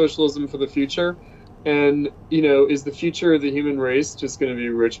 Isn't socialism for the future? And, you know, is the future of the human race just going to be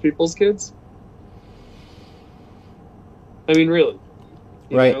rich people's kids? I mean, really.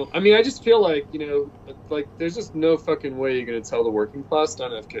 You know? I mean, I just feel like, you know, like, there's just no fucking way you're going to tell the working class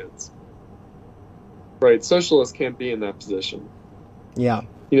don't have kids. Right? Socialists can't be in that position. Yeah.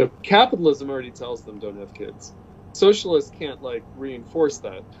 You know, capitalism already tells them don't have kids. Socialists can't, like, reinforce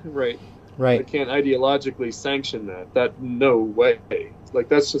that, right? Right. They can't ideologically sanction that. That, no way. Like,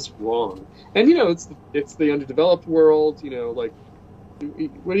 that's just wrong. And, you know, it's the underdeveloped world, you know, like,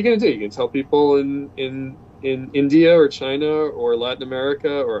 what are you going to do? You can tell people in India or China or Latin America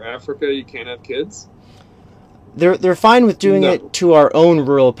or Africa you can't have kids? They're fine with doing it to our own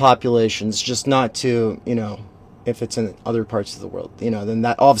rural populations, just not to, you know, if it's in other parts of the world, you know, then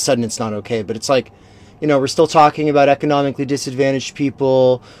that all of a sudden it's not okay. But it's like, you know, we're still talking about economically disadvantaged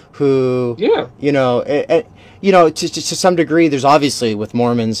people who, you know, to some degree, there's obviously with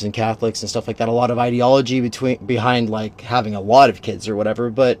Mormons and Catholics and stuff like that, a lot of ideology behind like having a lot of kids or whatever.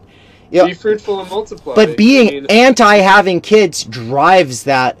 But yeah, be fruitful and multiply. But being anti-having kids drives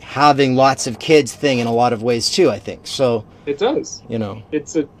that having lots of kids thing in a lot of ways too, I think. So it does. You know,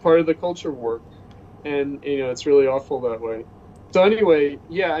 it's a part of the culture war, and you know, it's really awful that way. So anyway,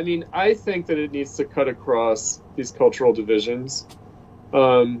 yeah, I mean, I think that it needs to cut across these cultural divisions,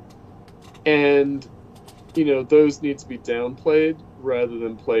 and you know, those need to be downplayed rather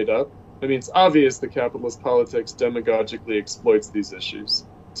than played up. I mean, it's obvious that capitalist politics demagogically exploits these issues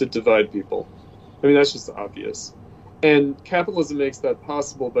to divide people. I mean, that's just obvious. And capitalism makes that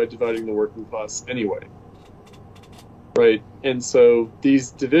possible by dividing the working class anyway. Right? And so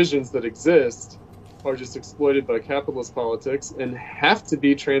these divisions that exist are just exploited by capitalist politics and have to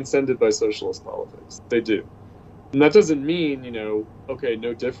be transcended by socialist politics. They do. And that doesn't mean, you know, okay,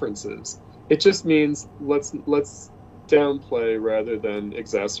 no differences. It just means let's downplay rather than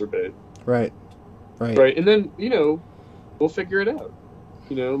exacerbate. Right. And then, you know, we'll figure it out.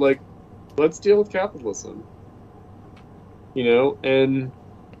 You know, like, let's deal with capitalism. You know, and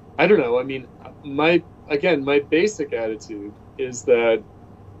I don't know. I mean, my basic attitude is that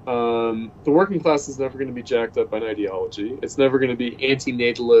the working class is never going to be jacked up on ideology. It's never going to be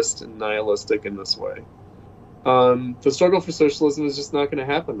antinatalist and nihilistic in this way. The struggle for socialism is just not going to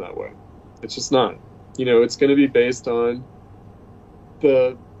happen that way. It's just not. You know, it's going to be based on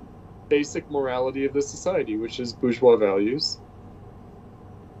the basic morality of the society, which is bourgeois values.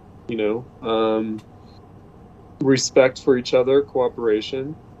 You know, respect for each other,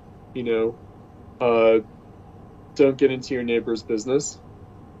 cooperation, you know, don't get into your neighbor's business,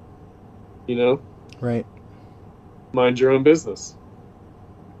 you know, right. Mind your own business,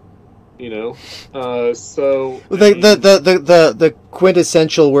 you know, so the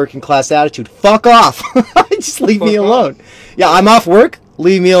quintessential working class attitude, fuck off. Just leave me alone. Yeah, I'm off work,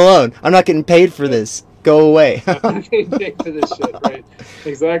 leave me alone. I'm not getting paid for this. Go away. I'm not getting paid for this shit, right?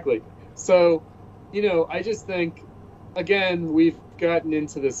 Exactly. So, you know, I just think, again, we've gotten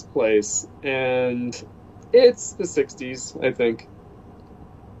into this place, and it's the 60s, I think.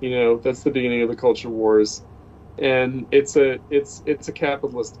 You know, that's the beginning of the culture wars, and it's a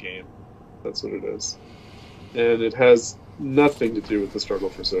capitalist game. That's what it is, and it has nothing to do with the struggle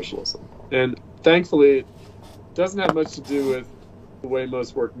for socialism. And thankfully, it doesn't have much to do with the way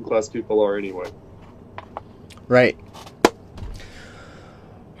most working class people are anyway. Right.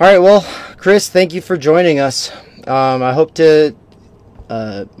 All right, well, Chris, thank you for joining us. I hope to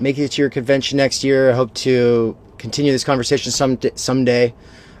make it to your convention next year. I hope to continue this conversation someday.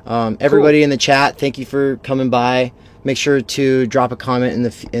 Everybody in the chat, thank you for coming by. Make sure to drop a comment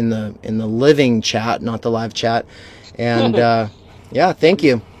in the living chat, not the live chat. And yeah, thank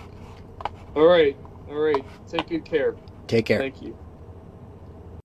you. All right. All right. Take good care. Take care. Thank you.